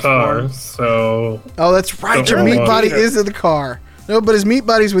I'm in the +1. car, so Oh, that's right. Don't Your roll meat one. buddy is in the car. No, but his meat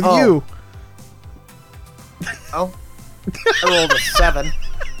buddy's with Oh. you. Oh, I rolled a 7.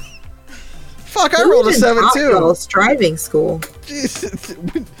 Fuck, I rolled a Who's in 7 Hot too. Wheels driving school. Jesus.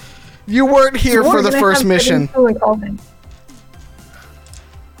 You weren't here We're for the gonna first have mission. Kevin Cohen call in.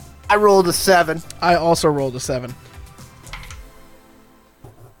 I rolled a 7. I also rolled a 7.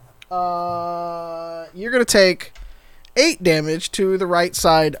 You're gonna take 8 damage to the right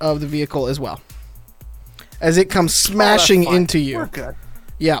side of the vehicle as well, as it comes smashing fine. into We're you. good.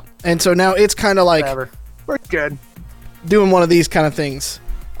 Yeah, and so now it's kind of like Whatever. We're good. doing one of these kind of things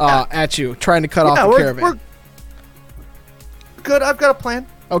at you, trying to cut off the we're caravan. good. I've got a plan.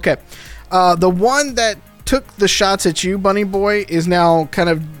 Okay. The one that took the shots at you, Bunny Boy, is now kind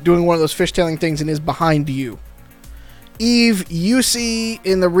of doing one of those fishtailing things and is behind you. Eve, you see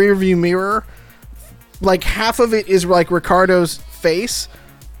in the rearview mirror, like half of it is like Ricardo's face,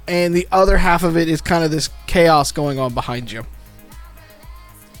 and the other half of it is kind of this chaos going on behind you.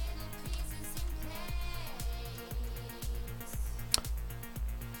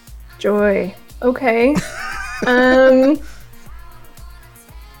 Joy. Okay. I'm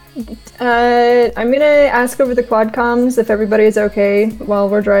gonna ask over the quad comms if everybody is okay while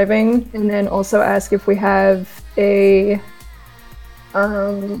we're driving, and then also ask if we have a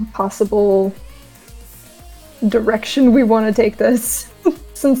possible direction we want to take this,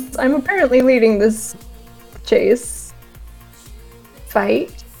 since I'm apparently leading this chase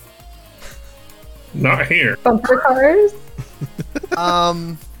fight. not here. Bumper cars.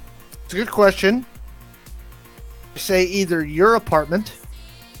 It's a good question. Say either your apartment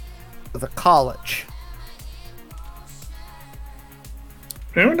or the college.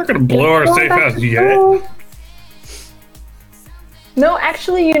 Man, we're not gonna blow our Going safe back house to yet. school. No,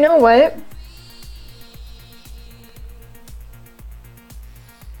 actually, you know what?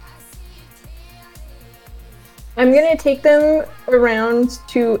 I'm gonna take them around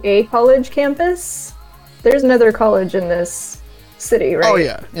to a college campus. There's another college in this city, right? Oh,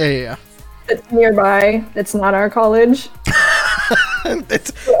 yeah. Yeah. That's nearby. That's not our college.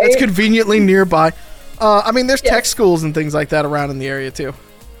 It's conveniently nearby. I mean, there's tech Yes. schools and things like that around in the area, too.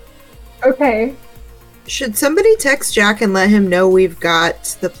 Okay. Should somebody text Jack and let him know we've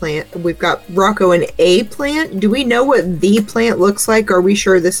got the plant? We've got Rocco in a plant. Do we know what the plant looks like? Are we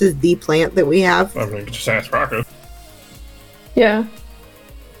sure this is the plant that we have? I mean, just ask Rocco. Yeah.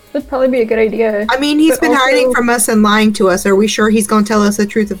 That'd probably be a good idea. I mean, he's But been also- hiding from us and lying to us. Are we sure he's going to tell us the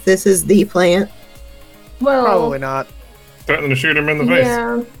truth if this is the plant? Well, Probably not. Threaten to shoot him in the face.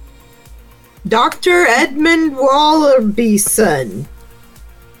 yeah. Dr. Edmund Wallaby's son.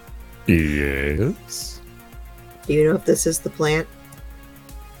 Yes. Do you know if this is the plant?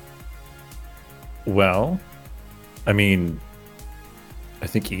 Well, I mean, I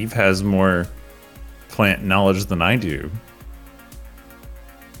think Eve has more plant knowledge than I do.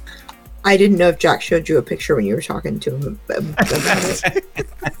 I didn't know if Jack showed you a picture when you were talking to him about it.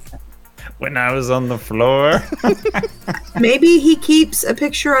 When I was on the floor. Maybe he keeps a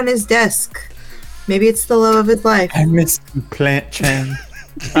picture on his desk. Maybe it's the love of his life. I miss you, Plant Chan.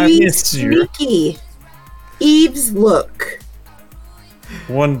 I He's miss you. sneaky. Eve's look.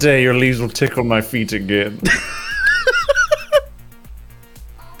 One day your leaves will tickle my feet again.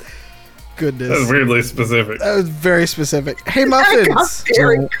 goodness. That's weirdly specific. That was very specific. Hey, That got Muffins.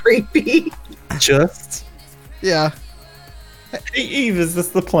 very creepy. Just. Yeah. Hey, Eve, is this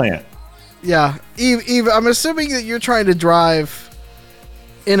the plant? Yeah. Eve, I'm assuming that you're trying to drive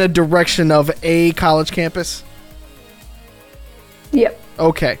in a direction of a college campus. Yep.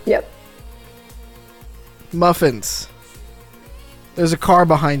 Okay. Yep. Muffins. There's a car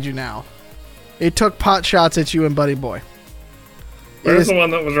behind you now. It took pot shots at you and Buddy Boy. It Where's is- the one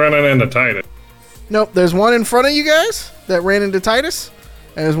that was running into Titus? Nope, there's one in front of you guys that ran into Titus,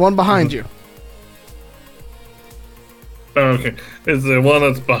 and there's one behind you. Oh, okay. Is the one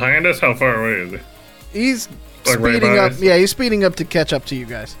that's behind us? How far away is he? He's Like right speeding by up. us? Yeah, he's speeding up to catch up to you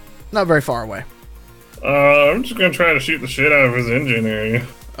guys. Not very far away. I'm just gonna try to shoot the shit out of his engine area.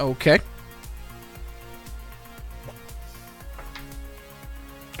 Okay.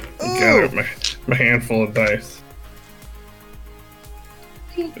 Got it, my handful of dice.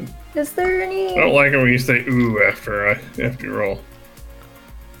 Is there any? I don't like it when you say "ooh" after you roll.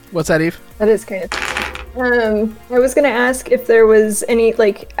 What's that, Eve? That is kind of. I was gonna ask if there was any,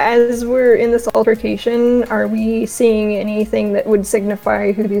 like, as we're in this altercation, are we seeing anything that would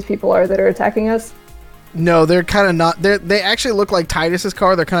signify who these people are that are attacking us? No, they're kind of not. They actually look like Titus's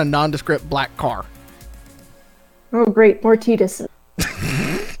car. They're kind of nondescript black car. Oh, great, more Titus.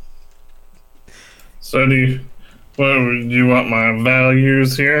 So do you want my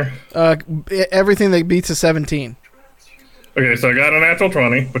values here? Everything that beats a 17. Okay, so I got a natural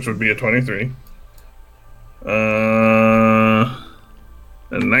 20, which would be a 23. A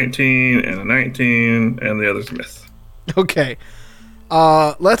 19 and a 19, and the other's miss. Okay.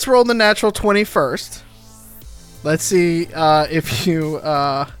 Let's roll the natural 20 first. Let's see if you.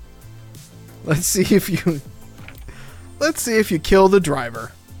 Let's see if you kill the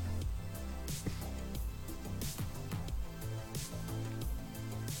driver.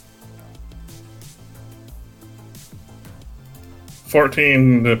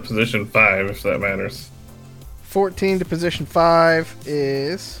 $14 to position 5, if that matters. 14 to position 5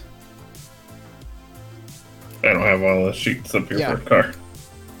 is. I don't have all the sheets up here Yeah. for a car.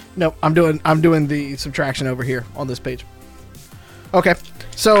 No, I'm doing the subtraction over here on this page. Okay,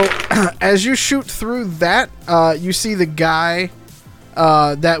 so as you shoot through that, you see the guy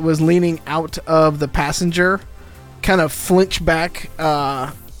that was leaning out of the passenger kind of flinch back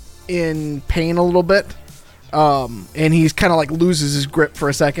in pain a little bit, and he's kind of like loses his grip for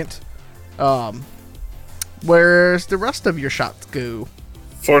a second. Where's the rest of your shots go?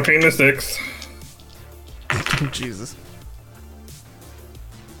 14 to 6. Jesus.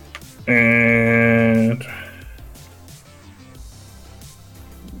 And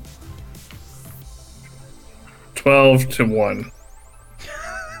 12 to 1.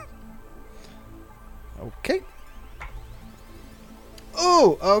 Okay.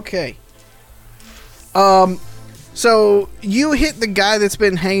 Oh, okay. So you hit the guy that's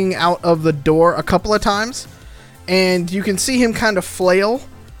been hanging out of the door a couple of times, and you can see him kind of flail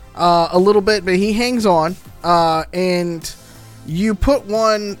a little bit, but he hangs on, and you put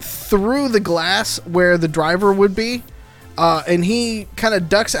one through the glass where the driver would be, and he kind of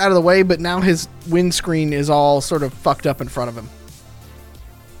ducks out of the way, but now his windscreen is all sort of fucked up in front of him.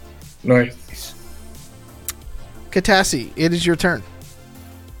 Nice. Katassi, it is your turn.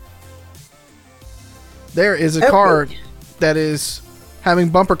 There is a car that is having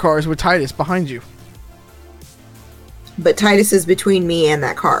bumper cars with Titus behind you. But Titus is between me and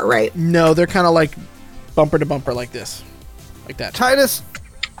that car, right? No, they're kind of like bumper to bumper like this. Like that. Titus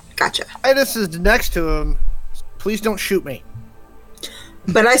Gotcha. is next to him. Please don't shoot me.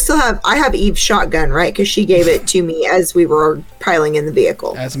 But I have Eve's shotgun, right? Because she gave it to me as we were piling in the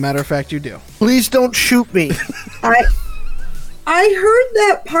vehicle. As a matter of fact, you do. Please don't shoot me. I heard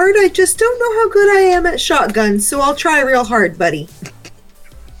that part. I just don't know how good I am at shotguns, so I'll try real hard, buddy.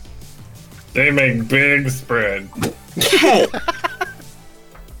 They make big spread. Okay.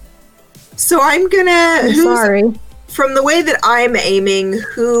 So I'm gonna. I'm sorry. From the way that I'm aiming,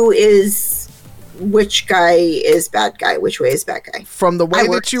 which guy is bad guy? Which way is bad guy? From the way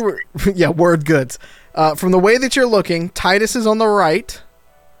that you were, yeah, word goods. From the way that you're looking, Titus is on the right,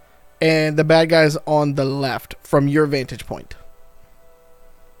 and the bad guy's on the left from your vantage point.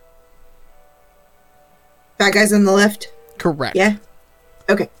 Bad guy's on the left? Correct. Yeah?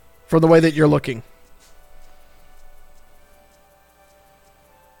 Okay. From the way that you're looking.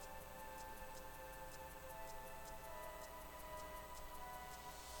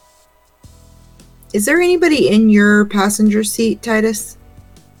 Is there anybody in your passenger seat, Titus?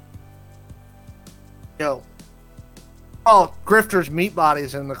 No. Oh, Grifter's meat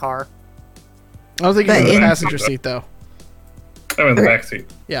body's in the car. I don't think But you're in the in- passenger seat, though. I'm in the Okay. back seat.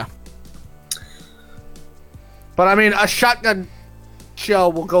 Yeah. But I mean, a shotgun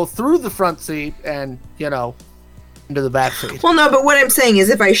shell will go through the front seat and, into the back seat. Well, no, but what I'm saying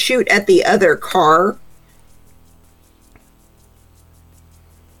is if I shoot at the other car...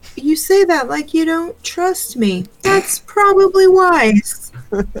 You say that like you don't trust me. That's probably wise.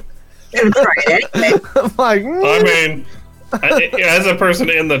 I'm gonna try it anyway. I'm like, I mean, as a person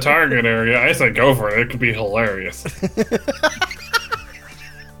in the target area, I say go for it. It could be hilarious.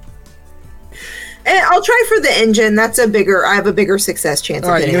 And I'll try for the engine. I have a bigger success chance.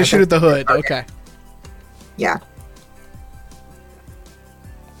 All right, you're gonna shoot at the hood. target. Okay. Yeah.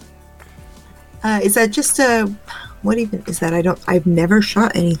 Is that just a... What even is that? I've never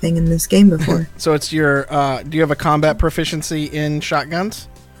shot anything in this game before. So it's your, do you have a combat proficiency in shotguns?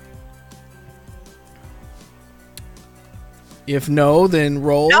 If no, then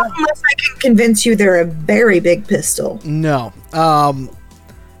roll. Not unless I can convince you they're a very big pistol. No.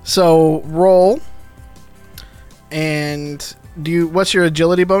 So roll. And what's your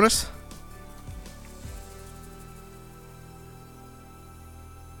agility bonus?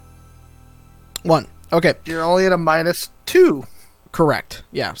 1. Okay. you're only at a -2. Correct.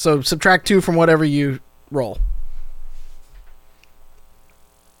 Yeah. So subtract 2 from whatever you roll.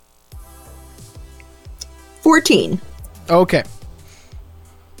 14. Okay.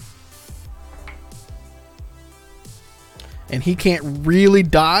 And he can't really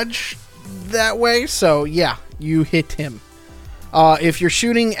dodge that way, so yeah, you hit him. If you're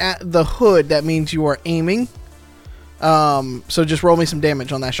shooting at the hood, that means you are aiming. So just roll me some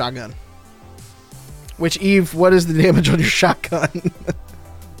damage on that shotgun. Which, Eve, what is the damage on your shotgun?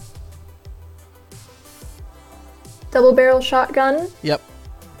 Double barrel shotgun Yep.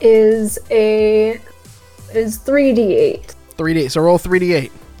 is 3d8. 3D. So roll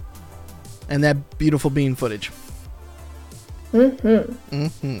 3d8. And that beautiful bean footage.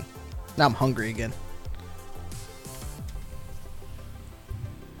 Mm-hmm. Now I'm hungry again.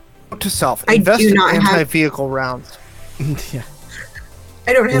 Note to self, I invest do in not have- anti-vehicle rounds. Yeah.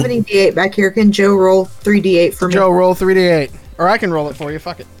 I don't have any D8 back here. Can Joe roll 3D8 for me? Joe, roll 3d8. Or I can roll it for you.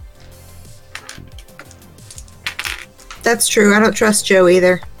 Fuck it. That's true. I don't trust Joe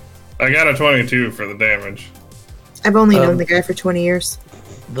either. I got a 22 for the damage. I've only known the guy for 20 years.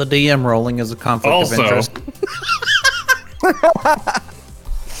 The DM rolling is a conflict of Also, interest.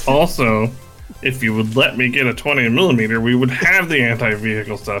 also, if you would let me get a 20mm, we would have the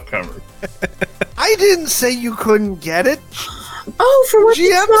anti-vehicle stuff covered. I didn't say you couldn't get it. Oh, for what?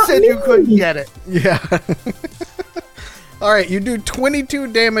 GM said you couldn't get it. Yeah. All right, you do 22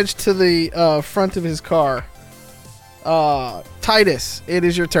 damage to the front of his car. Titus, it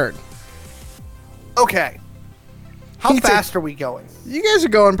is your turn. Okay. How He's a- fast are we going? You guys are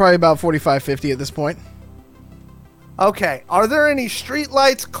going probably about 45, 50 at this point. Okay. Are there any street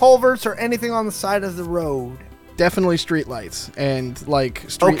lights, culverts, or anything on the side of the road? Definitely street lights and like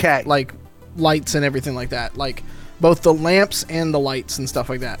Okay. like lights and everything like that. Like both the lamps and the lights and stuff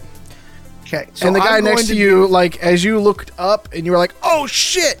like that. Okay. So And the guy I'm next going to you, like as you looked up and you were like, "Oh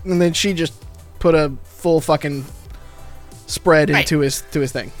shit!" and then she just put a full fucking spread into his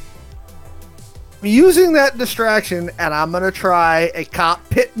thing. I'm using that distraction, and I'm gonna try a cop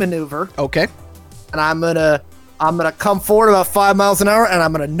pit maneuver, Okay. and I'm gonna come forward about 5 miles an hour, and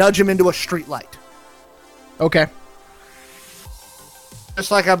I'm gonna nudge him into a street light, Okay. just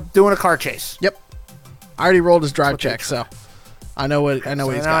like I'm doing a car chase. Yep. I already rolled his drive That's what check, so I know what So he's now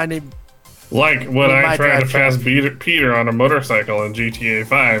I got. need. Like when With I my tried to drive pass Peter on a motorcycle in GTA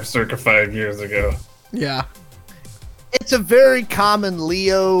 5 circa 5 years ago. Yeah. It's a very common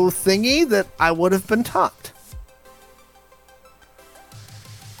Leo thingy that I would have been taught.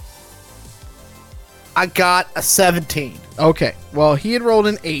 I got a 17. Okay. Well, he had rolled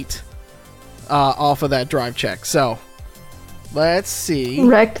an 8 off of that drive check. So, let's see.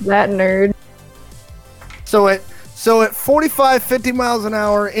 Wrecked that nerd. So at 45, 50 miles an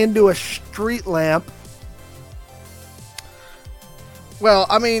hour into a street lamp. Well,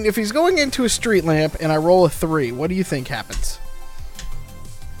 I mean, if he's going into a street lamp and I roll a 3, what do you think happens?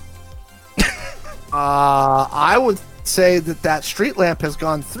 I would say that street lamp has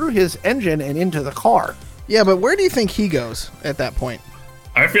gone through his engine and into the car. Yeah, but where do you think he goes at that point?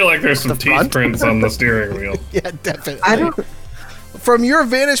 I feel like there's some The teeth front? prints on the steering wheel. Yeah, definitely. I don't. From your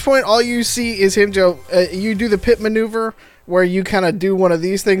vantage point, all you see is him, Joe. You do the pit maneuver where you kind of do one of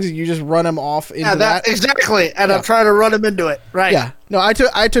these things and you just run him off into Yeah, that. exactly. And Yeah. I'm trying to run him into it. Right. Yeah. No, I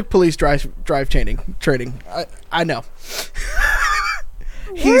took police drive training. I know.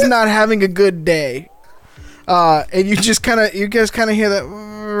 He's not having a good day. And you guys kind of hear that,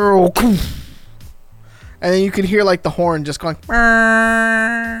 and then you can hear like the horn just going,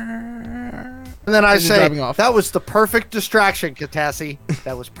 And then I And you're say, driving off. that was the perfect distraction, Katassi.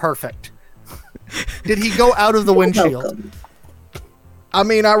 That was perfect. Did he go out of the windshield? Welcome. I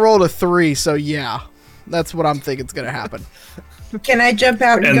mean, I rolled a 3, so yeah. That's what I'm thinking is going to happen. Can I jump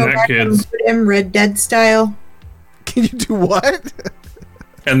out and, And go that back and kid's- put him Red Dead style? Can you do what?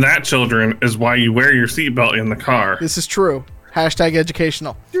 And that, children, is why you wear your seatbelt in the car. This is true. Hashtag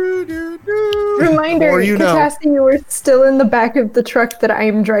educational. Reminder, Or you know. Katassi, you were still in the back of the truck that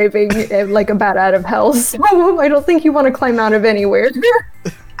I'm driving like a bat out of hell, so I don't think you want to climb out of anywhere.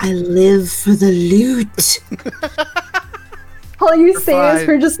 I live for the loot. All you say fine. is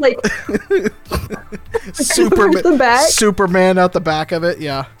her just like Superman, the back. Superman out the back of it.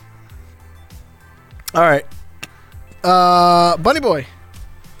 Yeah. All right. Bunny Boy.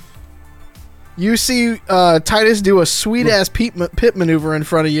 You see Titus do a sweet ass pit maneuver in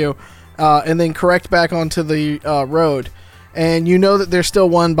front of you, and then correct back onto the road, and you know that there's still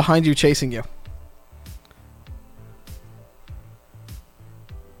one behind you chasing you.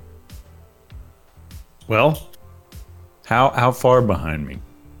 Well, how far behind me?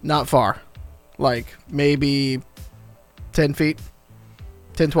 Not far, like maybe 10 feet,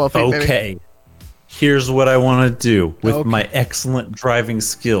 10, 12 feet. Maybe. Okay. Here's what I want to do with Okay. my excellent driving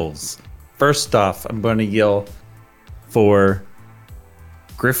skills. First off, I'm going to yell for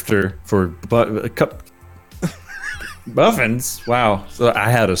Grifter for Muffins. Wow. So I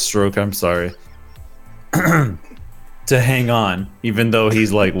had a stroke. I'm sorry. To hang on, even though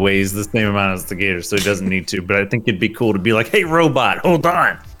he's like weighs the same amount as the gator, so he doesn't need to. But I think it'd be cool to be like, "Hey, robot, hold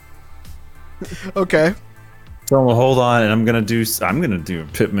on." Okay. So I'm gonna hold on, and I'm gonna do a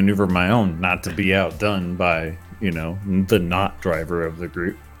pit maneuver of my own, not to be outdone by the not driver of the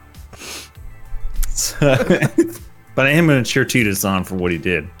group. But I am gonna cheer Titus on for what he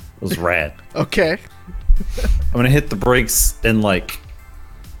did. It was rad. Okay. I'm gonna hit the brakes and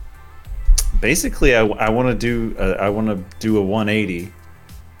basically I want to do a 180.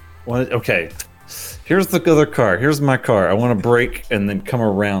 Okay, here's the other car. Here's my car. I want to brake and then come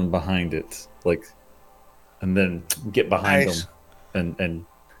around behind it, and then get behind Nice. them and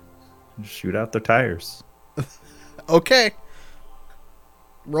shoot out their tires. Okay.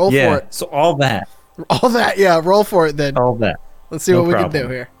 Roll Yeah. for it. So all that. All that. Yeah. Roll for it then. All that. Let's see no what we can problem. do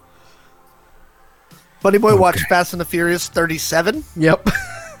here. Buddy Boy watched Fast and the Furious 37. Yep.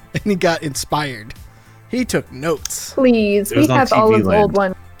 And he got inspired. He took notes. Please, It we was on have all TV of the old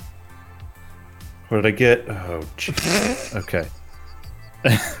Land. ones. What did I get? Oh, jeez. Okay.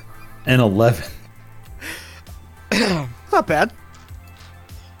 An 11. Not bad.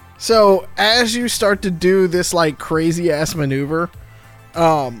 So as you start to do this crazy ass maneuver,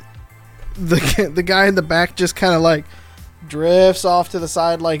 the guy in the back just kind of drifts off to the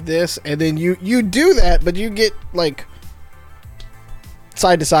side like this, and then you do that, but you get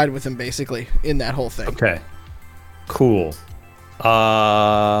side to side with him basically in that whole thing. Okay. Cool.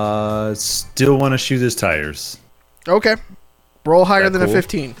 Still want to shoot his tires. Okay. Roll higher That than a cool?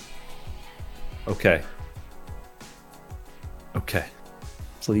 15. Okay. Okay.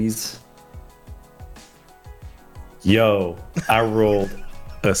 Please. Yo, I rolled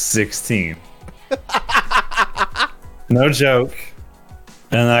a 16. No joke.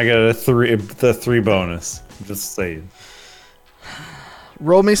 And I got the 3 bonus. Just saying.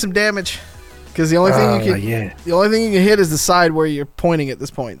 Roll me some damage, because the only thing you can Yeah. the only thing you can hit is the side where you're pointing at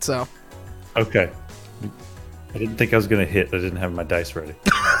this point. So Okay. I didn't think I was gonna hit. I didn't have my dice ready.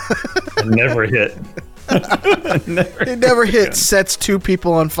 I never hit. it never hit. Sets 2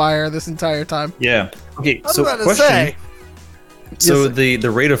 people on fire this entire time. Yeah. Okay. I was So about to question. say. So Yes. the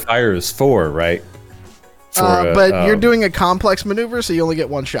rate of fire is 4, right? But you're doing a complex maneuver, so you only get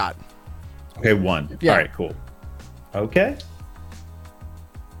 1 shot. Okay, 1. Yeah. All right, cool. Okay.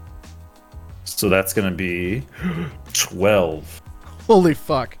 So that's gonna be 12. Holy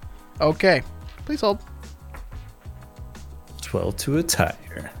fuck. Okay. Please hold. 12 to a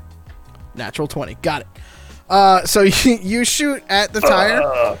tire. Natural 20. Got it. So you shoot at the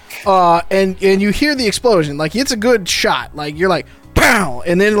tire, and you hear the explosion. It's a good shot. You're like, pow!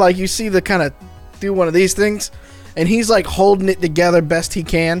 And then you see the kind of do one of these things, and he's holding it together best he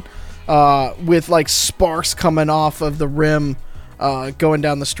can, with sparks coming off of the rim, going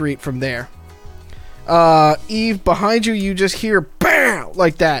down the street from there. Eve, behind you, you just hear bam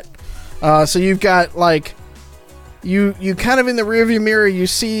like that. So you've got you kind of in the rearview mirror, you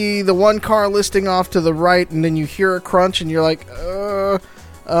see the one car listing off to the right, and then you hear a crunch, and you're like,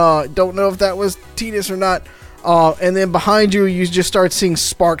 don't know if that was Titus or not. And then behind you, you just start seeing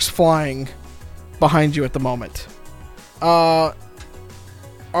sparks flying behind you at the moment. Are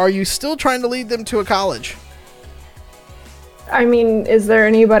you still trying to lead them to a college? I mean, is there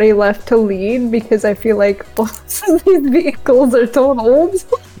anybody left to lead? Because I feel like both of these vehicles are totaled.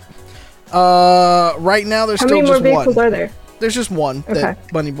 Right now there's How still many more just vehicles one. are there? There's just one Okay.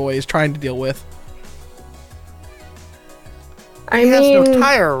 that Bunny Boy is trying to deal with. I He has mean, no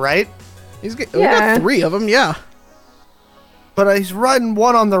tire, right? We Yeah. got 3 of them, yeah. But he's riding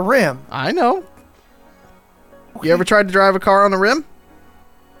one on the rim. I know. You ever tried to drive a car on the rim?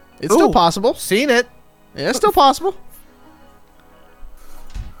 It's still Ooh. possible. Seen it. Yeah, it's still possible.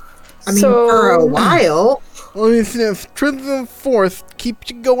 I mean, So- for a while. Well, if truth and forth, keep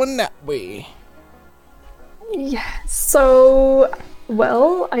you going that way. yeah. So,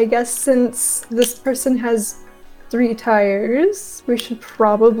 well, I guess since this person has 3 tires, we should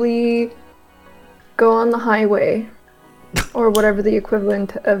probably go on the highway, or whatever the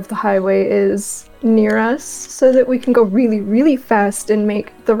equivalent of the highway is near us, so that we can go really, really fast and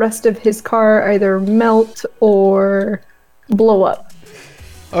make the rest of his car either melt or blow up.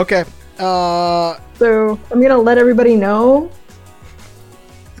 Okay. So I'm gonna let everybody know.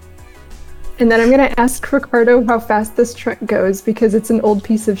 And then I'm gonna ask Ricardo how fast this truck goes because it's an old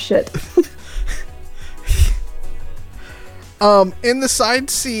piece of shit. In the side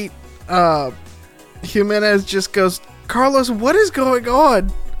seat, Jimenez just goes, Carlos, what is going on?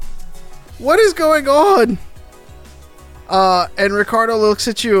 What is going on? And Ricardo looks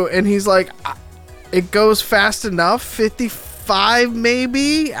at you and he's like, it goes fast enough? 55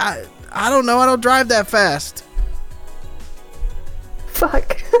 maybe? I don't know. I don't drive that fast.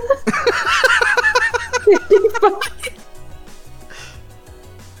 Fuck.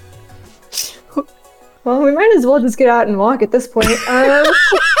 Well, we might as well just get out and walk at this point. I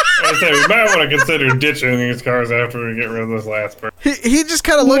say we might want to consider ditching these cars after we get rid of this last person. He just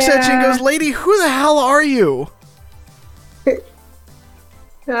kind of looks at you and Yeah. goes, lady, who the hell are you?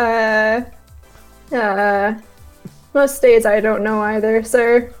 Most days I don't know either,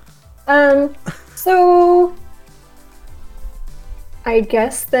 sir. So I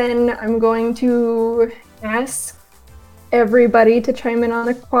guess then I'm going to ask everybody to chime in on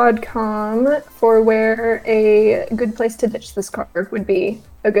a quadcom for where a good place to ditch this car would be.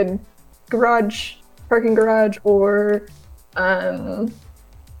 A good garage, parking garage, or car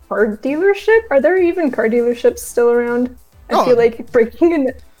dealership? Are there even car dealerships still around? I Oh. feel like breaking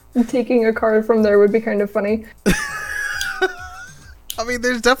in and taking a car from there would be kind of funny. I mean,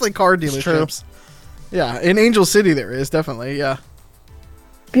 there's definitely car true. dealerships. Yeah, in Angel City there is, definitely, yeah.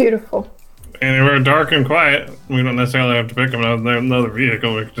 Beautiful. And if we're dark and quiet, we don't necessarily have to pick up another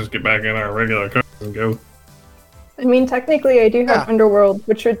vehicle. We can just get back in our regular cars and go. I mean, technically, I do have Yeah. Underworld,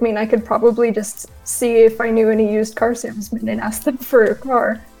 which would mean I could probably just see if I knew any used car salesmen and ask them for a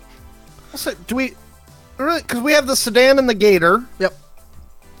car. So, do we really? Because we have the sedan and the Gator. Yep.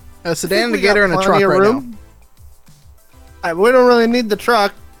 A I sedan, think a we got gator, and a plenty truck of right room. We don't really need the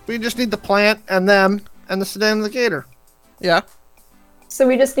truck. We just need the plant and them and the sedan and the Gator. now. Yeah. So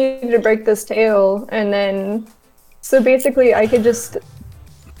we just need to break this tail, and then... So basically, I could just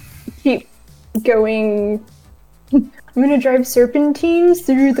keep going... I'm gonna drive serpentines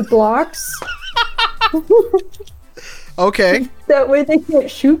through the blocks. Okay. That way they can't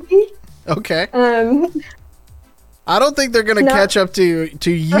shoot me. Okay. Um, I don't think they're gonna No. catch up to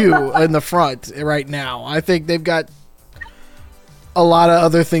you in the front right now. I think they've got a lot of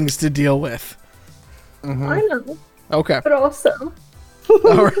other things to deal with. I know, Okay. but also...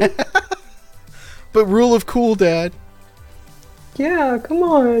 All right. But rule of cool, Dad. Yeah, come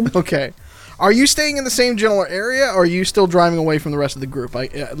on. Okay. Are you staying in the same general area, or are you still driving away from the rest of the group?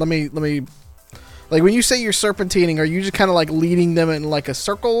 Let me. Like, when you say you're serpentining, are you just kind of like leading them in like a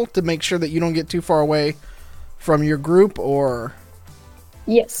circle to make sure that you don't get too far away from your group, or?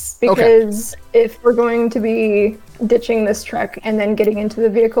 Yes, Okay. because if we're going to be ditching this truck and then getting into the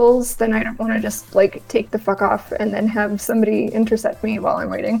vehicles, then I don't want to just like take the fuck off and then have somebody intercept me while I'm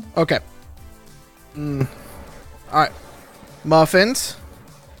waiting. Okay. All right. Muffins,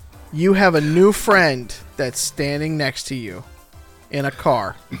 you have a new friend that's standing next to you in a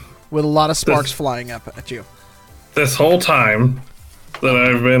car with a lot of sparks flying up at you. This whole time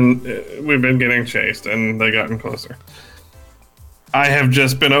that we've been getting chased, and they gotten closer. I have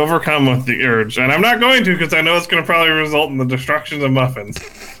just been overcome with the urge, and I'm not going to because I know it's going to probably result in the destruction of muffins.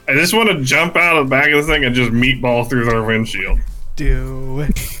 I just want to jump out of the back of this thing and just meatball through their windshield. Do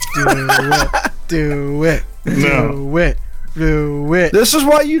it. Do it. Do it. No. Do it. Do it. This is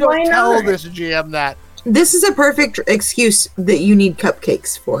why you Why don't tell not? this GM that. This is a perfect excuse that you need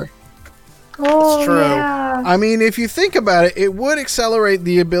cupcakes for. Oh, true. yeah. I mean, if you think about it, it would accelerate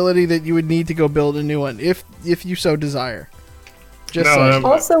the ability that you would need to go build a new one if you so desire. Just No, saying.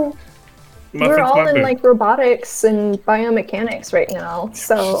 Also, Muffins We're all might in be. like robotics and biomechanics right now, She's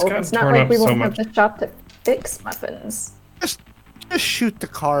so gotten it's not torn like up we so won't much. have the shop to fix muffins. Just shoot the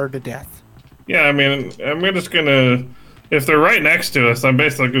car to death. Yeah, I mean, I'm just gonna. If they're right next to us, I'm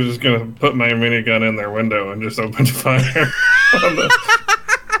basically just gonna put my minigun in their window and just open fire. on the-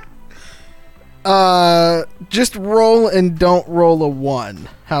 Just roll and don't roll a 1.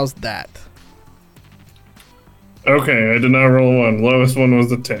 How's that? Okay, I did not roll a 1. Lowest one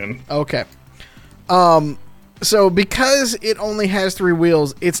was a 10. Okay. So because it only has 3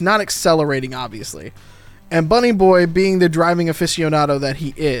 wheels, it's not accelerating, obviously. And Bunny Boy, being the driving aficionado that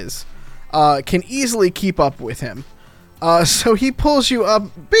he is, can easily keep up with him. So he pulls you up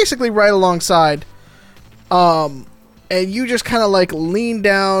basically right alongside, and you just kind of like lean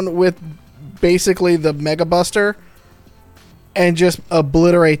down with basically the Mega Buster and just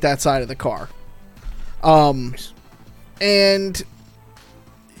obliterate that side of the car. And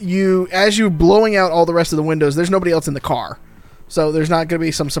as you blowing out all the rest of the windows, there's nobody else in the car. So there's not going to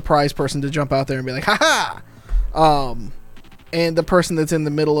be some surprise person to jump out there and be like, ha-ha! And the person that's in the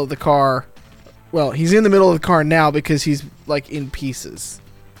middle of the car, well, he's in the middle of the car now because he's, like, in pieces.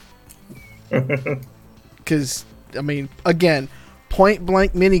 Because, I mean, again,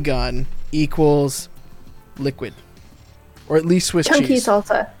 point-blank minigun equals liquid. Or at least Swiss Chunky cheese.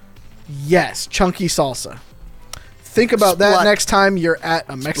 salsa. Yes, chunky salsa. Think about that Splat. next time you're at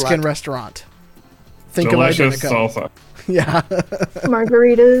a Mexican Splat. restaurant. Think Delicious of Identico. salsa. Yeah.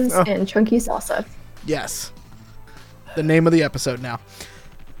 Margaritas Oh. and chunky salsa. Yes. The name of the episode now.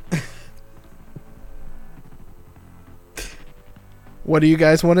 What do you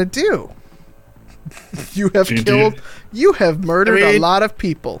guys want to do? You have you have murdered a lot of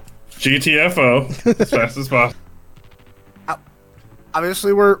people. GTFO as fast as possible.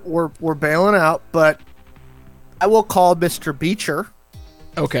 Obviously, we're bailing out, but I will call Mr. Beecher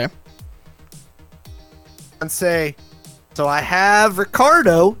Okay. and say, so I have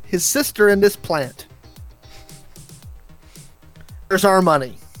Ricardo, his sister, in this plant. There's our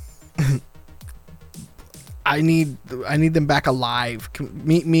money. I need them back alive.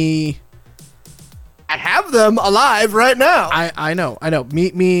 Meet me. I have them alive right now. I know.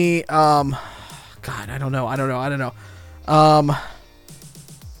 Meet me. God, I don't know.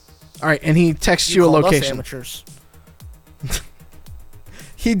 All right, and he texts you a called us location. amateurs.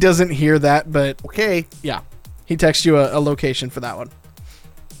 He doesn't hear that, but Okay. yeah, he texts you a location for that one.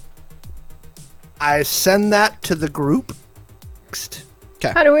 I send that to the group. Next.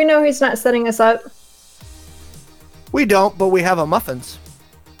 How do we know he's not setting us up? We don't, but we have a muffins.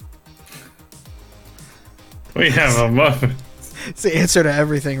 We have a muffin. It's the answer to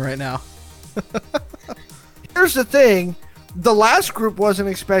everything right now. Here's the thing. The last group wasn't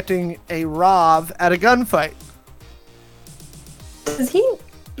expecting a Rav at a gunfight. Does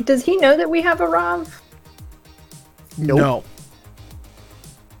he know that we have a Rav? Nope. No.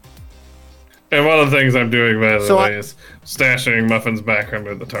 And one of the things I'm doing, by the So way, is stashing muffins back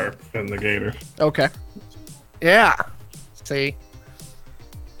under the tarp in the gator. Okay. Yeah. See?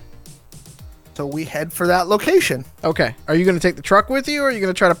 So we head for that location. Okay. Are you going to take the truck with you, or are you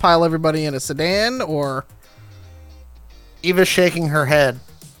going to try to pile everybody in a sedan, or... Eva's shaking her head.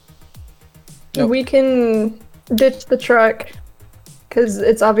 Nope. We can ditch the truck because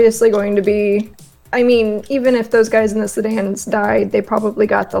it's obviously going to be. I mean, even if those guys in the sedans died, they probably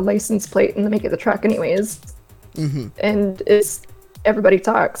got the license plate in the make of the truck, anyways. Mm-hmm. And it's everybody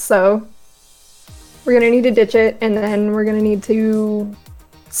talks, so we're gonna need to ditch it, and then we're gonna need to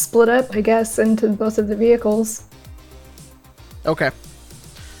split up, I guess, into both of the vehicles. Okay.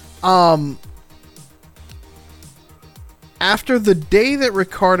 After the day that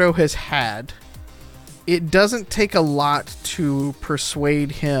Ricardo has had, it doesn't take a lot to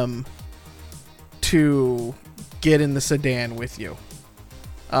persuade him to get in the sedan with you.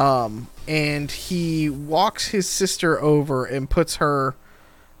 And he walks his sister over and puts her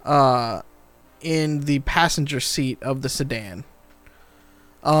in the passenger seat of the sedan.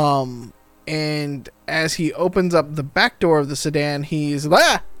 And as he opens up the back door of the sedan, he's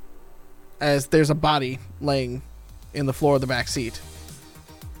as there's a body laying in the floor of the back seat.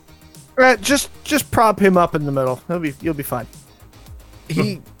 Right, just prop him up in the middle. You'll be fine.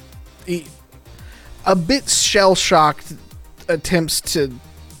 He a bit shell-shocked, attempts to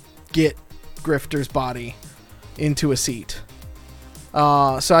get Grifter's body into a seat.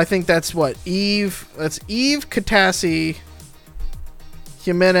 So I think that's what Eve. That's Eve, Katassi,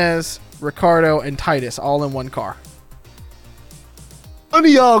 Jimenez, Ricardo, and Titus all in one car. One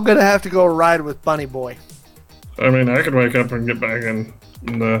of y'all gonna have to go ride with Bunny Boy. I mean, I could wake up and get back in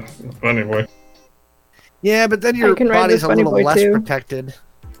the Bunny Boy. Yeah, but then your can ride body's with a Bunny little Boy, less too. protected.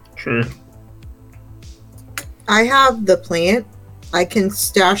 True. I have the plant. I can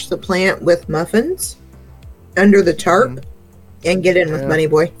stash the plant with muffins under the tarp and get in with Bunny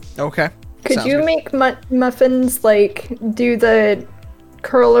Boy. Okay. Could Sounds you good. make muffins, like, do the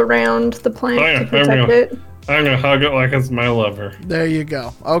curl around the plant Oh, yeah, to I'm protect gonna- it? I'm gonna hug it like it's my lover. There you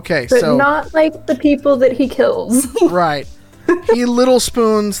go. Okay, But so not like the people that he kills. right. He little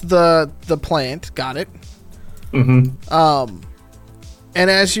spoons the plant. Got it. Mm-hmm. And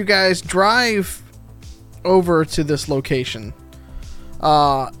as you guys drive over to this location,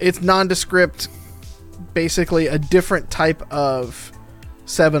 it's nondescript, basically a different type of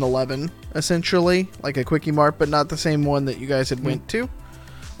 7-Eleven, essentially, like a Quickie Mart, but not the same one that you guys had went to.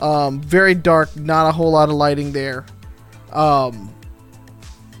 Very dark, not a whole lot of lighting there.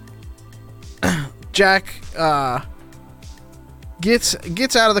 Jack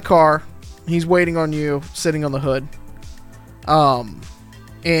gets out of the car. He's waiting on you, sitting on the hood.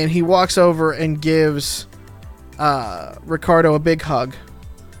 And he walks over and gives Ricardo a big hug,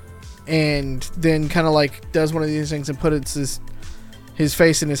 and then kind of like does one of these things and puts his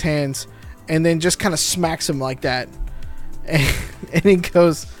face in his hands, and then just kind of smacks him like that. And he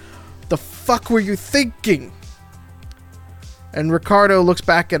goes, "The fuck were you thinking?" And Ricardo looks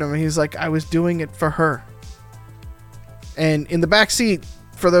back at him and he's like, "I was doing it for her." And in the back seat,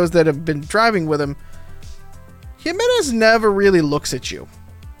 for those that have been driving with him, Jimenez never really looks at you.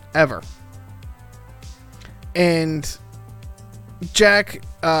 Ever. And Jack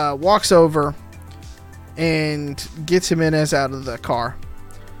walks over and gets Jimenez out of the car.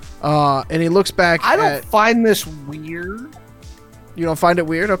 And he looks back I don't at... find this weird. You don't find it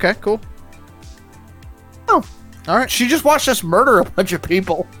weird? Okay, cool. No. All right. She just watched us murder a bunch of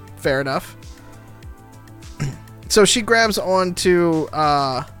people. Fair enough. So she grabs onto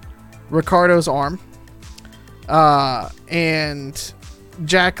Ricardo's arm. And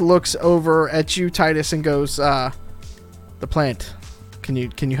Jack looks over at you, Titus, and goes, "The plant. Can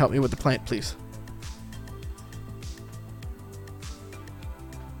you help me with the plant, please?"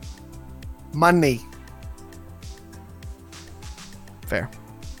 Money. Fair.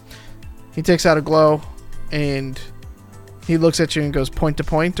 He takes out a glow, and he looks at you and goes, "Point to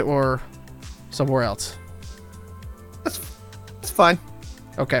point or somewhere else?" It's fine.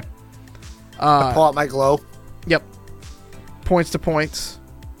 Okay. I pull out my glow. Yep. Points to points.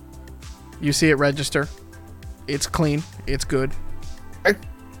 You see it register. It's clean. It's good. Okay.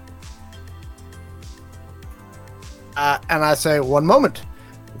 And I say, "One moment."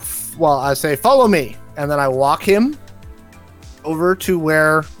 Well, I say, "Follow me." And then I walk him over to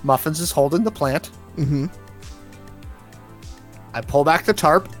where Muffins is holding the plant. Mm-hmm. I pull back the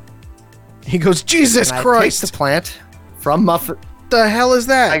tarp. He goes, "Jesus and I Christ! take the plant from Muffin. The hell is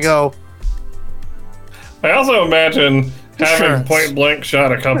that?" I go, I also imagine having Insurance. point blank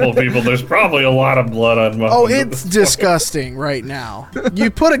shot a couple of people. There's probably a lot of blood on Muffins. "Oh, at it's this point. disgusting right now.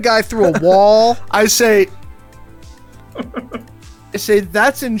 You put a guy through a wall." I say,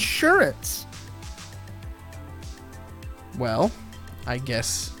 that's insurance. Well, I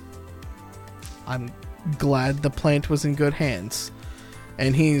guess I'm glad the plant was in good hands.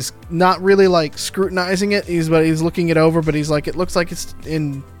 And he's not really like scrutinizing it. He's looking it over, but he's like, "It looks like it's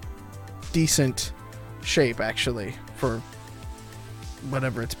in decent shape, actually, for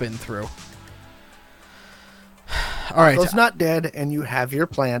whatever it's been through." All right. It's not dead, and you have your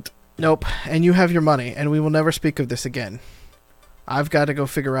plant. Nope. And you have your money, and we will never speak of this again. I've got to go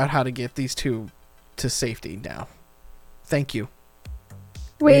figure out how to get these two to safety now. Thank you.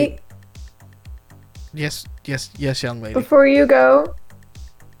 Wait, Yes, young lady. before you go,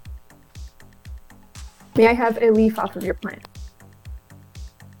 may I have a leaf off of your plant?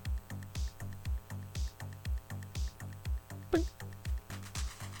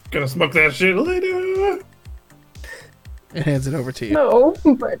 Gonna smoke that shit later. And hands it over to you. No,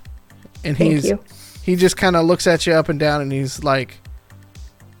 but And thank you. he just kind of looks at you up and down, and he's like,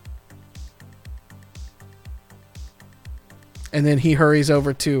 and then he hurries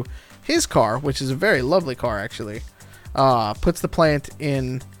over to his car, which is a very lovely car actually. Puts the plant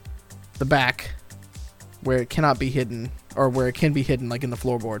in the back where it cannot be hidden, or where it can be hidden, like in the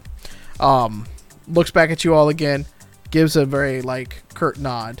floorboard. Looks back at you all again, gives a very like curt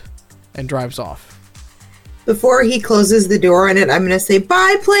nod, and drives off. Before he closes the door on it, I'm going to say,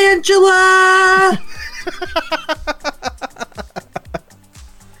 "Bye, Plantula!"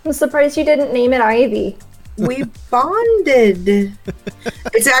 I'm surprised you didn't name it Ivy. We bonded.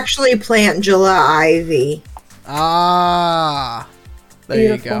 It's actually Plantula Ivy. Ah,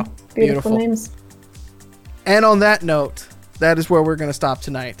 there Beautiful. you go. Beautiful names. And on that note, that is where we're going to stop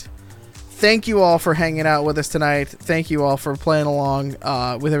tonight. Thank you all for hanging out with us tonight. Thank you all for playing along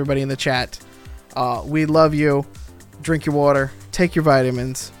with everybody in the chat. We love you. Drink your water. Take your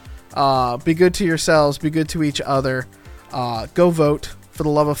vitamins. Be good to yourselves. Be good to each other. Go vote. For the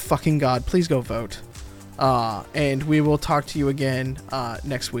love of fucking God, please go vote. And we will talk to you again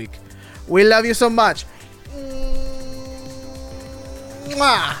next week. We love you so much.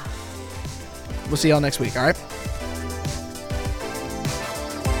 Mwah. We'll see y'all next week, all right?